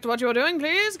everyone. Back to what you were doing,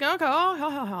 please. Go, go. Ha,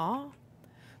 ha, ha.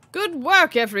 Good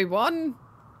work, everyone.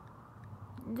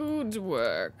 Good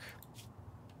work.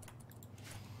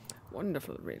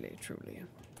 Wonderful, really, truly.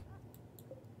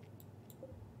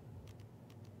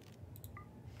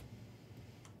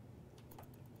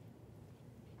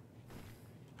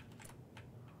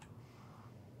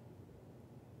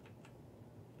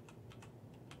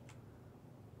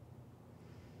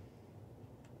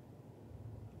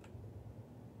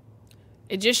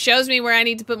 It just shows me where I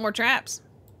need to put more traps.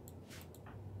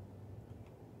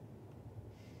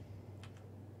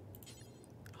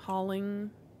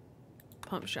 Hauling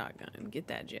pump shotgun. Get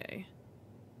that, Jay.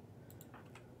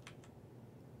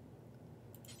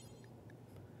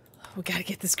 We gotta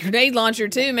get this grenade launcher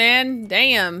too, man.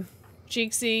 Damn.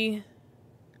 Cheeksy.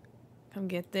 Come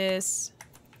get this.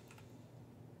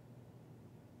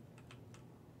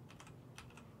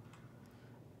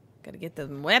 Gotta get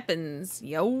them weapons,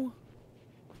 yo.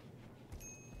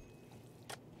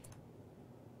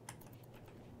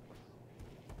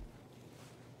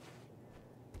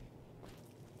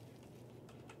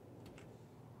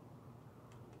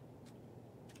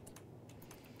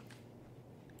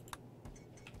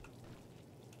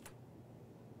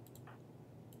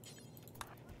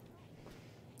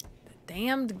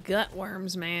 Damned gut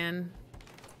worms, man.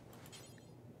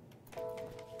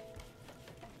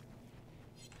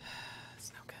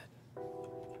 It's no good.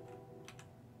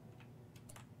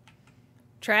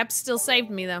 Traps still saved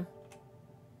me, though.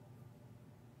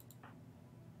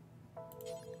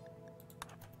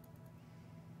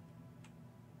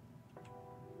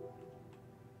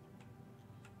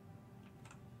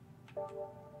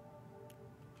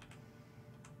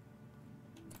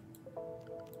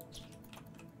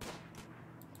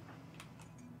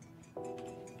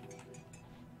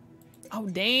 Oh,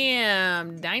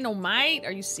 damn. Dynamite?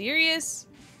 Are you serious?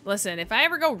 Listen, if I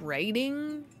ever go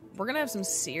raiding, we're gonna have some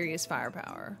serious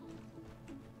firepower.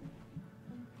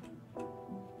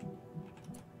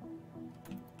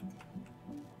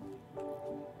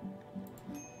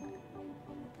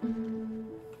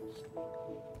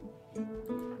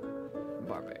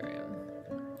 Barbarian.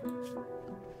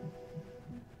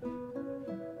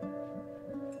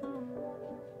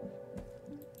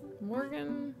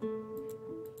 Morgan.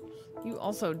 You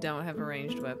also don't have a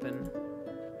ranged weapon.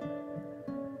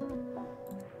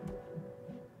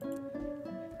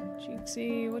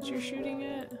 Cheeksy, what you're shooting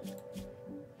at?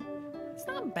 It's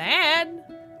not bad.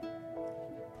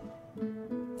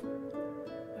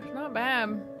 It's not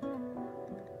bad.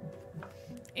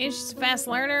 And she's a fast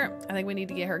learner. I think we need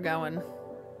to get her going.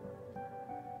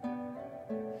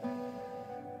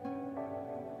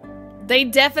 They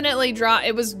definitely draw.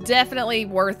 It was definitely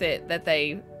worth it that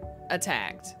they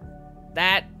attacked.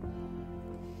 That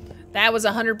was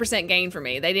 100% gain for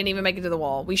me. They didn't even make it to the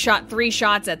wall. We shot 3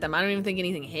 shots at them. I don't even think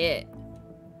anything hit.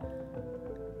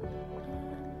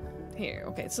 Here,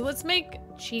 okay, so let's make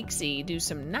Cheeksy do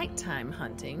some nighttime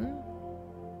hunting.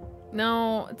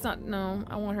 No, it's not, no.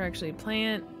 I want her actually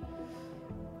plant.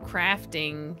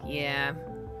 Crafting, yeah.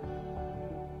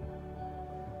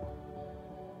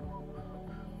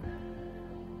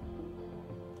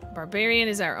 Barbarian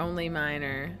is our only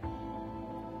miner.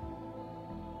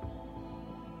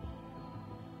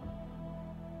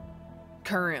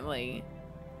 Currently.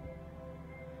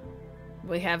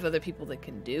 We have other people that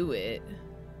can do it.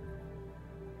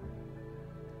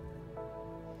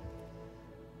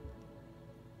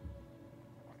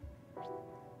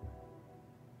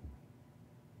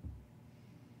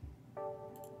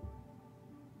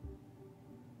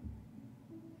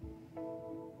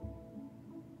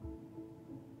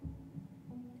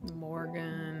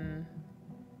 Morgan.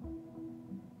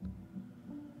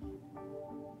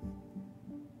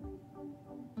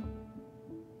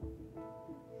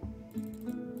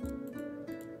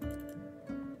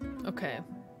 Okay.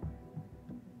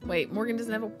 Wait, Morgan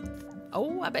doesn't have a...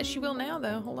 Oh, I bet she will now,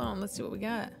 though. Hold on, let's see what we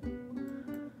got.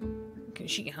 Okay,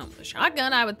 she can hump the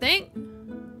shotgun, I would think.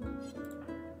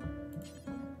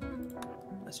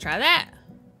 Let's try that.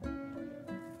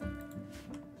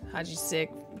 Haji's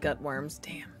sick. Gut worms.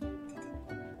 Damn.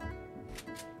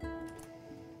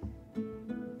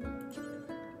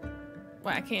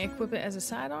 Why, I can't equip it as a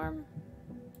sidearm?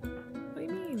 What do you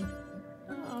mean?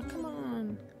 Oh, come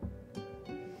on.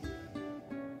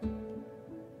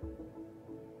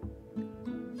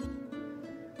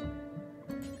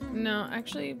 No,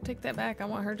 actually, take that back. I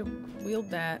want her to wield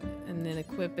that and then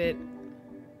equip it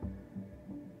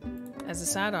as a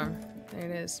sidearm. There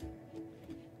it is.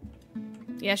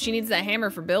 Yeah, she needs that hammer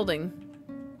for building.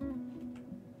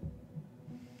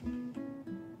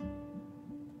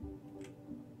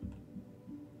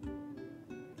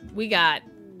 We got...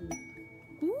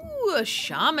 Ooh, a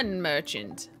shaman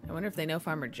merchant. I wonder if they know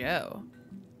Farmer Joe.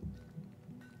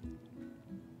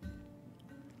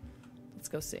 Let's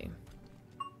go see.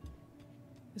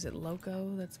 Is it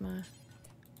Loco? That's my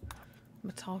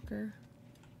talker.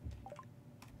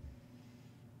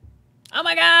 Oh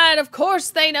my god, of course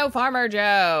they know Farmer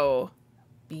Joe.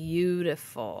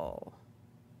 Beautiful.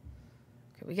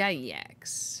 Okay, we got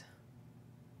yaks.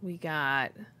 We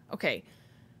got... Okay.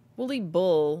 Woolly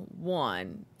bull,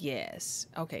 1. Yes.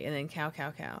 Okay, and then cow,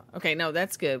 cow, cow. Okay, no,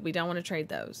 that's good. We don't want to trade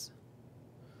those.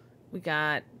 We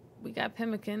got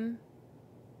pemmican.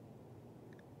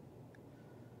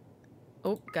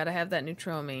 Oh, gotta have that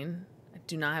neutramine. I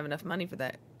do not have enough money for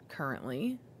that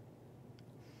currently.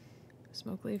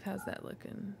 Smoke leaf, how's that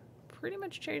looking? Pretty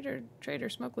much trader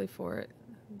smoke leaf for it.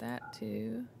 That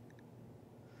too.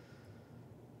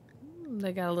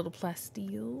 They got a little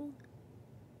plasteel.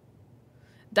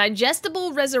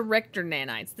 Digestible resurrector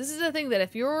nanites. This is the thing that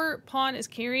if your pawn is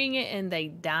carrying it and they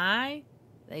die,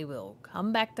 they will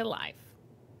come back to life.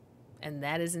 And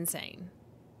that is insane.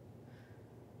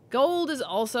 Gold is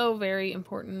also very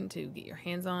important to get your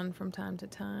hands on from time to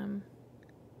time.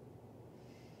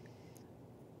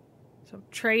 So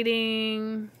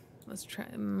trading, let's try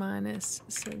minus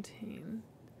 17.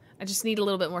 I just need a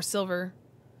little bit more silver.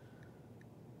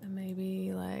 And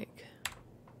maybe like,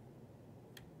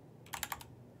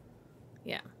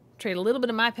 yeah, trade a little bit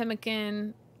of my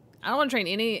pemmican. I don't want to trade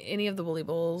any of the woolly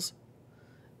bulls.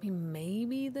 I mean,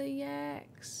 maybe the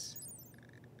yaks.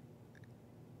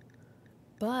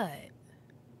 But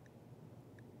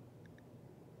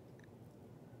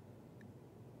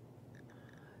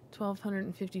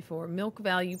 $1,254 milk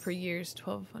value per year is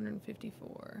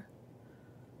 $1,254.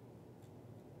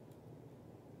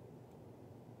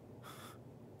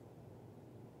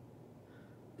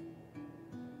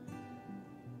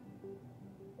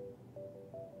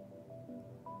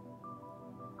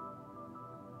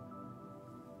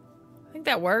 I think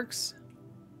that works.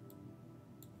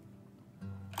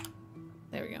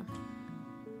 There we go.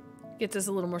 Gets us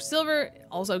a little more silver.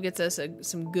 Also gets us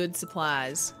some good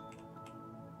supplies.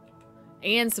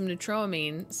 And some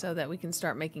neutramine so that we can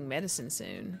start making medicine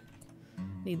soon.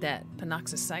 Need that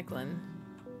panoxycycline.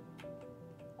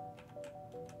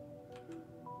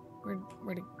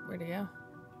 Where'd it go?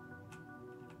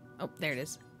 Oh, there it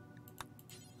is.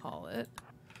 Haul it.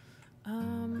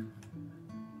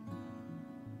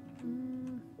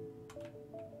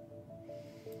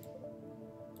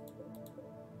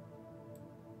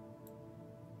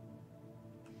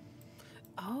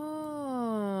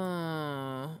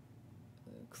 Oh,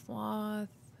 cloth.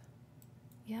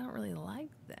 Yeah, I don't really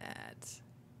like that.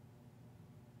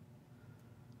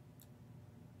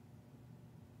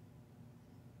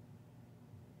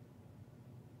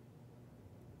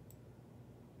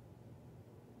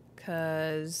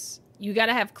 Because you got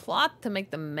to have cloth to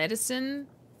make the medicine.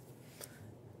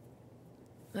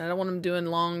 I don't want them doing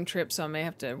long trips, so I may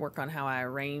have to work on how I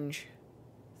arrange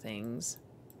things.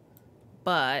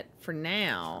 But for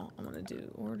now, I'm going to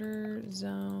do order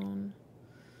zone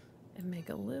and make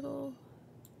a little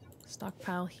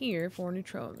stockpile here for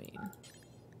neutramine.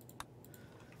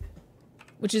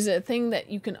 Which is a thing that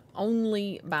you can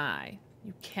only buy.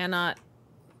 You cannot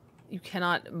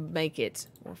make it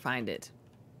or find it.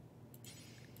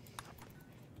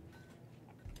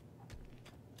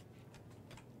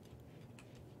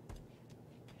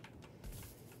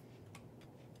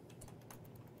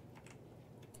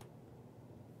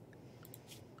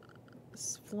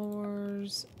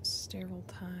 Floors, sterile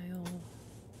tile.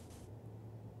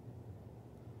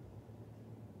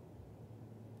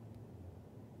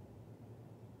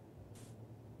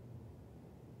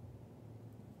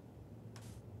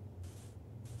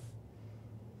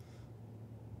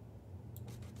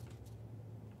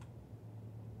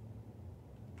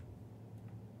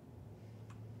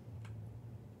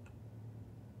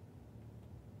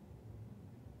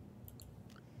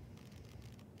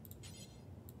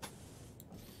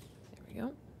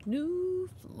 New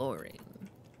flooring.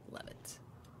 Love it.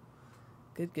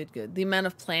 Good, good, good. The amount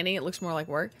of planning, it looks more like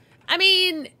work. I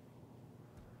mean,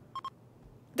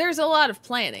 there's a lot of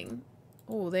planning.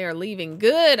 Oh, they are leaving.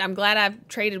 Good. I'm glad I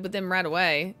traded with them right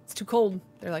away. It's too cold.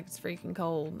 They're like, it's freaking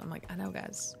cold. I'm like, I know,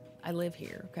 guys. I live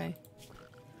here, okay?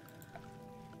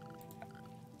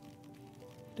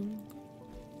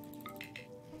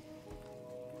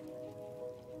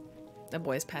 That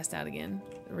boy's passed out again.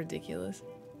 Ridiculous.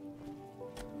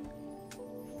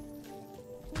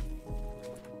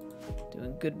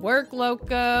 Doing good work,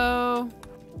 Loco.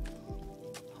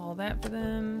 Haul that for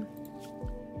them.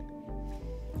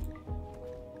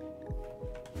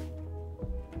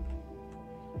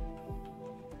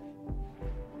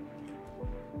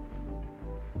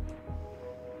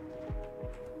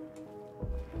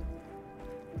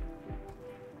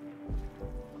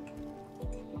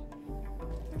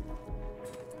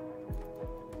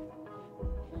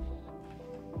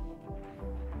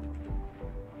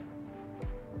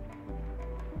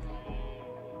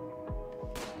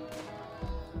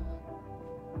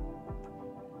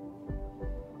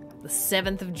 The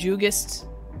 7th of Jugust.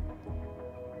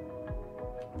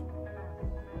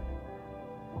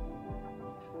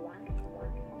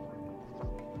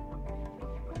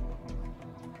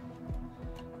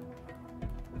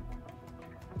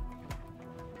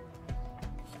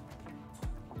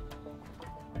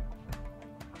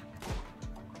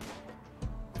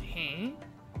 Okay.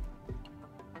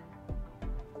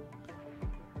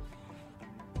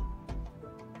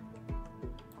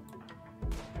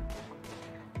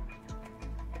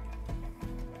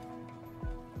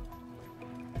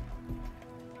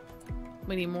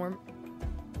 We need more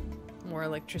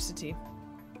electricity.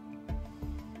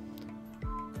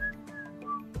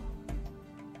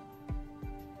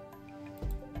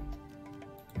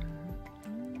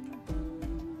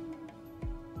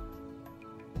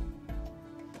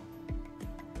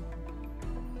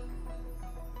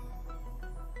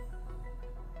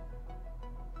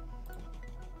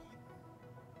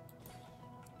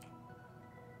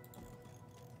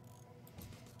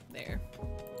 There.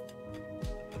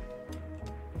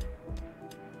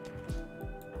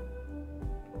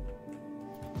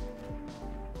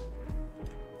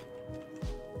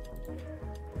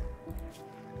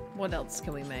 What else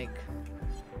can we make?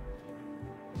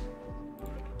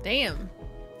 Damn.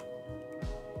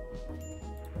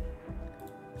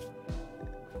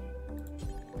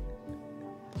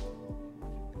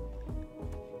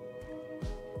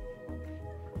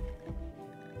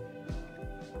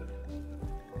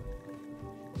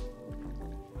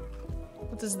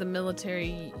 What does the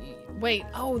military... Wait,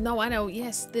 oh no, I know.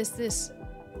 Yes, this.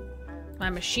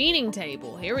 My machining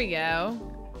table. Here we go.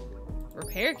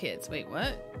 Repair kits. Wait,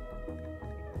 what?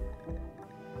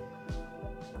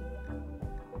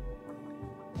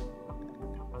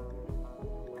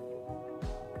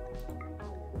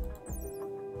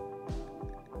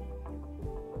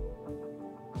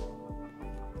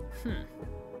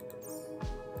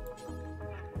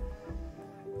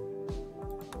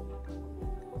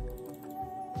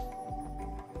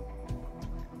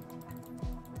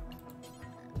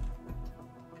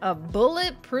 A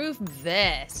bulletproof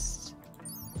vest.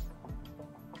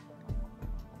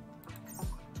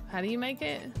 How do you make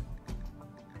it?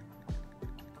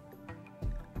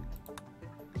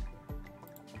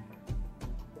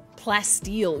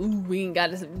 Plasteel. Ooh, we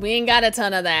ain't got a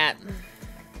ton of that.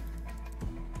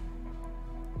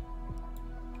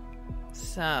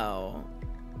 So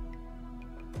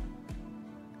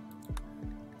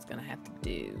it's gonna have to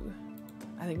do.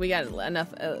 I think we got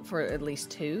enough for at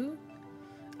least 2.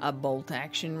 A bolt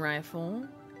action rifle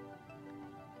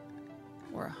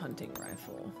or a hunting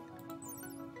rifle.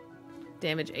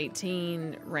 Damage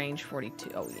 18, range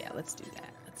 42. Oh yeah, let's do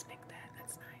that. Let's make that.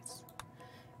 That's nice.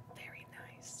 Very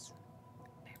nice.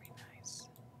 Very nice.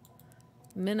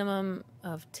 Minimum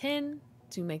of 10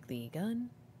 to make the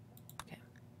gun. Okay.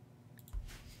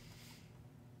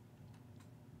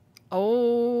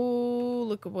 Oh,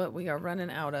 look at what we are running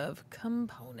out of.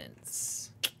 Components.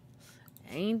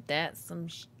 Ain't that some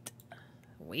shit?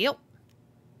 Well.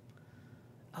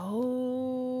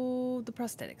 Oh, the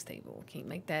prosthetics table. Can't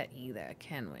make that either,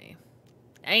 can we?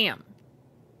 Damn.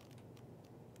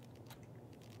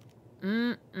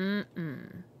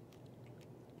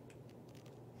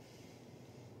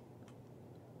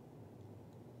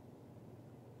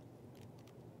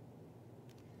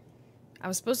 I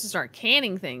was supposed to start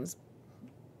canning things.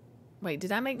 Wait,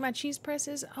 did I make my cheese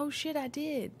presses? Oh shit, I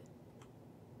did.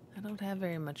 I don't have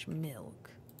very much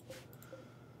milk.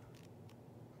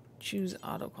 Choose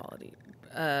auto quality.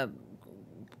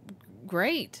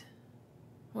 Great.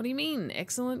 What do you mean?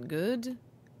 Excellent, good,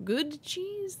 Good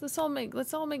cheese? Let's all make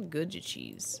good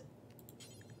cheese.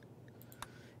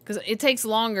 Because it takes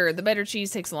longer. The better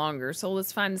cheese takes longer. So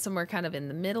let's find somewhere kind of in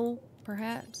the middle,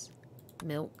 perhaps.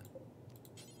 Milk.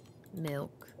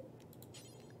 Milk.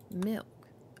 Milk.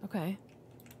 Okay.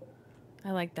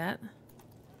 I like that.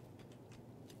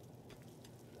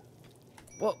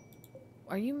 Well,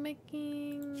 are you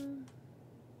making...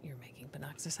 You're making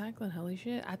penoxycycline. Holy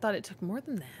shit. I thought it took more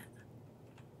than that.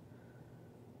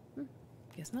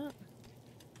 Guess not.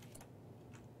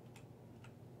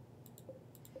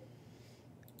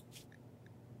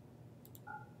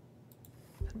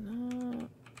 No.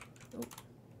 Oh,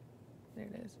 there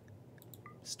it is.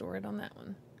 Store it on that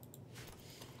one.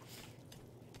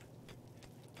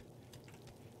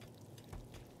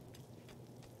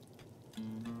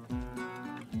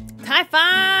 High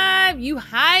five! You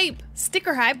hype!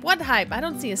 Sticker hype? What hype? I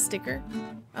don't see a sticker.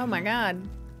 Oh my god.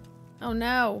 Oh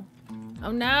no.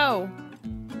 Oh no.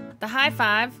 The high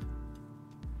five.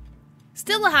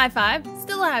 Still a high five.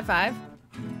 Still a high five.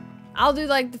 I'll do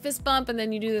like the fist bump and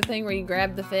then you do the thing where you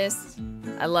grab the fist.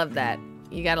 I love that.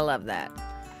 You gotta love that.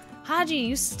 Haji,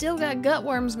 you still got gut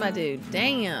worms, my dude.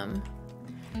 Damn.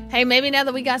 Hey, maybe now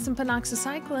that we got some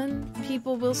penoxycycline,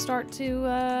 people will start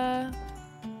to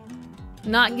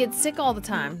not get sick all the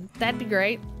time. That'd be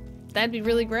great. That'd be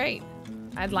really great.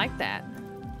 I'd like that.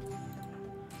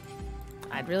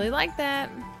 I'd really like that.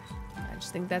 I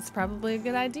just think that's probably a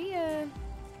good idea.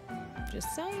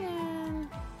 Just saying.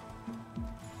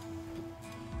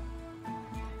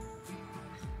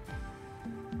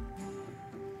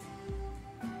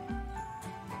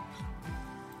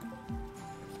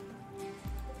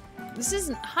 This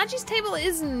isn't... Haji's table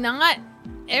is not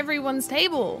everyone's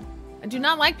table. I do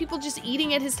not like people just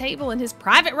eating at his table in his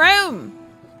private room.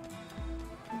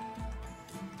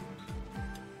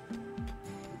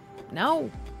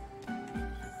 No.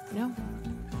 No.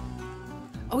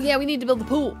 Oh yeah, we need to build the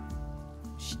pool.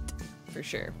 Shit. For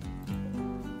sure.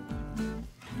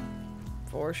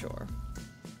 For sure.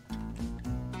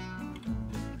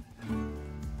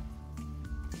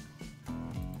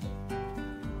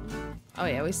 Oh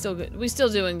yeah, we still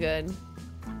doing good.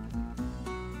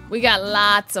 We got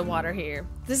lots of water here.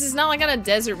 This is not like on a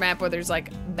desert map where there's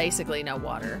like basically no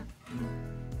water.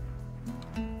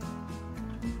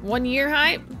 1 year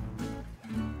hype?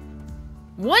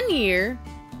 1 year?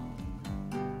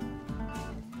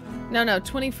 No,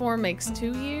 24 makes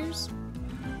 2 years.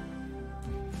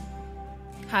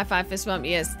 High five, fist bump.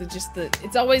 Yes,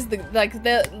 it's always like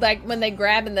when they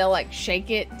grab and they'll like shake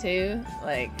it too.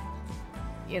 Like,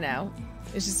 you know,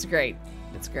 it's just great.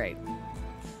 It's great.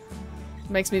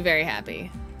 Makes me very happy.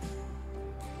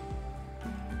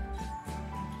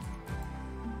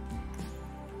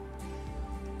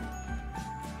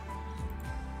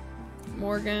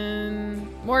 Morgan,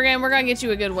 we're gonna get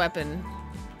you a good weapon.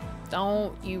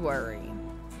 Don't you worry.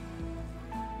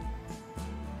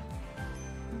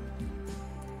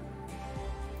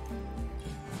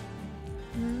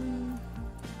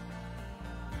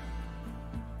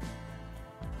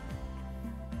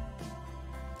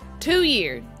 Two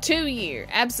year,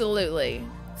 absolutely.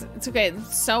 It's okay.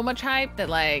 It's so much hype that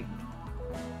like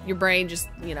your brain just,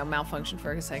 you know, malfunctioned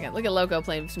for a second. Look at Loco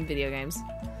playing some video games.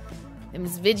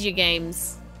 Them's video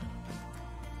games.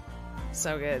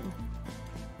 So good.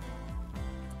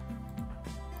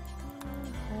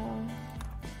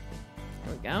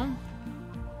 There we go.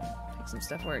 Take some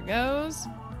stuff where it goes.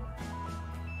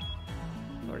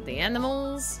 Lord the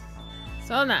animals.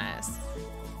 So nice.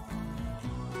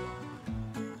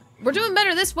 We're doing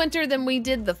better this winter than we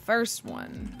did the first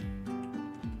one.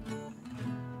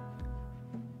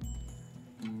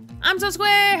 I'm so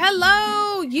square.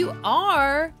 Hello. You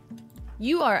are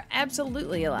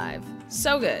absolutely alive.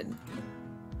 So good.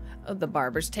 Oh, the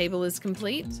barber's table is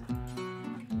complete.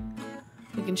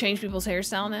 We can change people's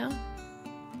hairstyle now.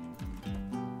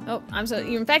 Oh,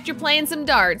 in fact, you're playing some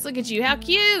darts. Look at you. How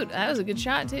cute. That was a good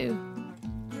shot too.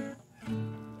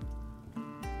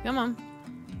 Come on.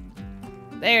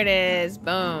 There it is.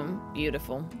 Boom.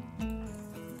 Beautiful.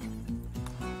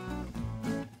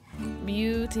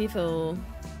 Beautiful.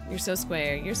 You're so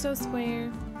square. You're so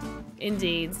square.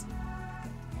 Indeed.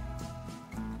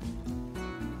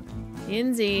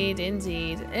 Indeed,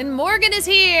 indeed. And Morgan is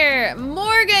here!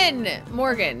 Morgan!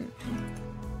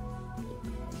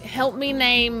 Help me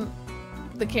name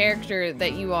the character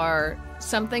that you are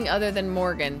something other than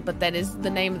Morgan, but that is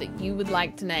the name that you would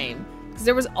like to name. Because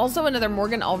there was also another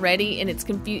Morgan already, and it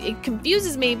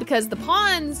confuses me because the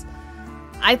pawns,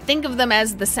 I think of them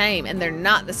as the same, and they're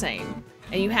not the same.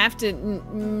 And you have to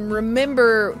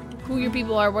remember who your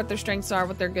people are, what their strengths are,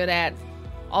 what they're good at,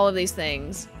 all of these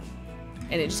things.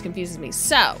 and it just confuses me.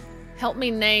 So, help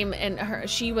me name, and her,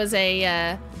 she was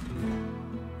a,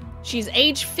 she's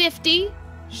age 50.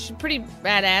 She's pretty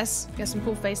badass. Got some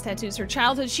cool face tattoos. Her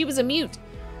childhood, she was a mute.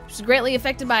 She was greatly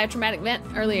affected by a traumatic event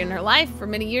earlier in her life. For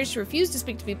many years, she refused to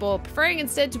speak to people, preferring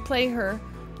instead to play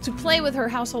with her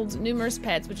household's numerous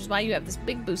pets, which is why you have this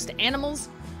big boost to animals.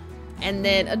 And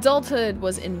then adulthood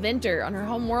was inventor. On her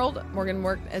home world, Morgan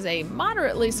worked as a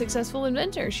moderately successful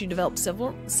inventor. She developed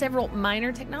several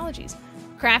minor technologies.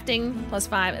 Crafting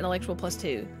 +5, intellectual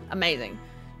 +2. Amazing.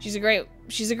 She's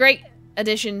a great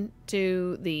addition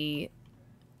to the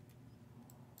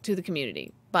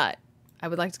community. But I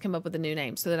would like to come up with a new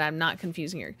name so that I'm not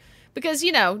confusing her. Because,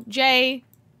 you know, Jay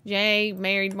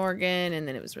married Morgan, and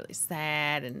then it was really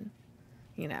sad, and,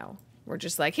 you know, we're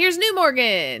just like, here's new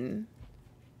Morgan.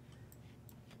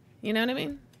 You know what I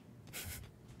mean?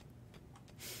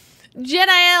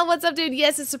 Jedi L, what's up, dude?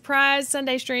 Yes, a surprise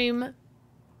Sunday stream.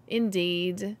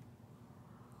 Indeed.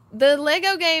 The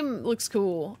Lego game looks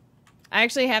cool. I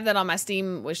actually have that on my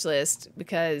Steam wish list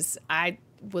because I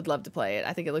would love to play it.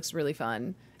 I think it looks really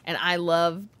fun. And I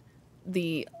love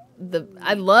the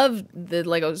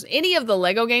Legos. Any of the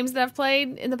Lego games that I've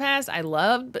played in the past, I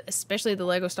loved, but especially the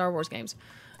Lego Star Wars games.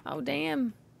 Oh,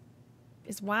 damn.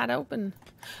 It's wide open.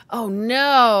 Oh,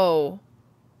 no.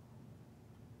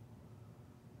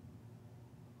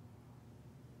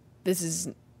 This is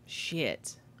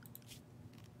shit.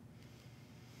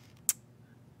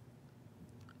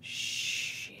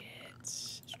 Shit.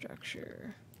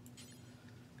 Structure.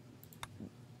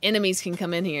 Enemies can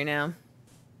come in here now.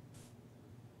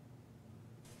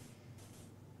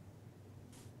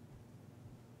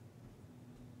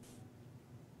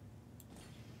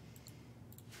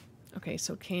 Okay,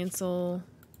 so cancel.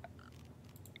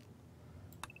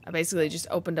 I basically just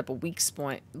opened up a weak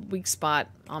spot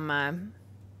on my...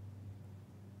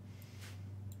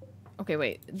 Okay,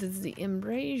 wait. This is the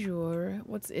embrasure.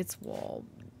 What's its wall?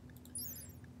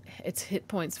 Its hit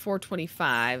points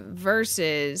 425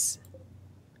 versus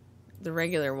the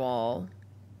regular wall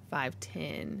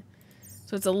 510.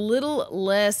 So it's a little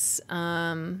less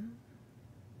I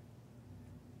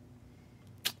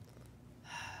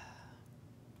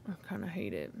kind of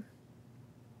hate it.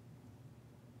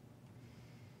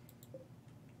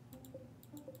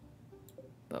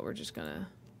 But we're just gonna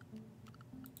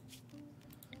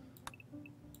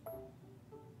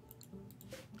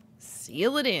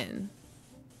seal it in.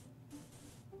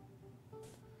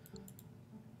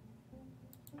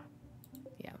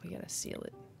 Yeah, we gotta seal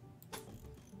it.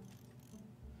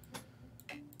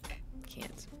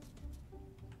 Can't.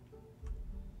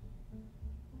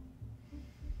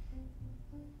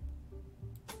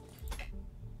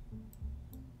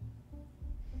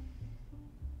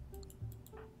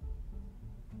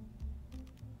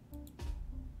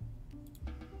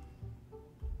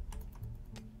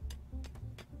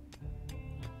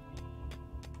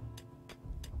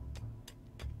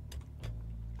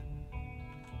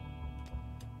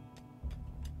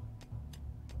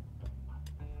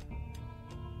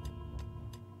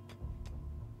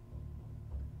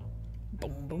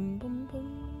 Boom, boom, boom,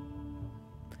 boom.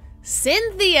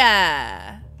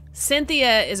 Cynthia!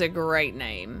 Cynthia is a great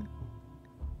name.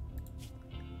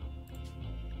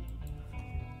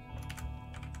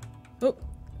 Oh,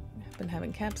 I've been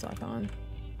having caps lock on.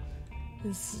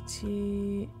 This is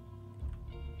T.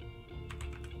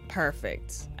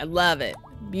 Perfect. I love it.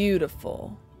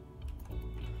 Beautiful.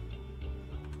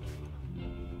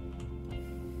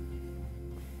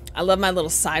 I love my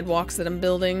little sidewalks that I'm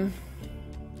building.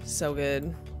 So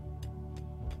good.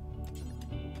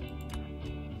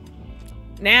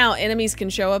 Now enemies can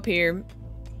show up here.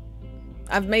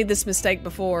 I've made this mistake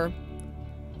before.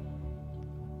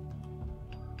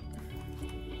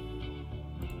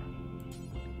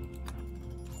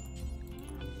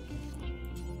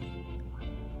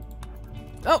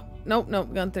 Oh, nope,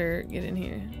 nope, Gunther, get in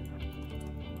here.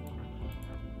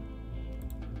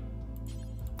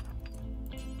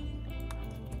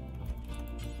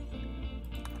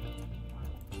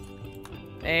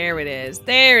 There it is.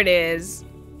 There it is.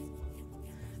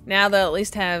 Now they'll at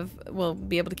least have... We'll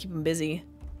be able to keep them busy.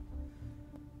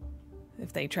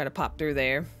 If they try to pop through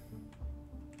there.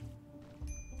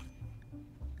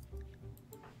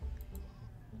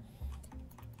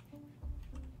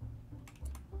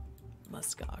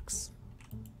 Muskox.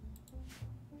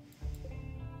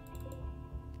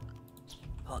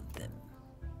 Hunt them.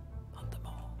 Hunt them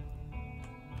all.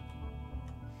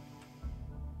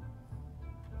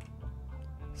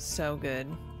 So good.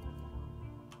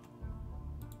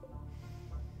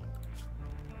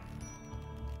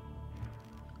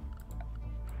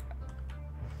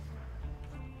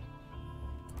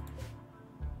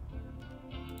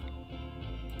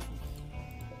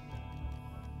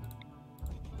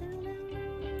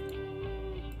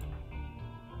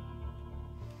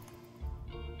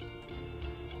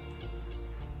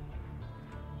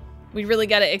 We really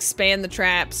got to expand the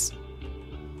traps.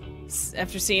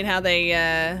 After seeing how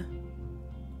they,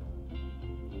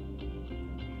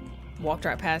 walked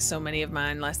right past so many of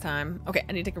mine last time. Okay,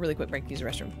 I need to take a really quick break to use the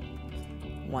restroom.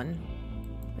 1.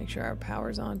 Make sure our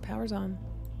power's on. Power's on.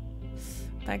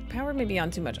 In fact, power may be on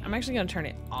too much. I'm actually going to turn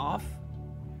it off.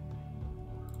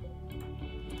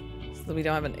 So that we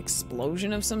don't have an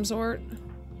explosion of some sort.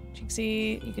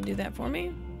 Cheeksy, you can do that for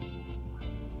me?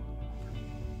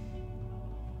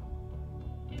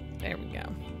 There we go.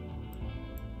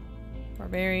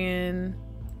 Barbarian.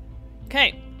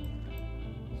 Okay.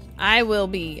 I will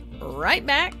be right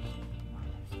back.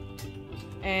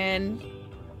 And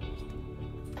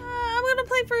I'm gonna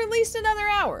play for at least another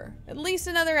hour. At least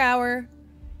another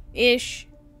hour-ish.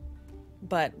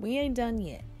 But we ain't done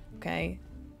yet, okay?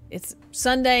 It's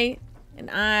Sunday,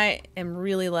 and I am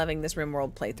really loving this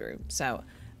RimWorld playthrough. So,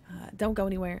 don't go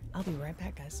anywhere. I'll be right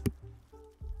back, guys.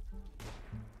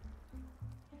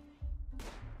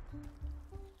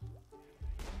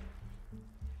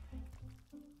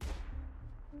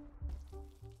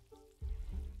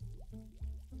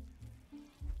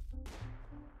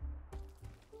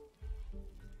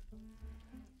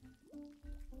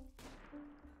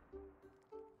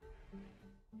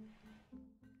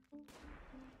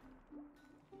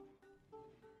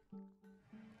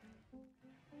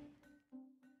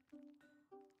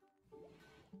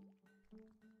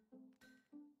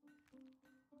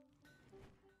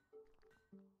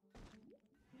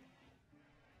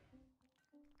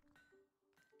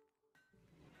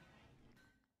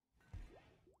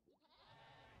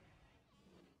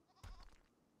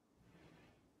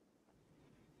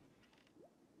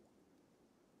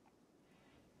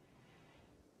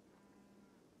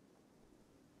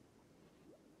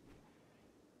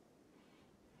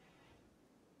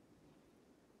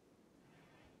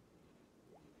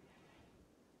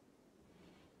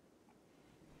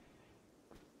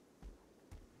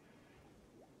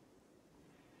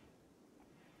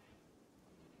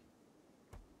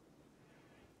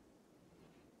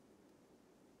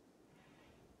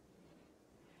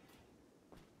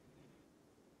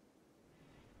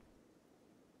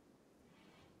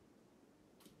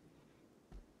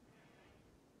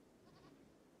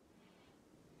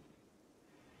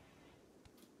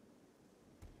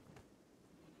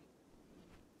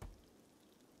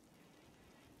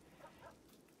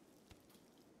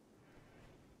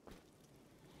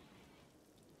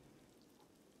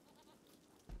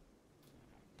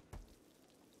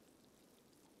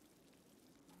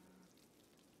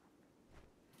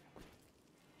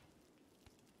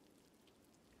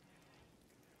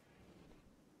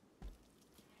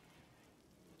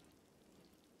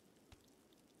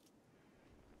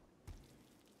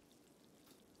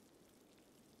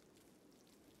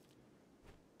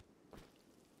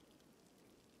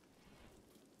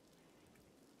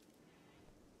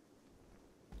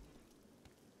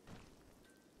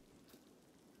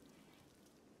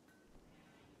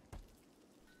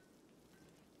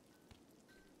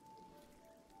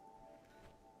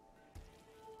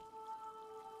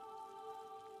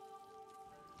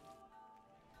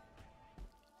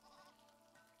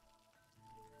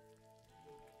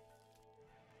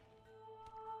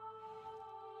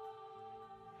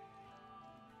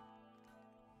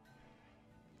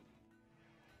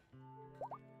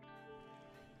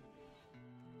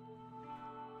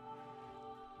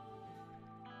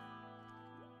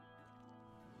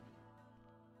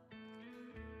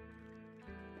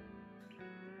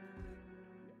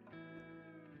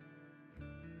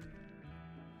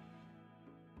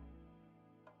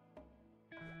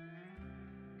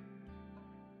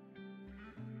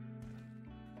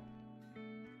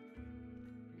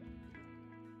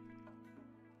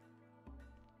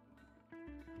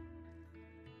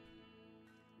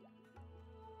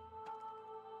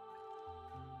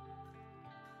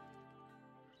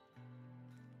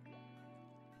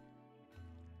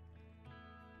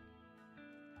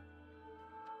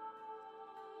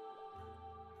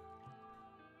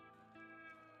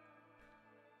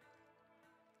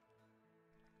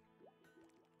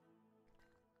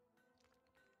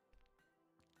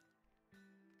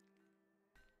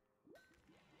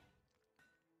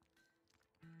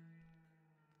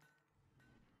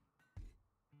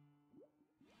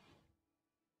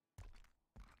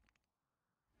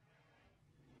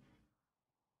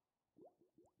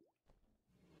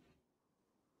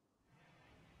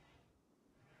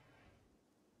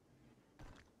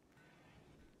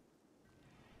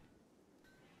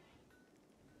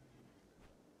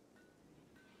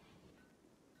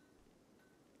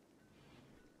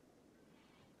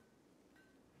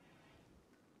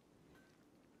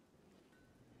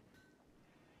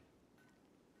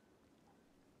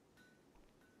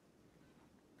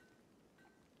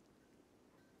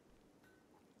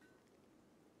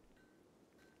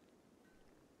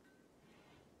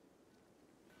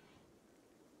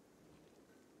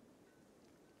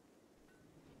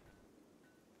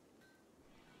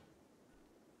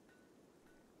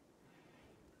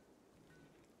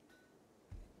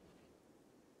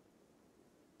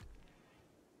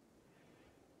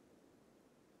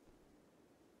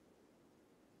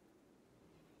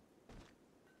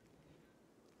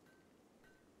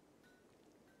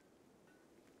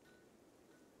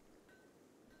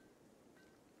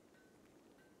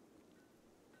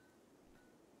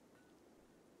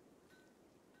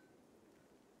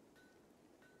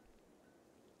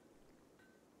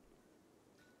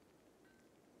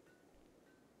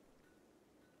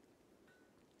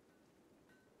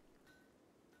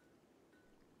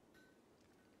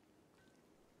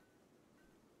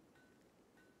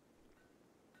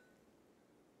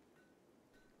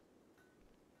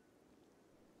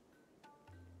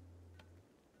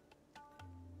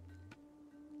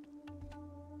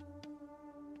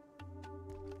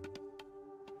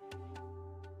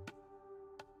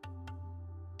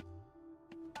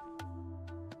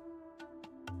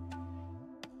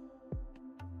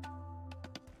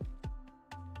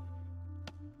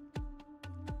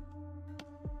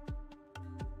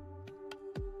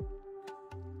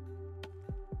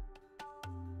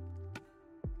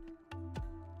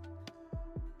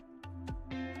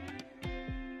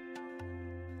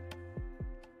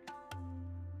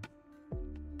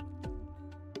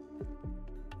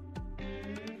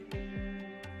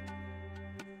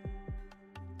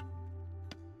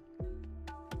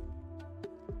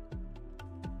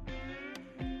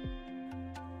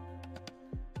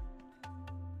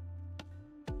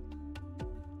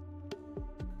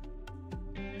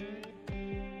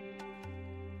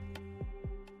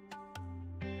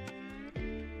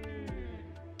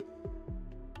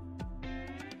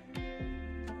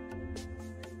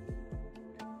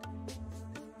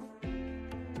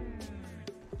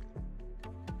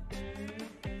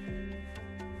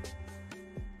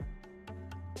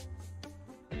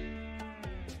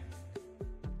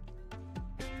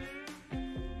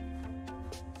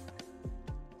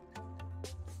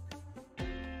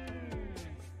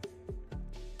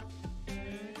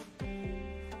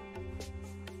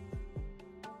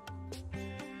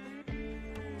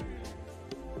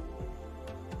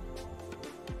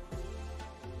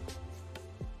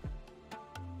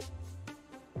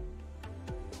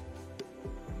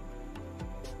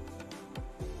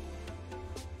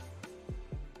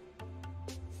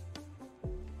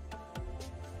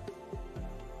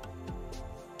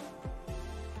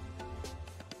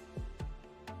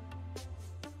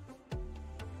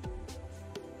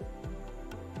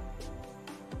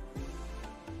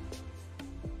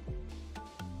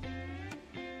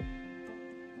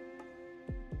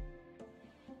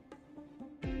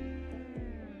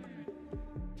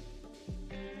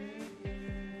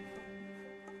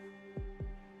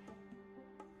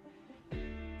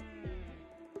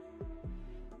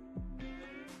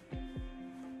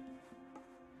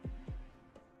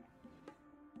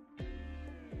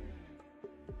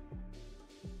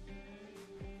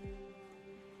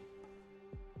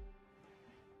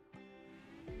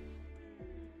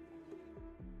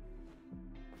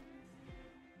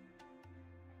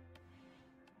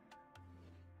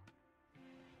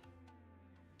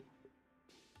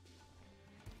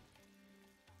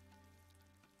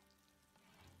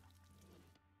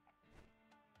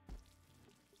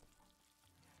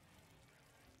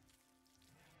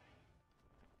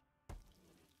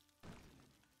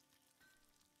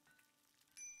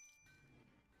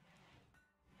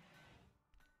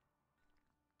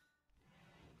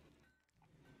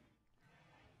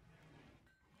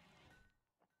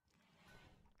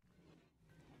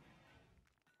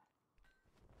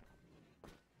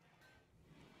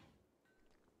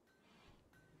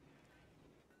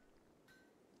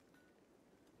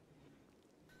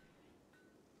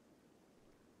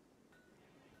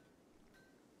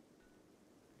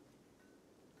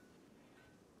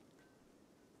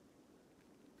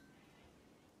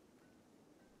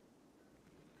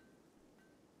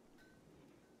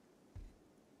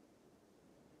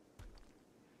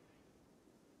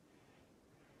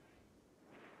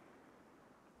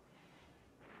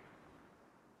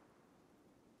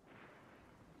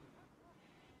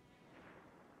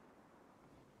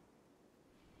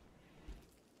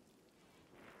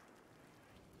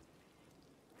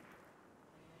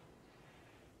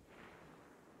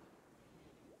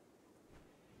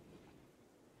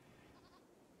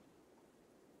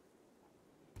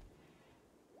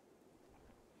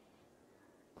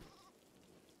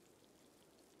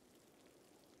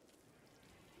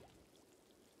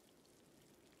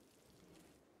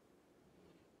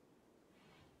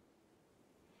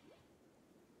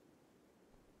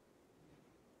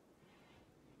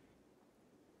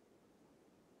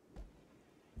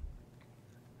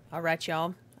 All right,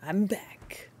 y'all. I'm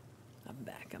back. I'm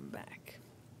back. I'm back.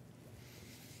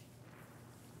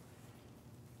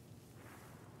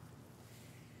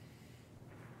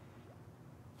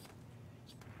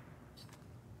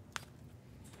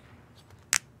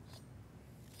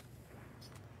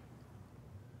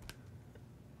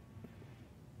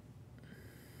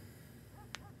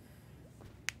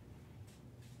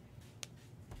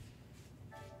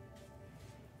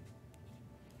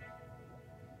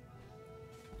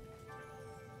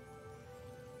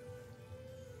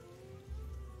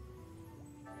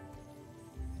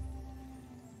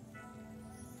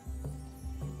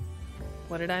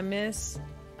 What did I miss?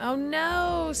 Oh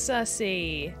no,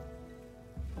 Sussy.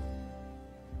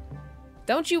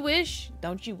 Don't you wish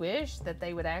that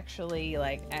they would actually,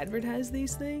 like, advertise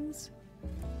these things?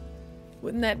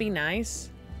 Wouldn't that be nice?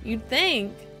 You'd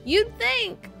think.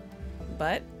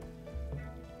 But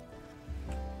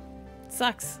it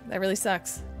sucks. That really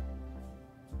sucks.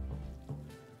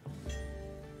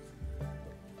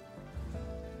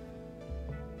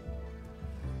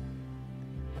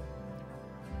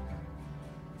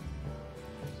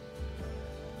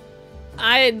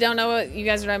 I don't know what you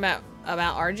guys are talking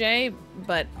about RJ,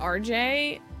 but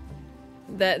RJ,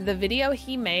 the video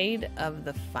he made of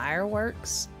the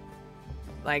fireworks,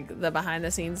 like the behind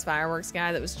the scenes fireworks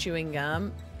guy that was chewing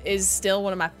gum, is still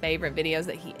one of my favorite videos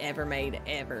that he ever made,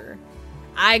 ever.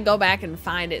 I go back and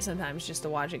find it sometimes just to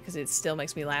watch it because it still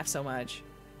makes me laugh so much.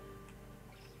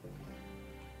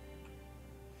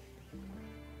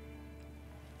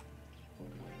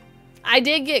 I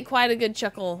did get quite a good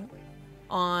chuckle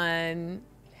on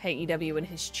Hey EW when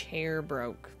his chair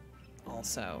broke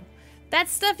also. That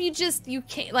stuff you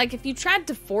can't, like, if you tried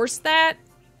to force that,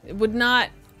 it would not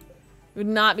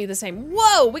be the same.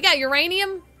 Whoa, we got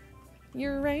uranium?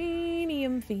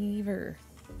 Uranium fever.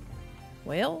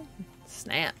 Well,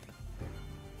 snap.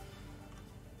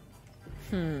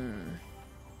 I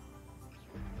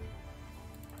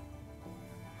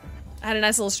had a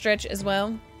nice little stretch as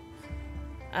well.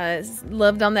 I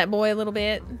loved on that boy a little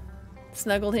bit.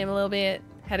 Snuggled him a little bit.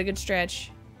 Had a good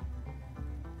stretch.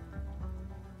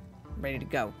 Ready to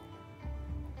go.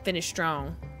 Finish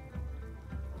strong.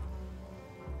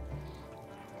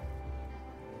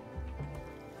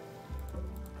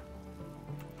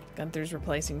 Gunther's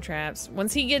replacing traps.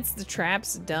 Once he gets the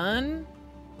traps done,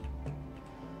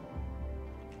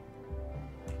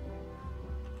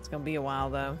 it's gonna be a while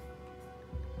though.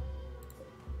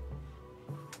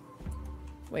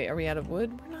 Wait, are we out of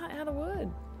wood? We're not out of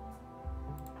wood.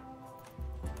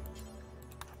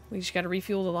 We just gotta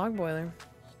refuel the log boiler.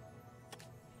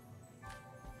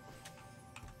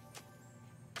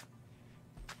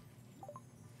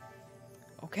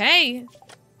 Okay.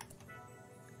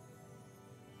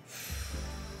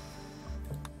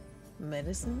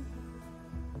 Medicine?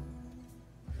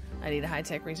 I need a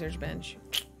high-tech research bench.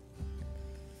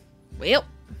 Well.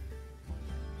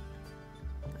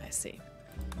 I see.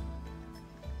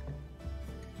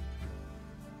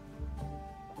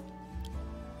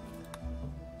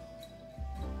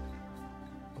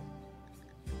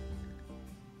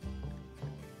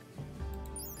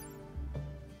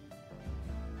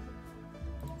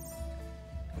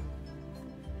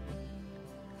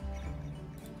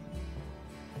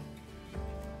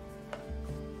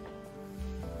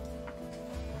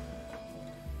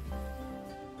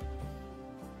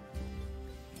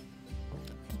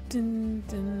 Dun,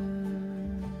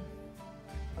 dun.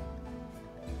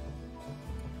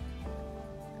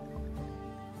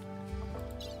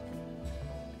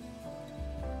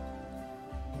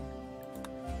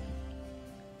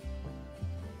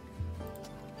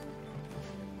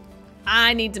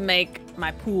 I need to make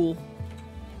my pool.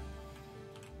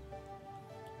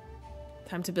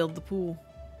 Time to build the pool.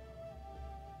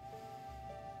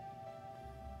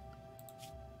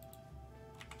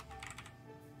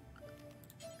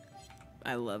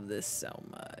 I love this so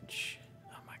much.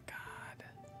 Oh my god.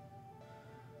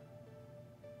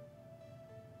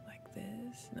 Like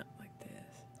this? Not like this.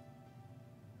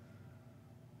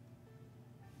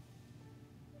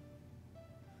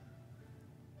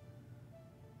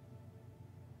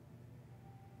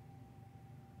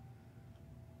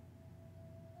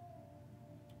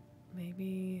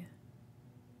 Maybe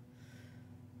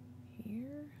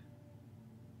here?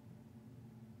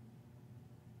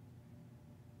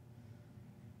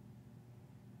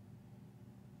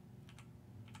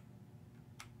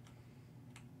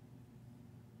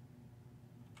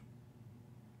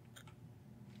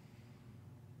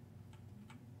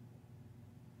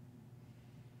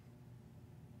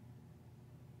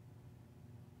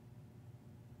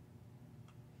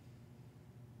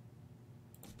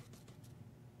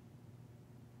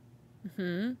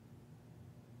 Hmm.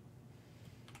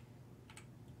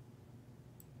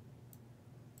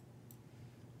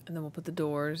 And then we'll put the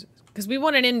doors, because we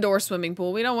want an indoor swimming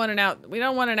pool. We don't want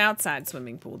an outside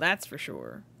swimming pool. That's for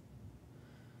sure.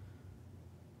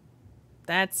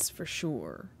 That's for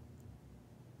sure.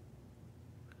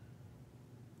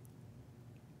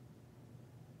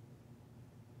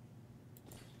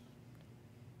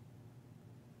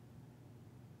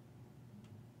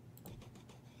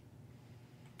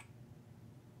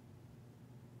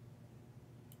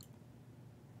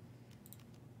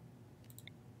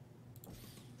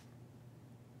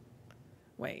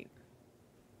 Wait.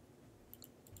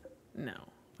 No.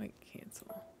 Wait,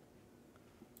 cancel.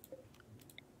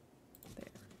 There.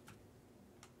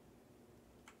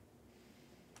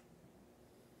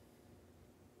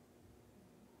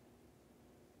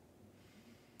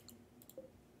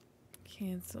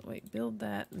 Cancel. Wait, build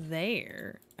that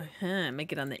there.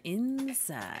 Make it on the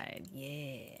inside. Yeah.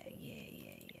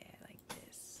 I like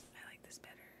this. I like this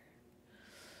better.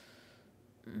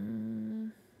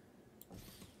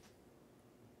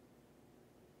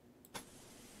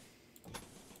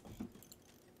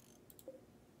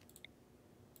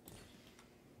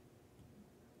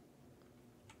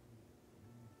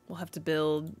 We'll have to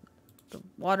build the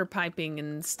water piping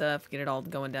and stuff, get it all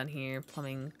going down here,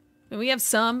 plumbing. I mean, we have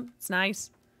some. It's nice.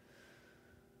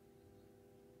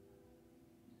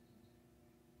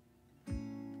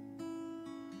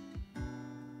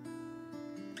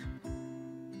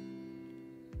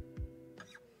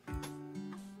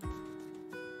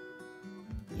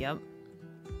 Yep.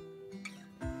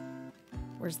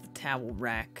 Where's the towel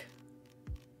rack?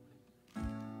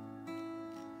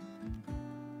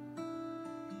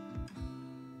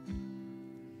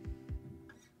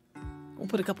 We'll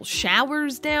put a couple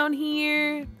showers down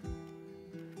here.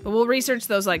 But we'll research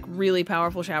those, like, really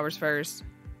powerful showers first.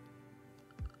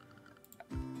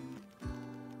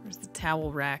 Where's the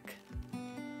towel rack?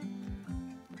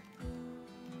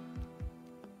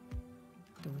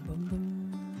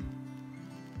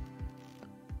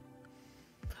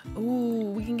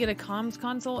 Ooh, we can get a comms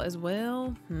console as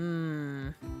well?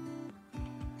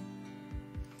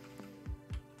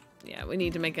 Yeah, we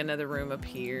need to make another room up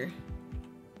here.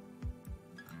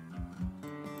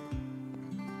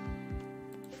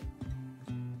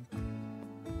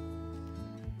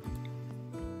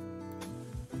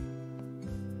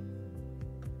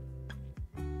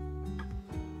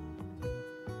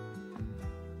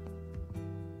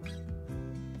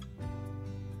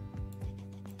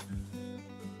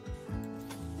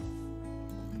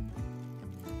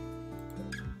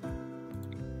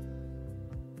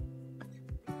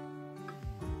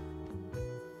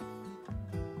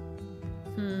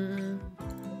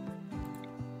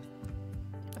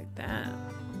 Like that.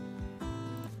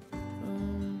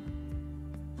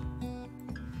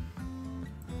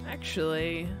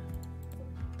 Actually,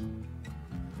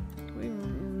 we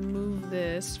remove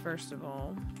this first of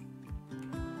all.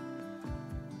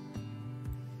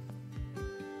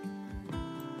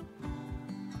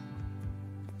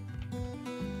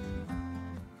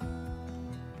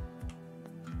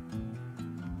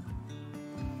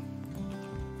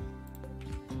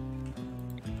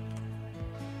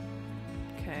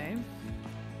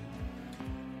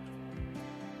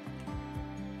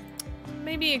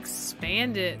 Maybe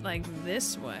expand it like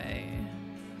this way.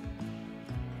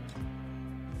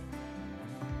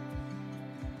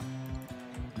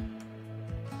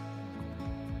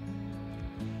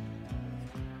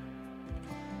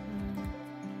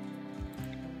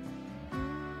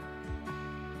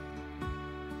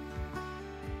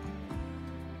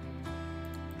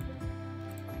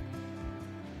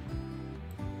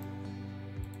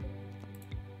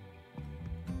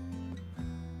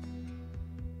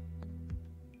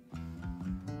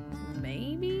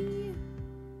 Maybe?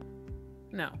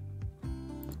 No.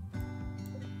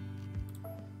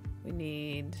 We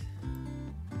need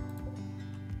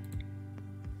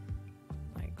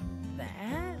like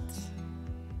that?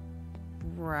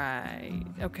 Right.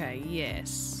 Okay,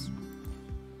 yes.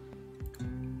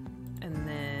 And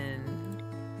then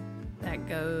that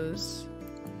goes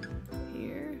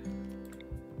here.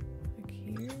 Like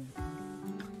here.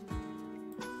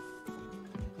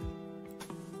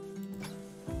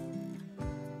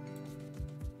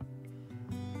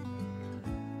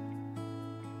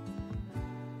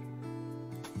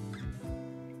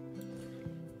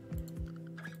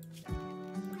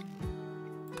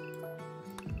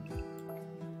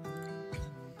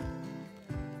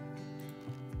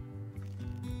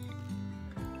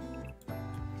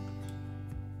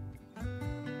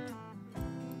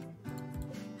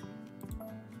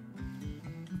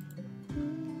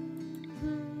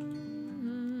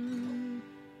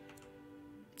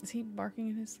 he barking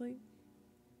in his sleep?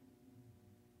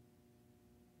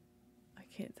 I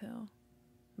can't tell.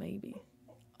 Maybe.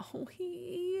 Oh, he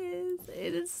is.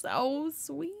 It is so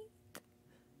sweet.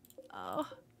 Oh.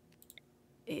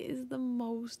 It is the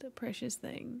most precious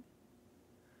thing.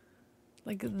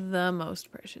 Like, the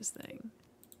most precious thing.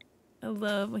 I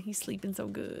love when he's sleeping so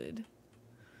good.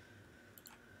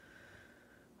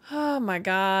 Oh my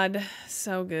god.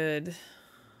 So good.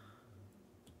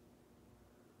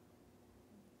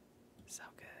 So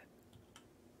good.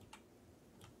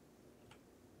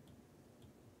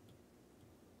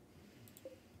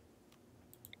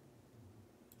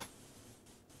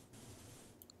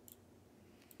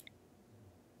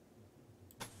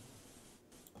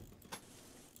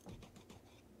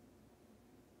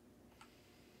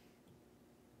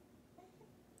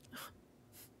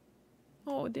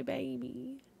 Oh, the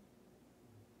baby.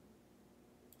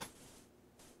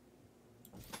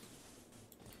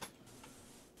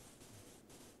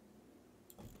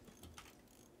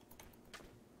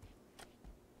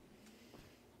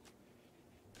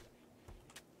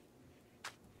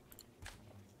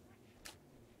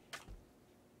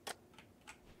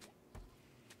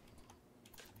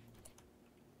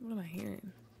 What am I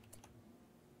hearing?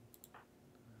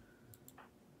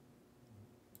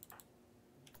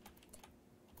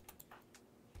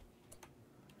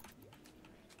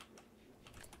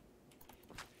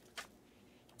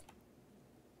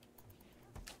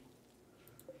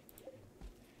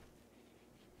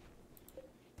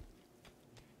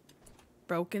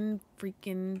 Broken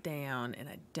freaking down and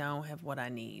I don't have what I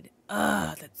need.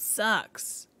 Ugh, that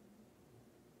sucks.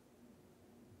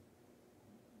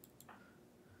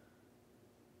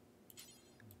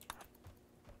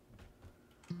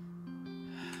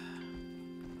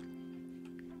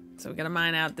 So we gotta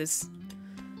mine out this.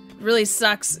 It really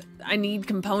sucks. I need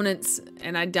components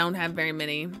and I don't have very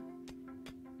many.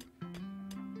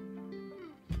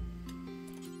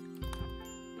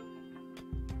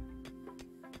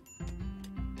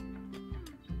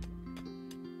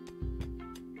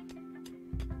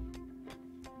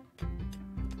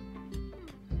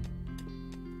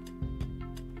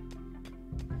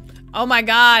 Oh my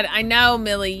god, I know,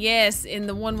 Millie. Yes, in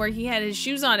the one where he had his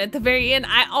shoes on at the very end.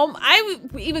 I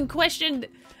even questioned,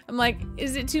 I'm like,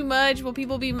 is it too much? Will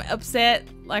people be upset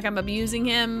like I'm abusing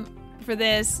him for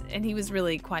this? And he was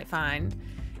really quite fine.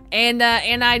 And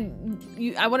I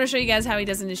want to show you guys how he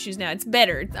does in his shoes now. It's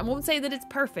better. I won't say that it's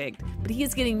perfect, but he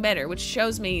is getting better, which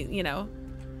shows me, you know,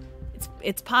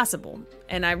 it's possible.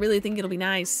 And I really think it'll be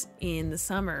nice in the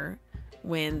summer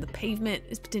when the pavement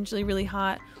is potentially really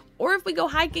hot. Or if we go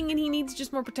hiking and he needs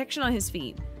just more protection on his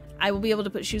feet, I will be able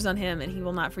to put shoes on him and he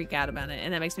will not freak out about it.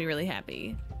 And that makes me really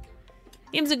happy.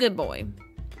 Him's a good boy.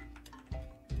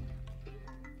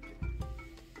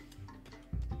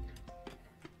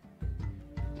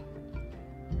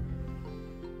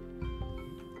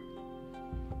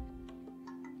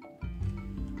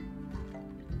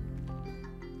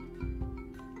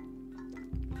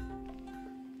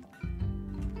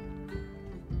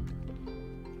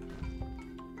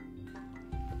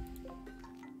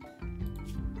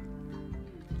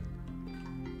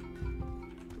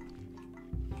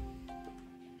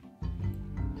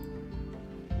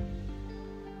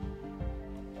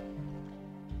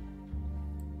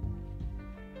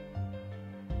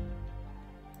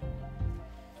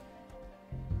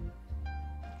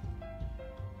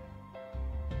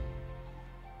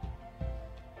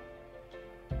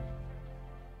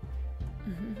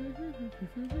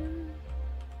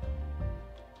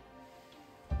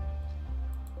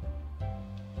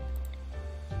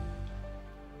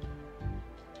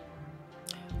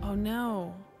 Oh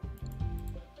no.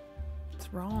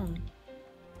 What's wrong?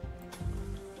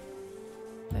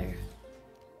 There.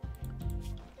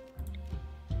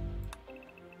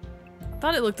 I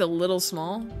thought it looked a little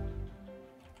small.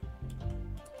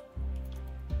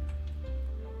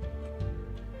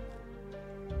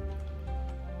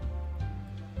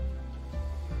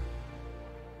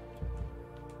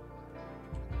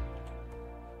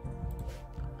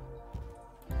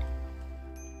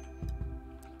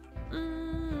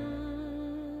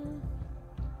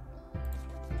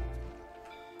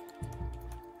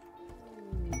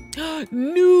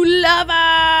 New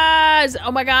lovers!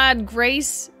 Oh my god,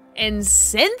 Grace and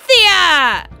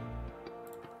Cynthia!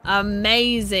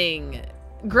 Amazing.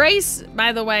 Grace,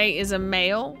 by the way, is a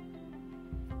male.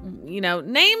 You know,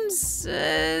 names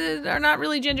are not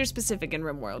really gender specific in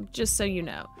RimWorld, just so you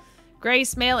know.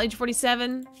 Grace, male, age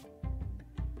 47.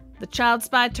 The child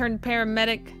spy turned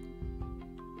paramedic.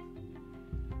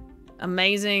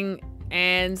 Amazing.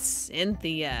 And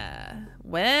Cynthia.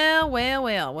 Well, well,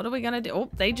 well. What are we gonna do? Oh,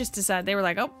 they just decided. They were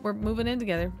like, oh, we're moving in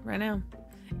together right now.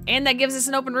 And that gives us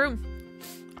an open room.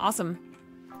 Awesome.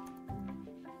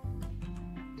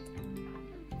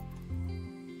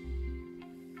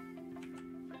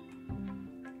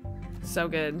 So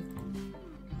good.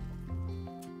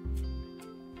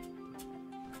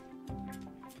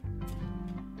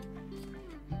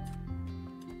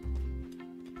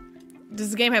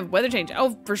 Does the game have weather change?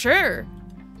 Oh, for sure.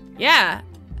 Yeah.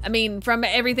 I mean, from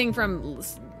everything from,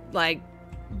 like,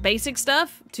 basic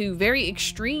stuff to very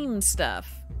extreme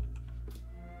stuff.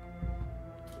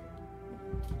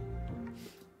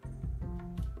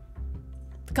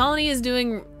 The colony is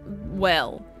doing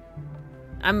well.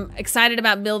 I'm excited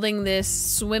about building this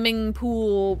swimming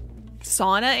pool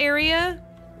sauna area.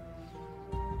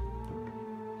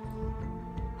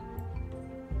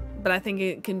 But I think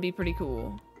it can be pretty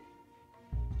cool.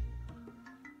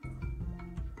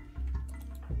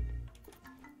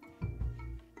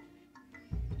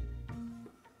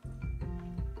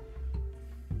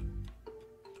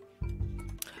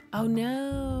 Oh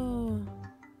no.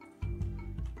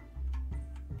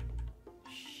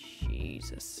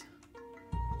 Jesus.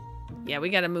 Yeah, we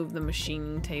gotta move the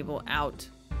machine table out.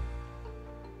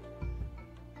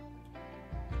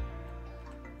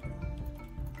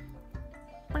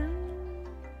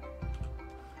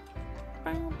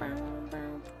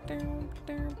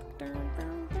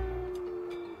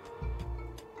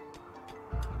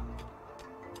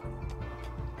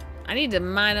 I need to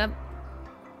mine up.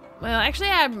 Well, actually,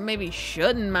 I maybe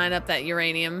shouldn't mine up that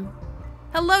uranium.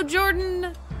 Hello,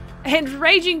 Jordan! And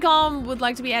Raging Calm would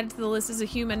like to be added to the list as a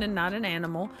human and not an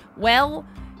animal. Well,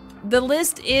 the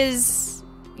list is...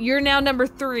 You're now number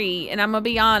 3, and I'm gonna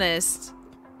be honest.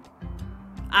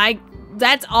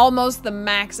 That's almost the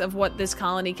max of what this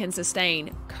colony can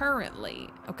sustain currently,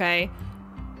 okay?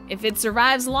 If it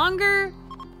survives longer,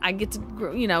 I get to,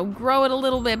 grow it a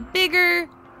little bit bigger.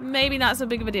 Maybe not so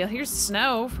big of a deal. Here's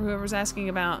snow for whoever's asking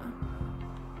about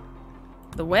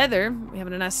the weather. We're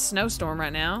having a nice snowstorm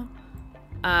right now.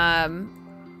 A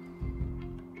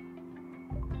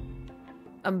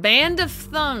band of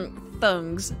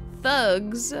thugs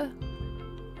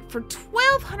for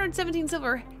 1,217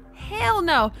 silver. Hell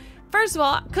no. First of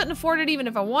all, I couldn't afford it even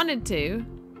if I wanted to.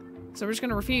 So we're just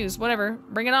gonna refuse. Whatever.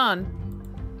 Bring it on.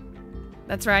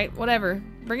 That's right. Whatever.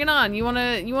 Bring it on. You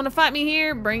wanna fight me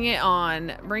here? Bring it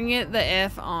on. Bring it the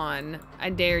F on. I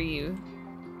dare you.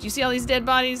 Do you see all these dead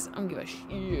bodies? I don't give a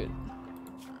shit.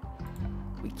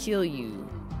 We kill you.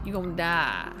 You gonna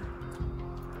die.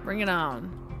 Bring it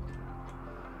on.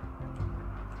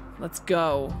 Let's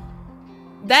go.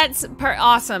 That's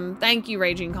awesome. Thank you,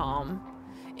 Raging Calm.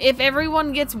 If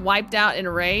everyone gets wiped out in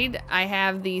a raid, I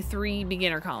have the 3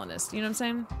 beginner colonists. You know what I'm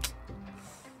saying?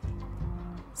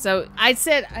 So I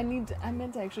said I meant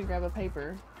to actually grab a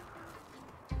paper.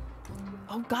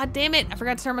 Oh, god damn it. I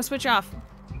forgot to turn my switch off.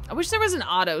 I wish there was an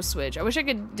auto switch. I wish I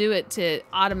could do it to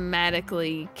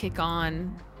automatically kick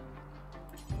on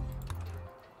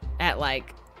at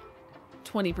like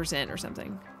 20% or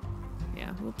something.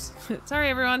 Yeah, whoops. Sorry,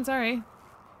 everyone. Sorry.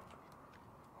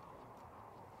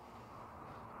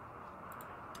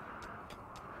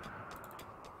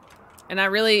 And I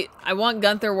want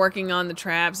Gunther working on the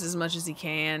traps as much as he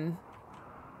can.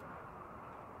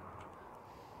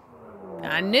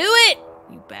 I knew it!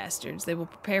 You bastards. They will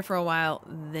prepare for a while,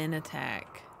 then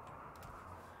attack.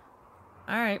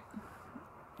 Alright.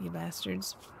 You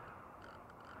bastards.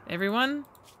 Everyone?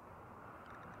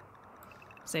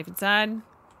 Safe inside?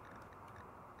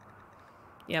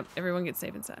 Yep, everyone gets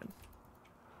safe inside.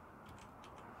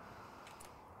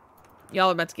 Y'all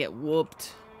are about to get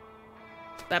whooped.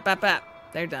 Bap, bap,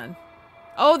 bap. They're done.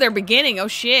 Oh, they're beginning. Oh,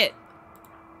 shit.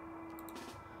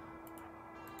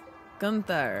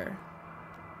 Gunther.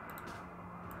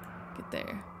 Get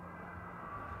there.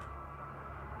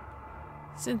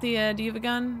 Cynthia, do you have a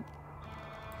gun?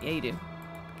 Yeah, you do.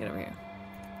 Get over here.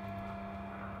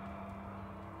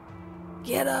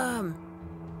 Get him!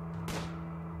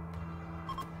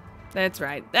 That's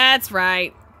right. That's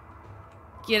right.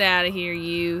 Get out of here,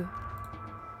 you.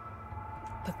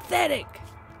 Pathetic.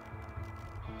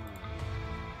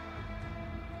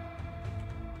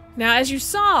 Now, as you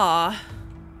saw,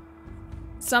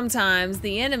 sometimes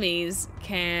the enemies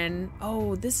can...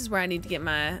 Oh, this is where I need to get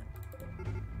my...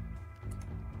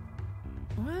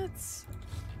 What?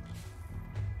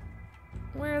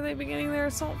 Where are they beginning their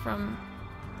assault from?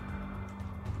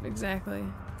 Exactly.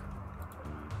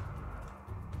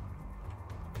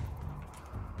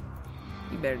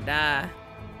 You better die.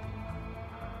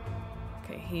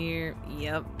 Okay, here.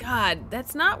 Yep. God,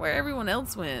 that's not where everyone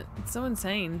else went. It's so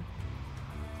insane.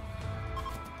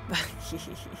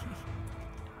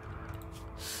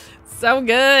 So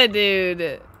good,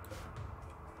 dude.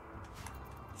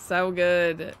 So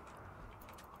good.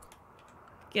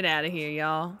 Get out of here,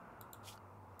 y'all.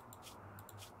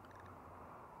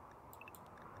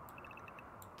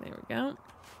 There we go.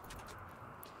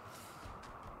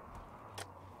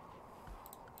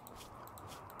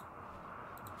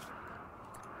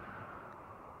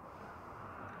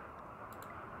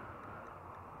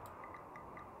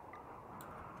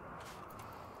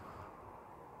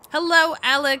 Hello,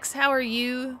 Alex. How are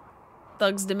you?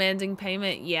 Thugs demanding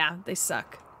payment. Yeah, they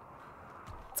suck.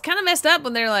 It's kind of messed up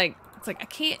when they're like, it's like I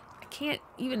can't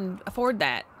even afford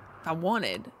that if I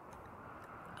wanted.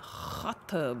 Hot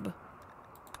tub.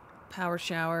 Power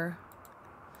shower.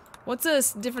 What's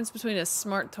the difference between a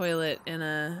smart toilet and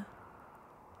a...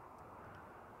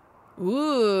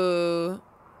 Ooh.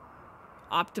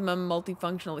 Optimum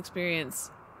multifunctional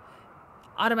experience.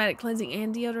 Automatic cleansing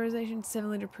and deodorization. 7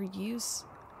 liter per use.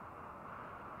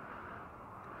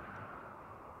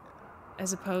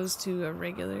 As opposed to a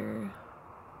regular...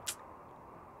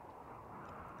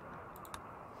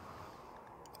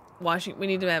 Washing... We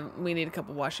need a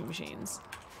couple washing machines.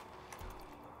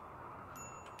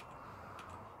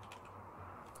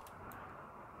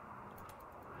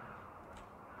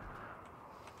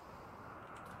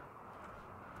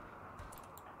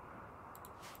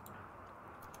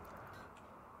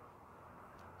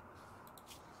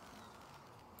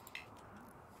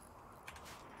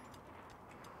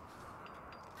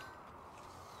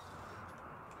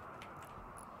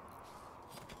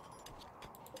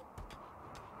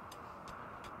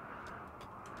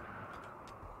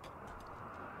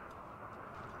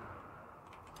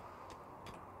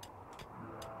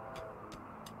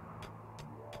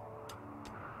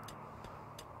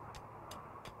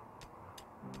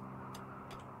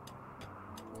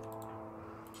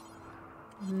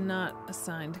 Not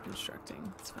assigned to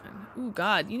constructing. It's fine. Ooh,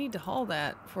 God, you need to haul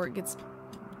that before it gets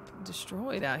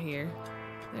destroyed out here.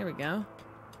 There we go.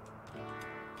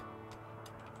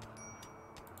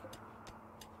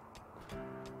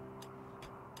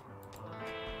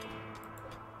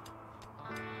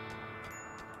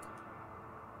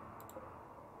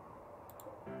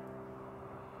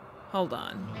 Hold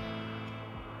on.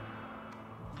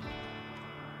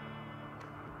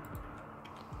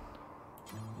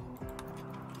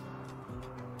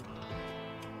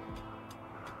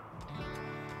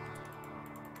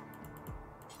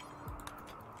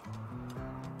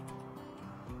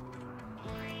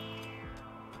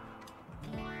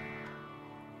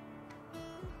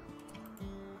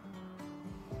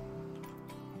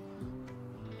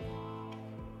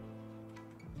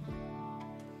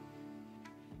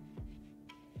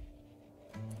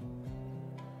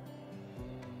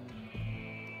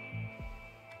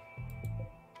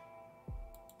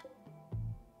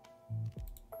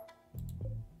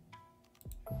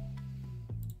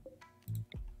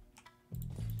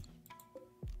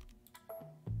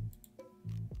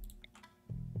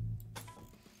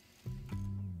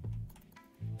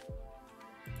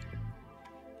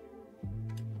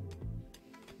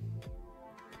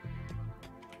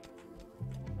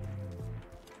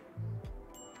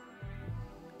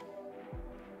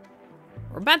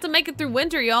 We're about to make it through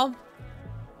winter, y'all.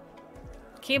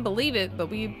 Can't believe it, but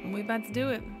we about to do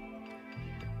it.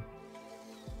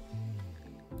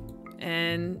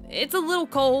 And it's a little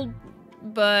cold,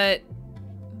 but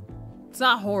it's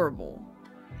not horrible.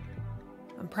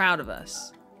 I'm proud of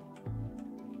us.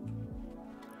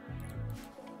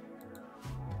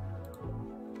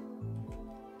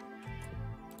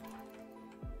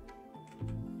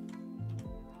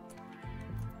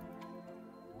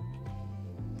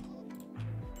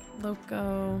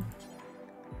 Loco.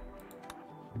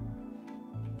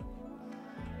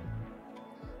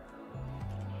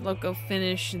 Loco,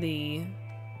 finish the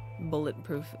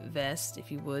bulletproof vest,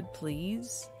 if you would,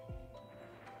 please.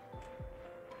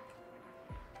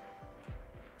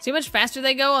 See how much faster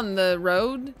they go on the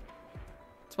road?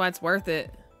 That's why it's worth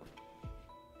it.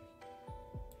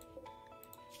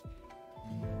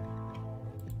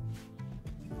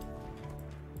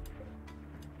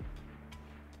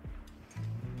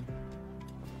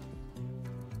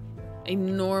 A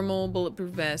normal bulletproof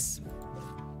vest.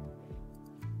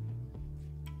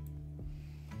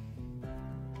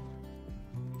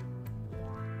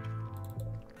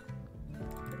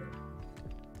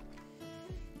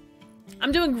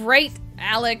 I'm doing great,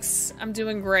 Alex. I'm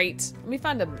doing great. Let me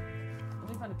find a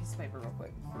piece of paper real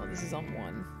quick. Oh, this is on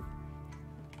one.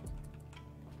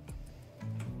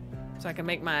 So I can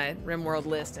make my RimWorld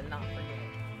list and not forget.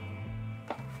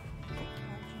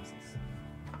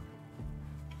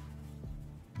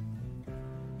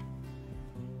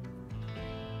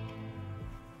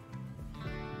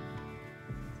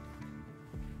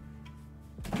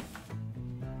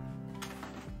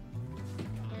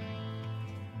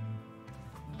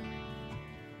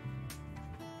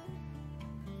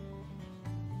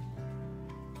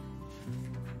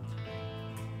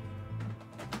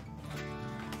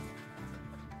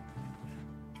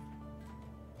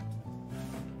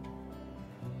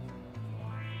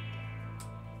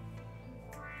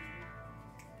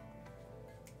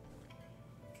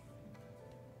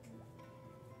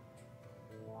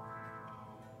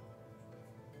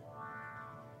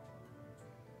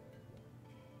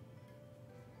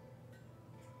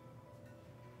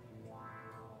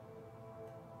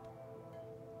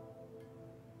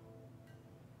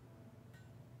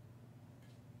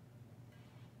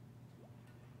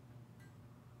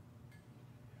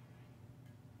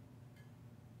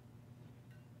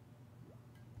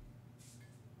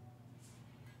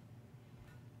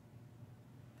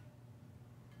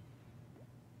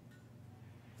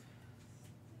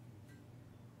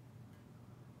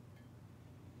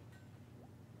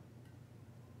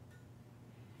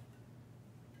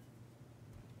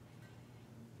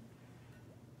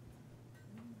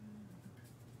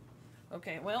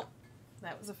 Okay, well,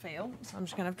 that was a fail. So I'm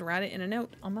just gonna have to write it in a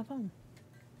note on my phone.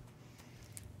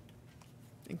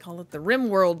 And call it the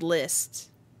RimWorld list.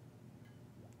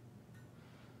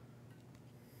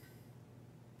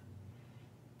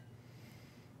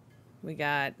 We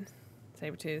got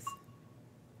Sabretooth.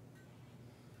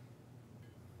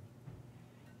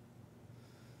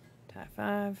 Tie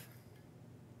 5.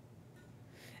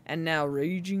 And now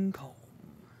Raging Calm.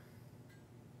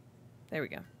 There we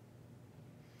go.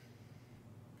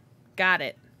 Got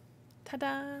it.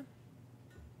 Ta-da.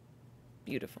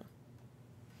 Beautiful.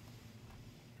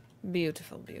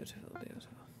 Beautiful, beautiful,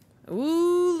 beautiful.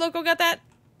 Ooh, Loco got that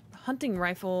hunting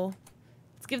rifle.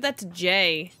 Let's give that to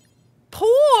Jay.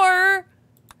 Poor?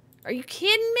 Are you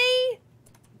kidding me?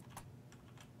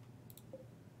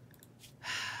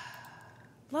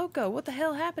 Loco, what the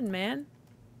hell happened, man?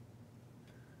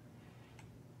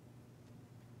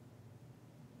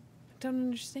 I don't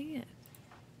understand.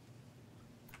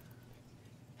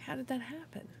 How did that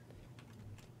happen?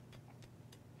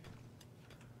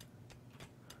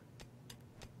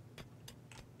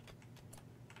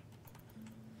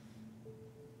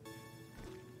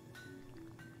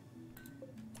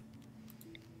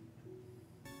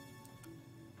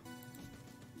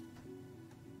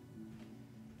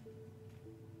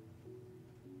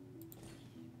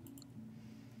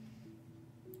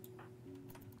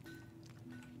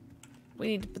 We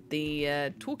need to put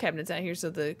the tool cabinets out here so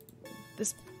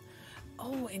this.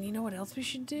 Oh, and you know what else we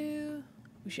should do?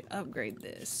 We should upgrade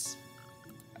this.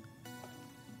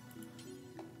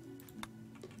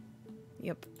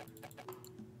 Yep.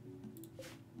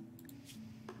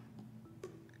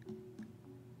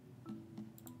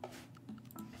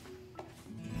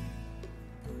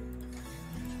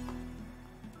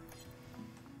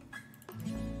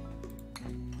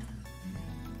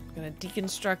 I'm gonna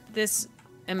deconstruct this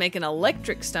and make an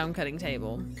electric stone cutting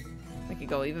table. Make it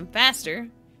go even faster.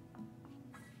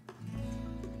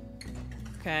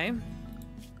 Okay.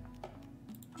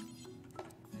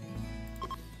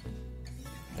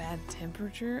 Bad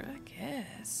temperature, I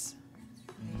guess.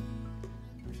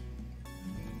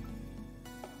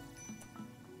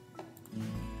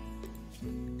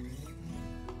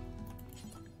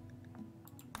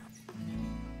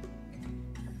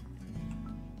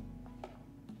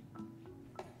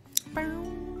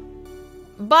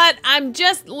 But I'm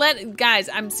just guys,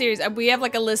 I'm serious. We have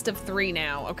like a list of 3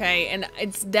 now, okay? And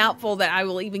it's doubtful that I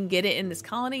will even get it in this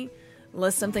colony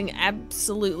unless something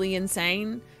absolutely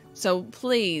insane. So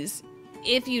please,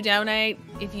 if you donate,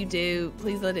 if you do,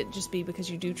 please let it just be because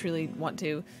you do truly want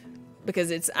to.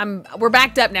 Because we're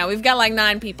backed up now. We've got like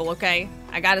 9 people, okay?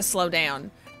 I gotta slow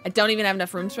down. I don't even have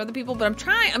enough rooms for other people, but I'm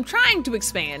trying to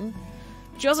expand.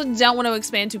 But you also don't want to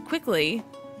expand too quickly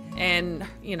and,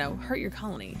 you know, hurt your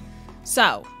colony.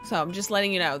 So I'm just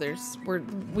letting you know there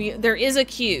is a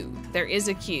queue. There is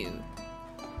a queue.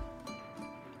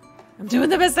 I'm doing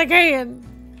the best I can.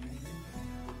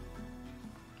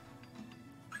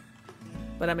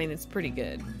 But I mean, it's pretty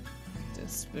good.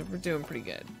 We're doing pretty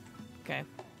good. Okay.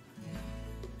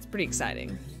 It's pretty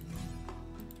exciting.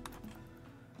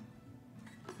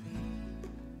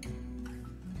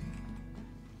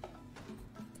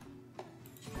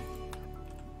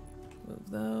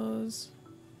 Move those.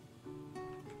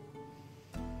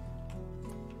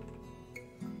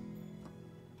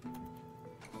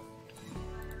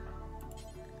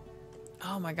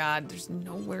 Oh my god, there's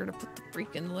nowhere to put the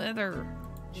freaking leather.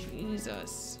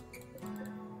 Jesus.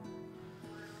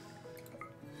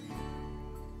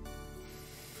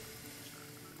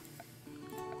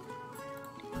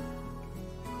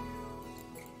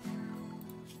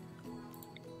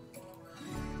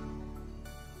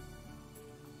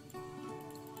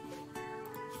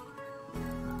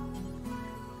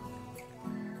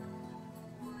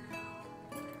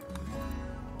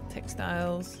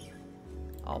 Textiles.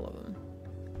 All of them.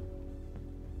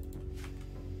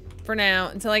 For now,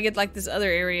 until I get like this other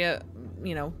area,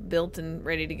 you know, built and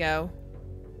ready to go.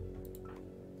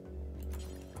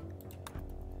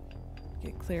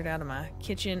 Get cleared out of my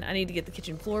kitchen. I need to get the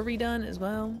kitchen floor redone as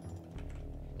well.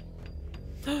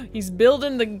 He's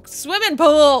building the swimming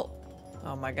pool!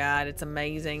 Oh my god, it's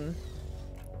amazing.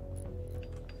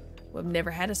 We've never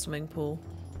had a swimming pool.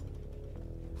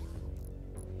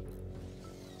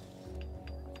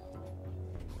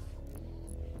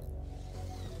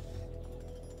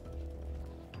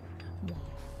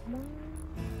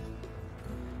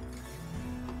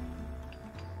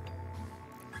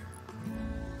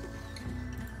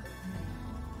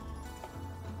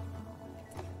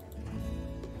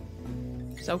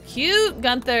 So cute,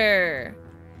 Gunther.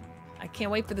 I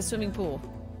can't wait for the swimming pool.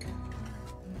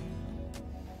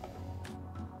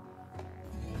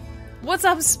 What's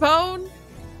up, Spone?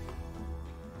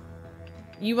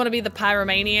 You want to be the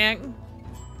pyromaniac?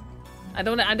 I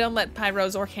don't let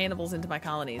pyros or cannibals into my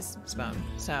colonies, Spone.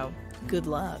 So, good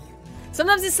luck.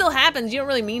 Sometimes it still happens. You don't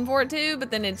really mean for it to, but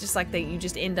then it's just like you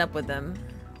just end up with them.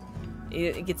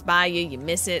 It gets by you, you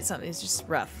miss it. Something, it's just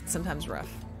rough. Sometimes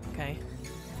rough. Okay.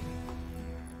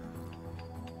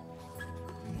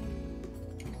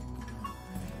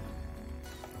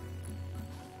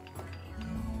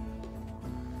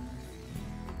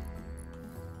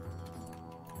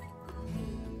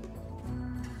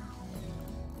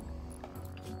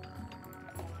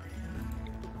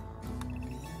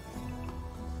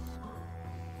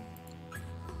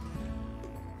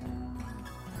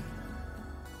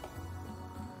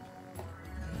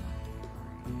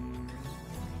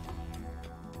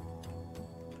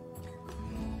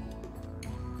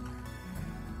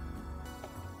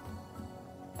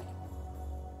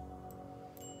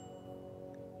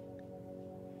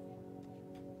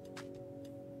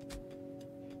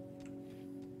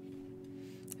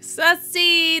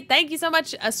 Sussy, thank you so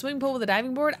much. A swimming pool with a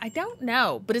diving board? I don't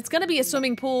know, but it's going to be a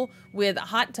swimming pool with a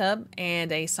hot tub and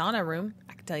a sauna room.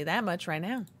 I can tell you that much right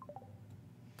now.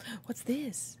 What's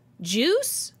this?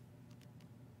 Juice?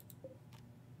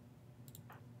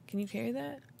 Can you carry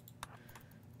that?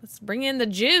 Let's bring in the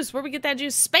juice. Where we get that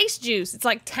juice? Space juice. It's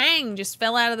like Tang just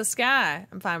fell out of the sky.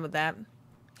 I'm fine with that.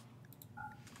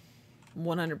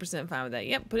 100% fine with that.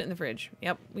 Yep, put it in the fridge.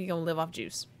 Yep, we gonna live off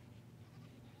juice.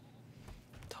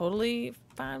 Totally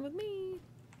fine with me.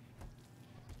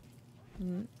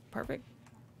 Perfect.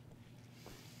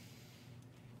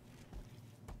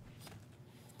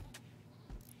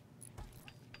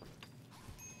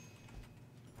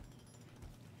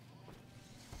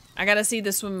 I gotta see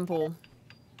the swimming pool.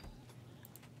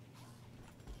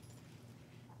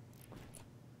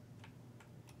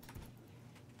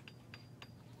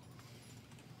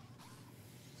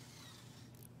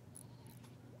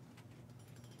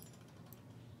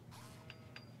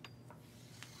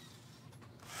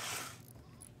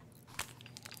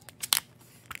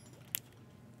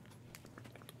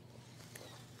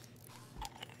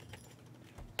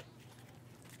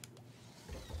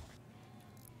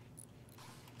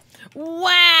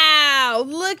 Wow,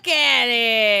 look at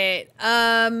it.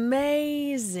 Amazing.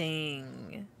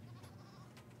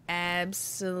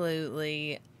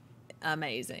 Absolutely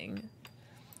amazing.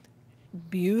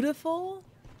 Beautiful.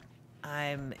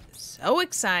 I'm so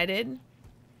excited.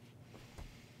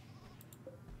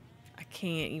 I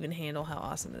can't even handle how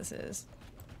awesome this is.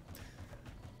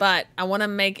 But I want to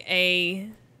make a...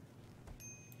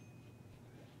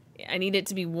 I need it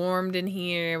to be warmed in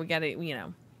here. We gotta, you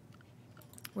know...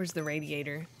 Where's the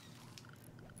radiator?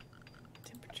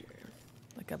 Temperature.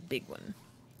 Like a big one.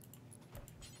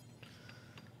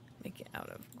 Make it out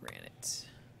of granite.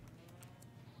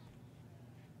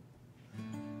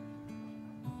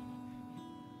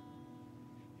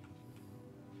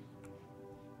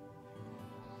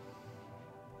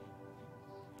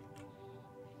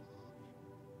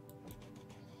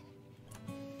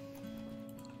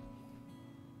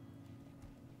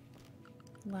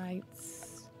 Lights.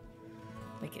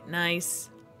 Make it nice.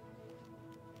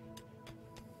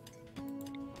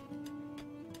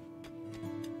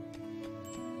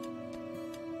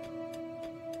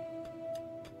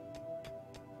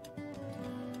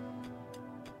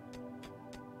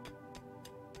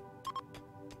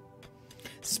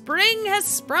 Spring has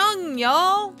sprung,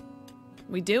 y'all.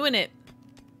 We doing it.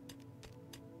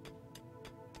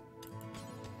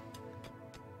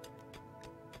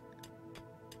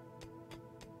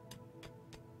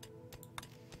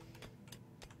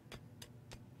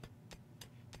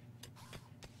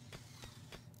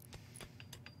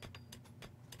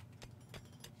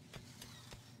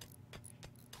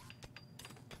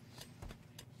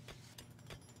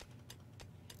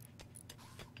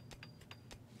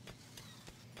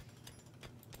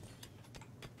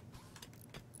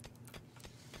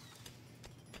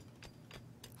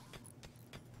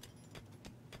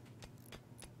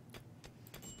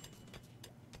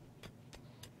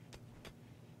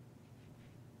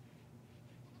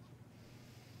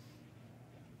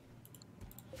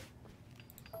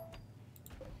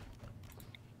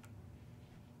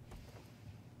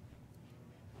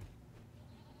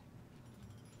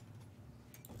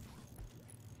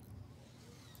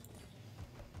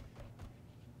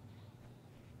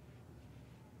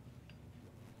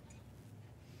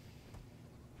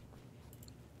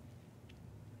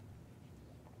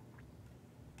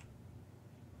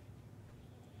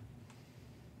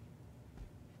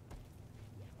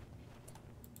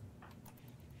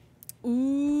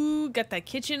 Ooh, got that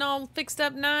kitchen all fixed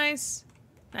up nice.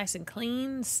 Nice and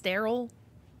clean, sterile.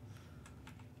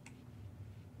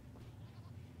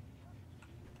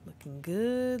 Looking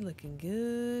good, looking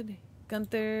good.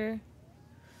 Gunther.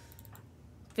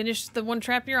 Finish the one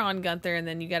trap you're on, Gunther, and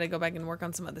then you gotta go back and work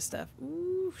on some other stuff.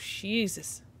 Ooh,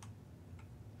 Jesus.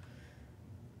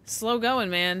 Slow going,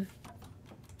 man.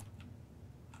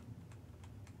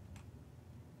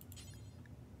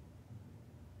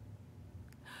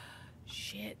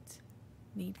 Shit.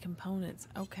 Need components.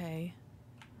 Okay.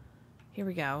 Here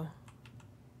we go.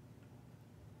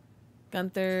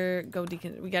 Gunther, go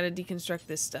we gotta deconstruct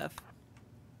this stuff.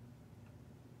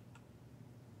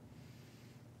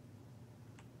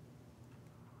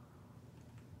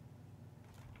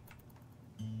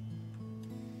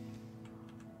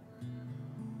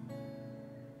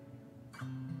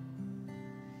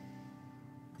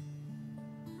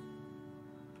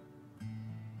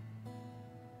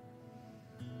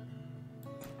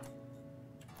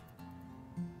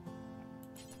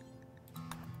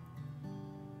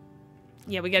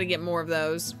 Yeah, we gotta get more of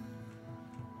those.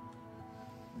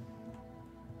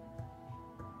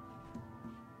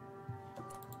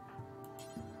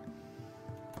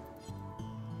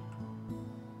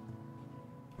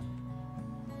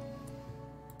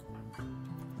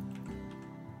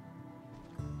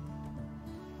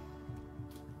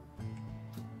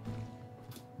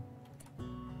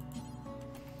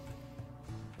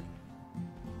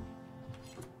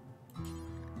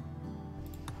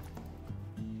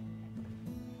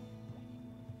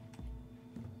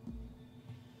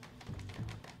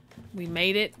 We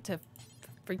made it to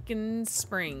freaking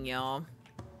spring, y'all.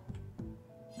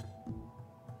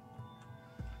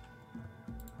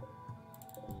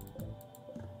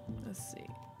 Let's see.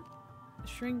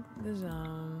 Shrink the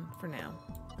zone for now.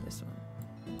 This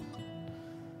one.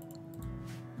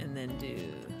 And then do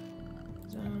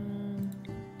zone.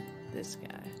 This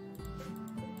guy.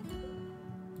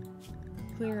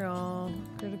 Clear all.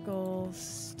 Critical.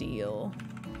 Steel.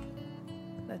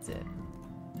 That's it.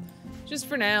 Just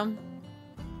for now.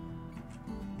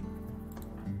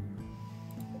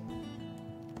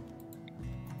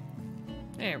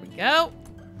 There we go.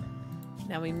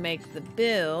 Now we make the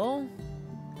bill.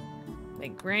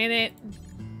 Make granite.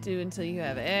 Do until you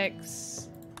have X.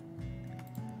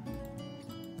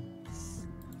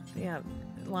 Yeah,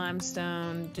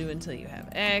 limestone. Do until you have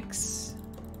X.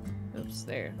 Oops,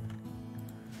 there.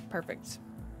 Perfect.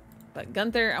 But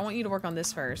Gunther, I want you to work on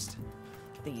this first.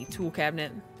 The tool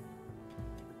cabinet.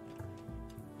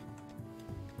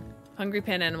 Hungry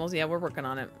pen animals. Yeah, we're working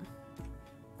on it.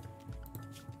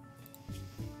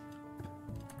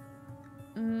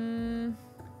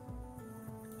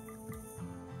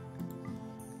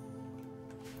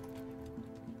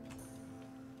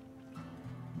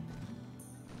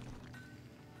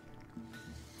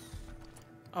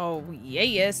 Oh,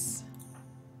 yes.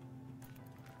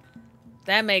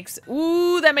 That makes...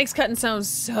 Ooh, that makes cutting stone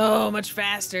so much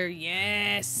faster.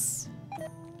 Yes.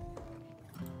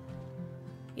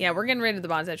 Yeah, we're getting rid of the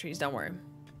bonsai trees. Don't worry.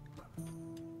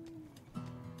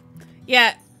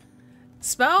 Yeah.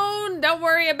 Spone, don't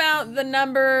worry about the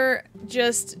number.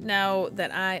 Just know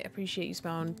that I appreciate you,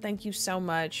 Spone. Thank you so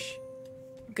much.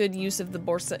 Good use of the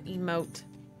Borsa emote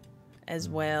as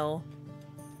well.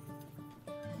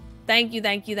 Thank you,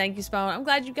 thank you, thank you, Spone. I'm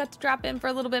glad you got to drop in for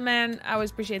a little bit, man. I always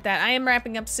appreciate that. I am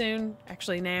wrapping up soon.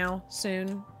 Actually, now,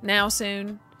 soon. Now,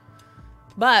 soon.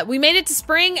 But we made it to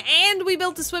spring and we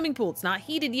built a swimming pool. It's not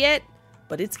heated yet,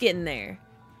 but it's getting there.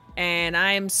 And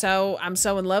I'm so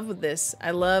in love with this.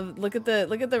 I love, look at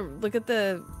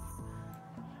the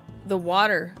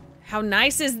water. How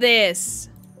nice is this?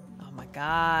 Oh my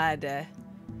God.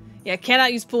 Yeah, I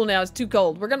cannot use pool now. It's too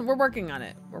cold. We're working on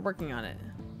it. We're working on it.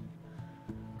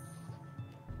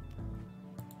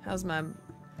 How's my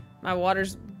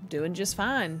water's doing just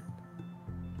fine.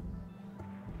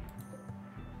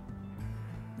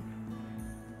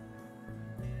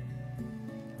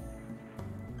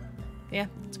 Yeah,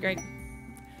 it's great.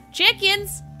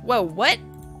 Chickens! Whoa, what?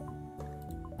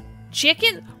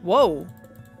 Chicken? Whoa.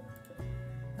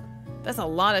 That's a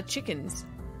lot of chickens.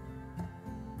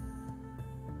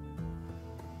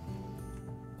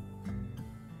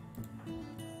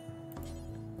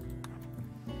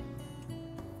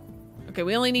 Okay,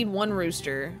 we only need one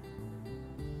rooster.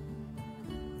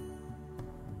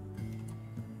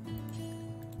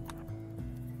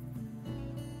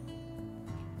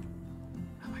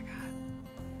 Oh my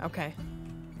God. Okay.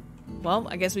 Well,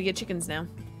 I guess we get chickens now.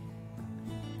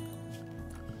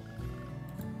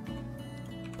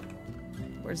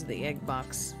 Where's the egg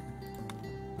box?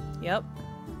 Yep.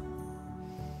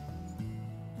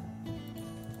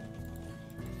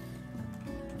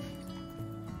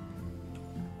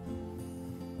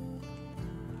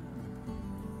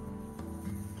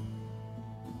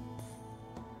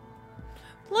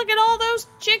 Look at all those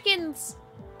chickens.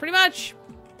 Pretty much.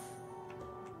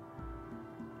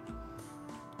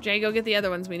 Jay, go get the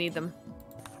other ones. We need them.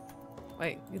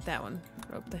 Wait, get that one.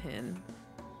 Rope the hen.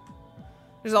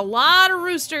 There's a lot of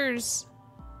roosters.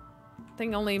 I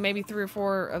think only maybe 3 or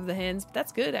 4 of the hens. But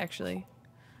that's good, actually.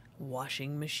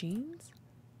 Washing machines.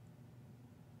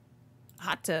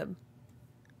 Hot tub.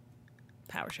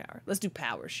 Power shower. Let's do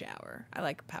power shower. I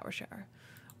like power shower.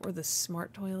 Or the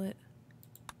smart toilet.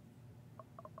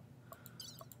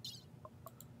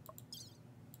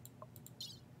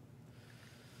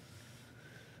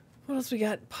 What else we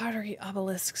got? Pottery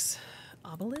obelisks.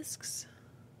 Obelisks?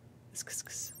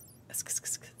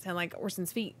 Sound like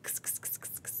Orson's feet.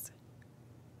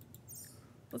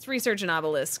 Let's research an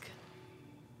obelisk.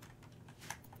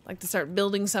 Like to start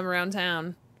building some around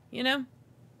town. You know?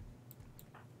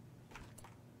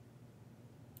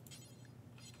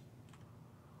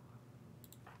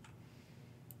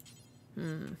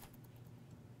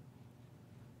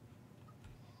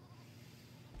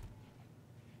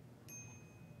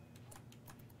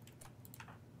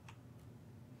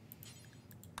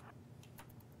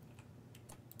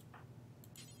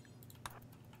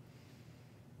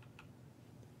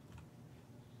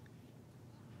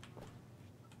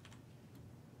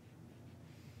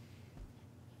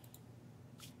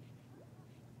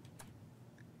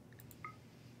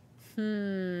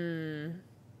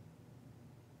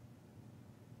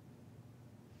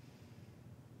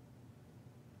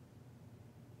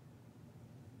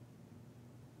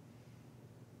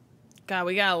 God,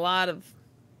 we got a lot of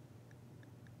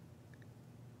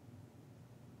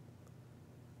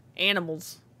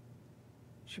animals.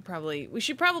 We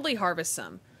should probably harvest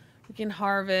some. We can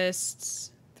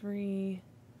harvest 3.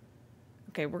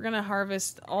 Okay, we're gonna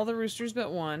harvest all the roosters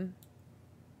but 1.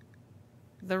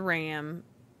 The ram.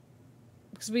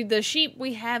 Because the sheep,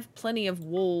 we have plenty of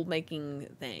wool making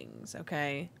things,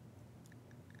 okay?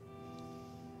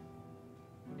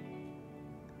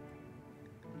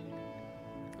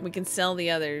 We can sell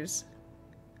the others.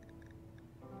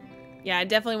 Yeah, I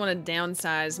definitely want to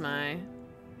downsize my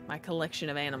collection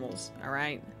of animals,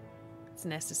 alright? It's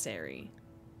necessary.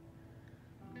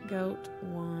 Goat,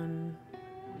 1.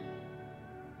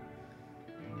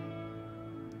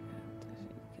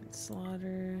 You can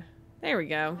slaughter. There we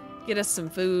go. Get us some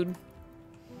food.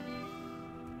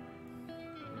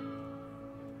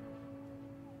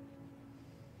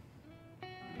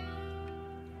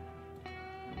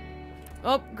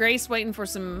 Oh, Grace waiting for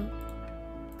some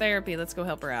therapy. Let's go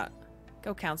help her out.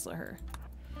 Go counselor her.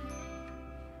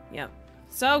 Yep.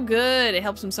 So good. It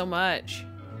helps him so much.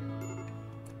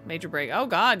 Major break. Oh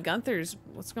God, Gunther's.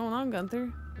 What's going on,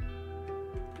 Gunther?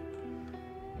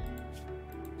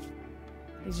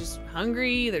 He's just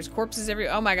hungry. There's corpses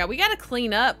everywhere. Oh my God, we gotta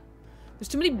clean up. There's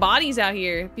too many bodies out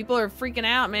here. People are freaking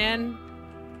out, man.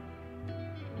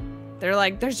 They're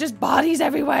like, there's just bodies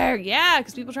everywhere. Yeah,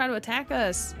 because people try to attack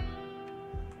us.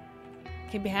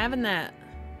 Can't be having that.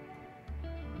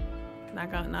 Not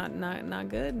good. Not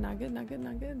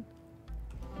good.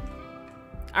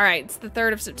 All right, it's the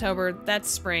 3rd of September. That's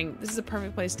spring. This is a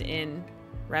perfect place to end.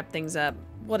 Wrap things up.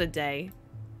 What a day.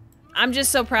 I'm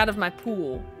just so proud of my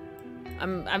pool.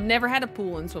 I've never had a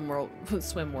pool in Swim World.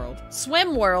 Swim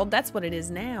World, that's what it is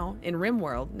now. In Rim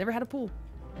World. Never had a pool.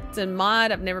 It's in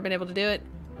mod. I've never been able to do it.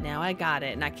 Now I got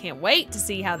it, and I can't wait to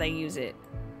see how they use it.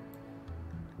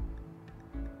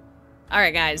 All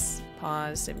right, guys.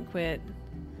 Pause, save and quit.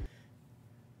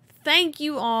 Thank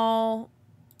you all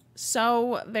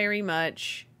so very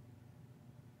much.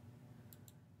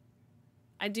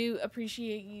 I do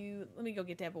appreciate you. Let me go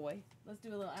get that boy. Let's do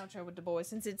a little outro with the boy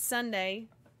since it's Sunday.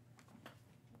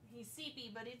 He's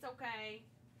sleepy, but it's okay.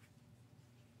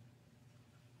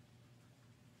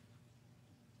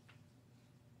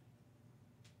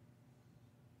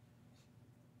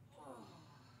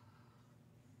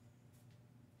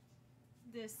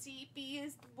 The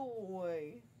sleepiest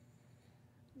boy.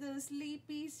 The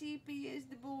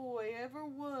sleepiest boy ever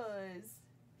was.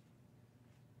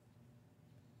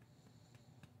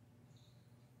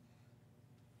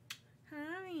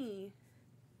 Hi.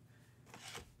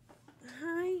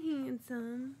 Hi,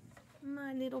 handsome.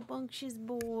 My little bunctious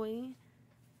boy.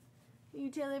 You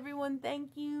tell everyone thank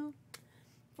you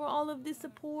for all of the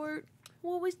support.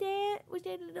 What was that? Was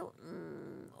that a little...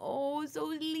 Oh,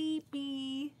 so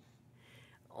sleepy.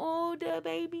 Oh, the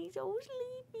baby, so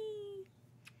sleepy.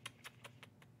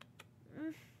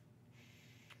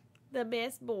 The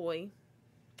best boy.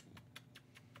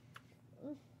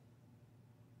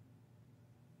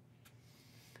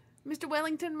 Mr.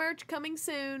 Wellington merch coming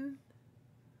soon.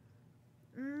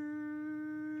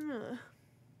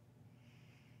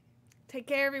 Take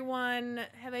care, everyone.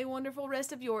 Have a wonderful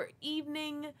rest of your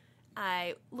evening.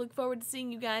 I look forward to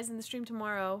seeing you guys in the stream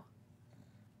tomorrow.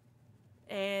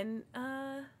 And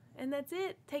that's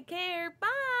it. Take care.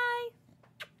 Bye.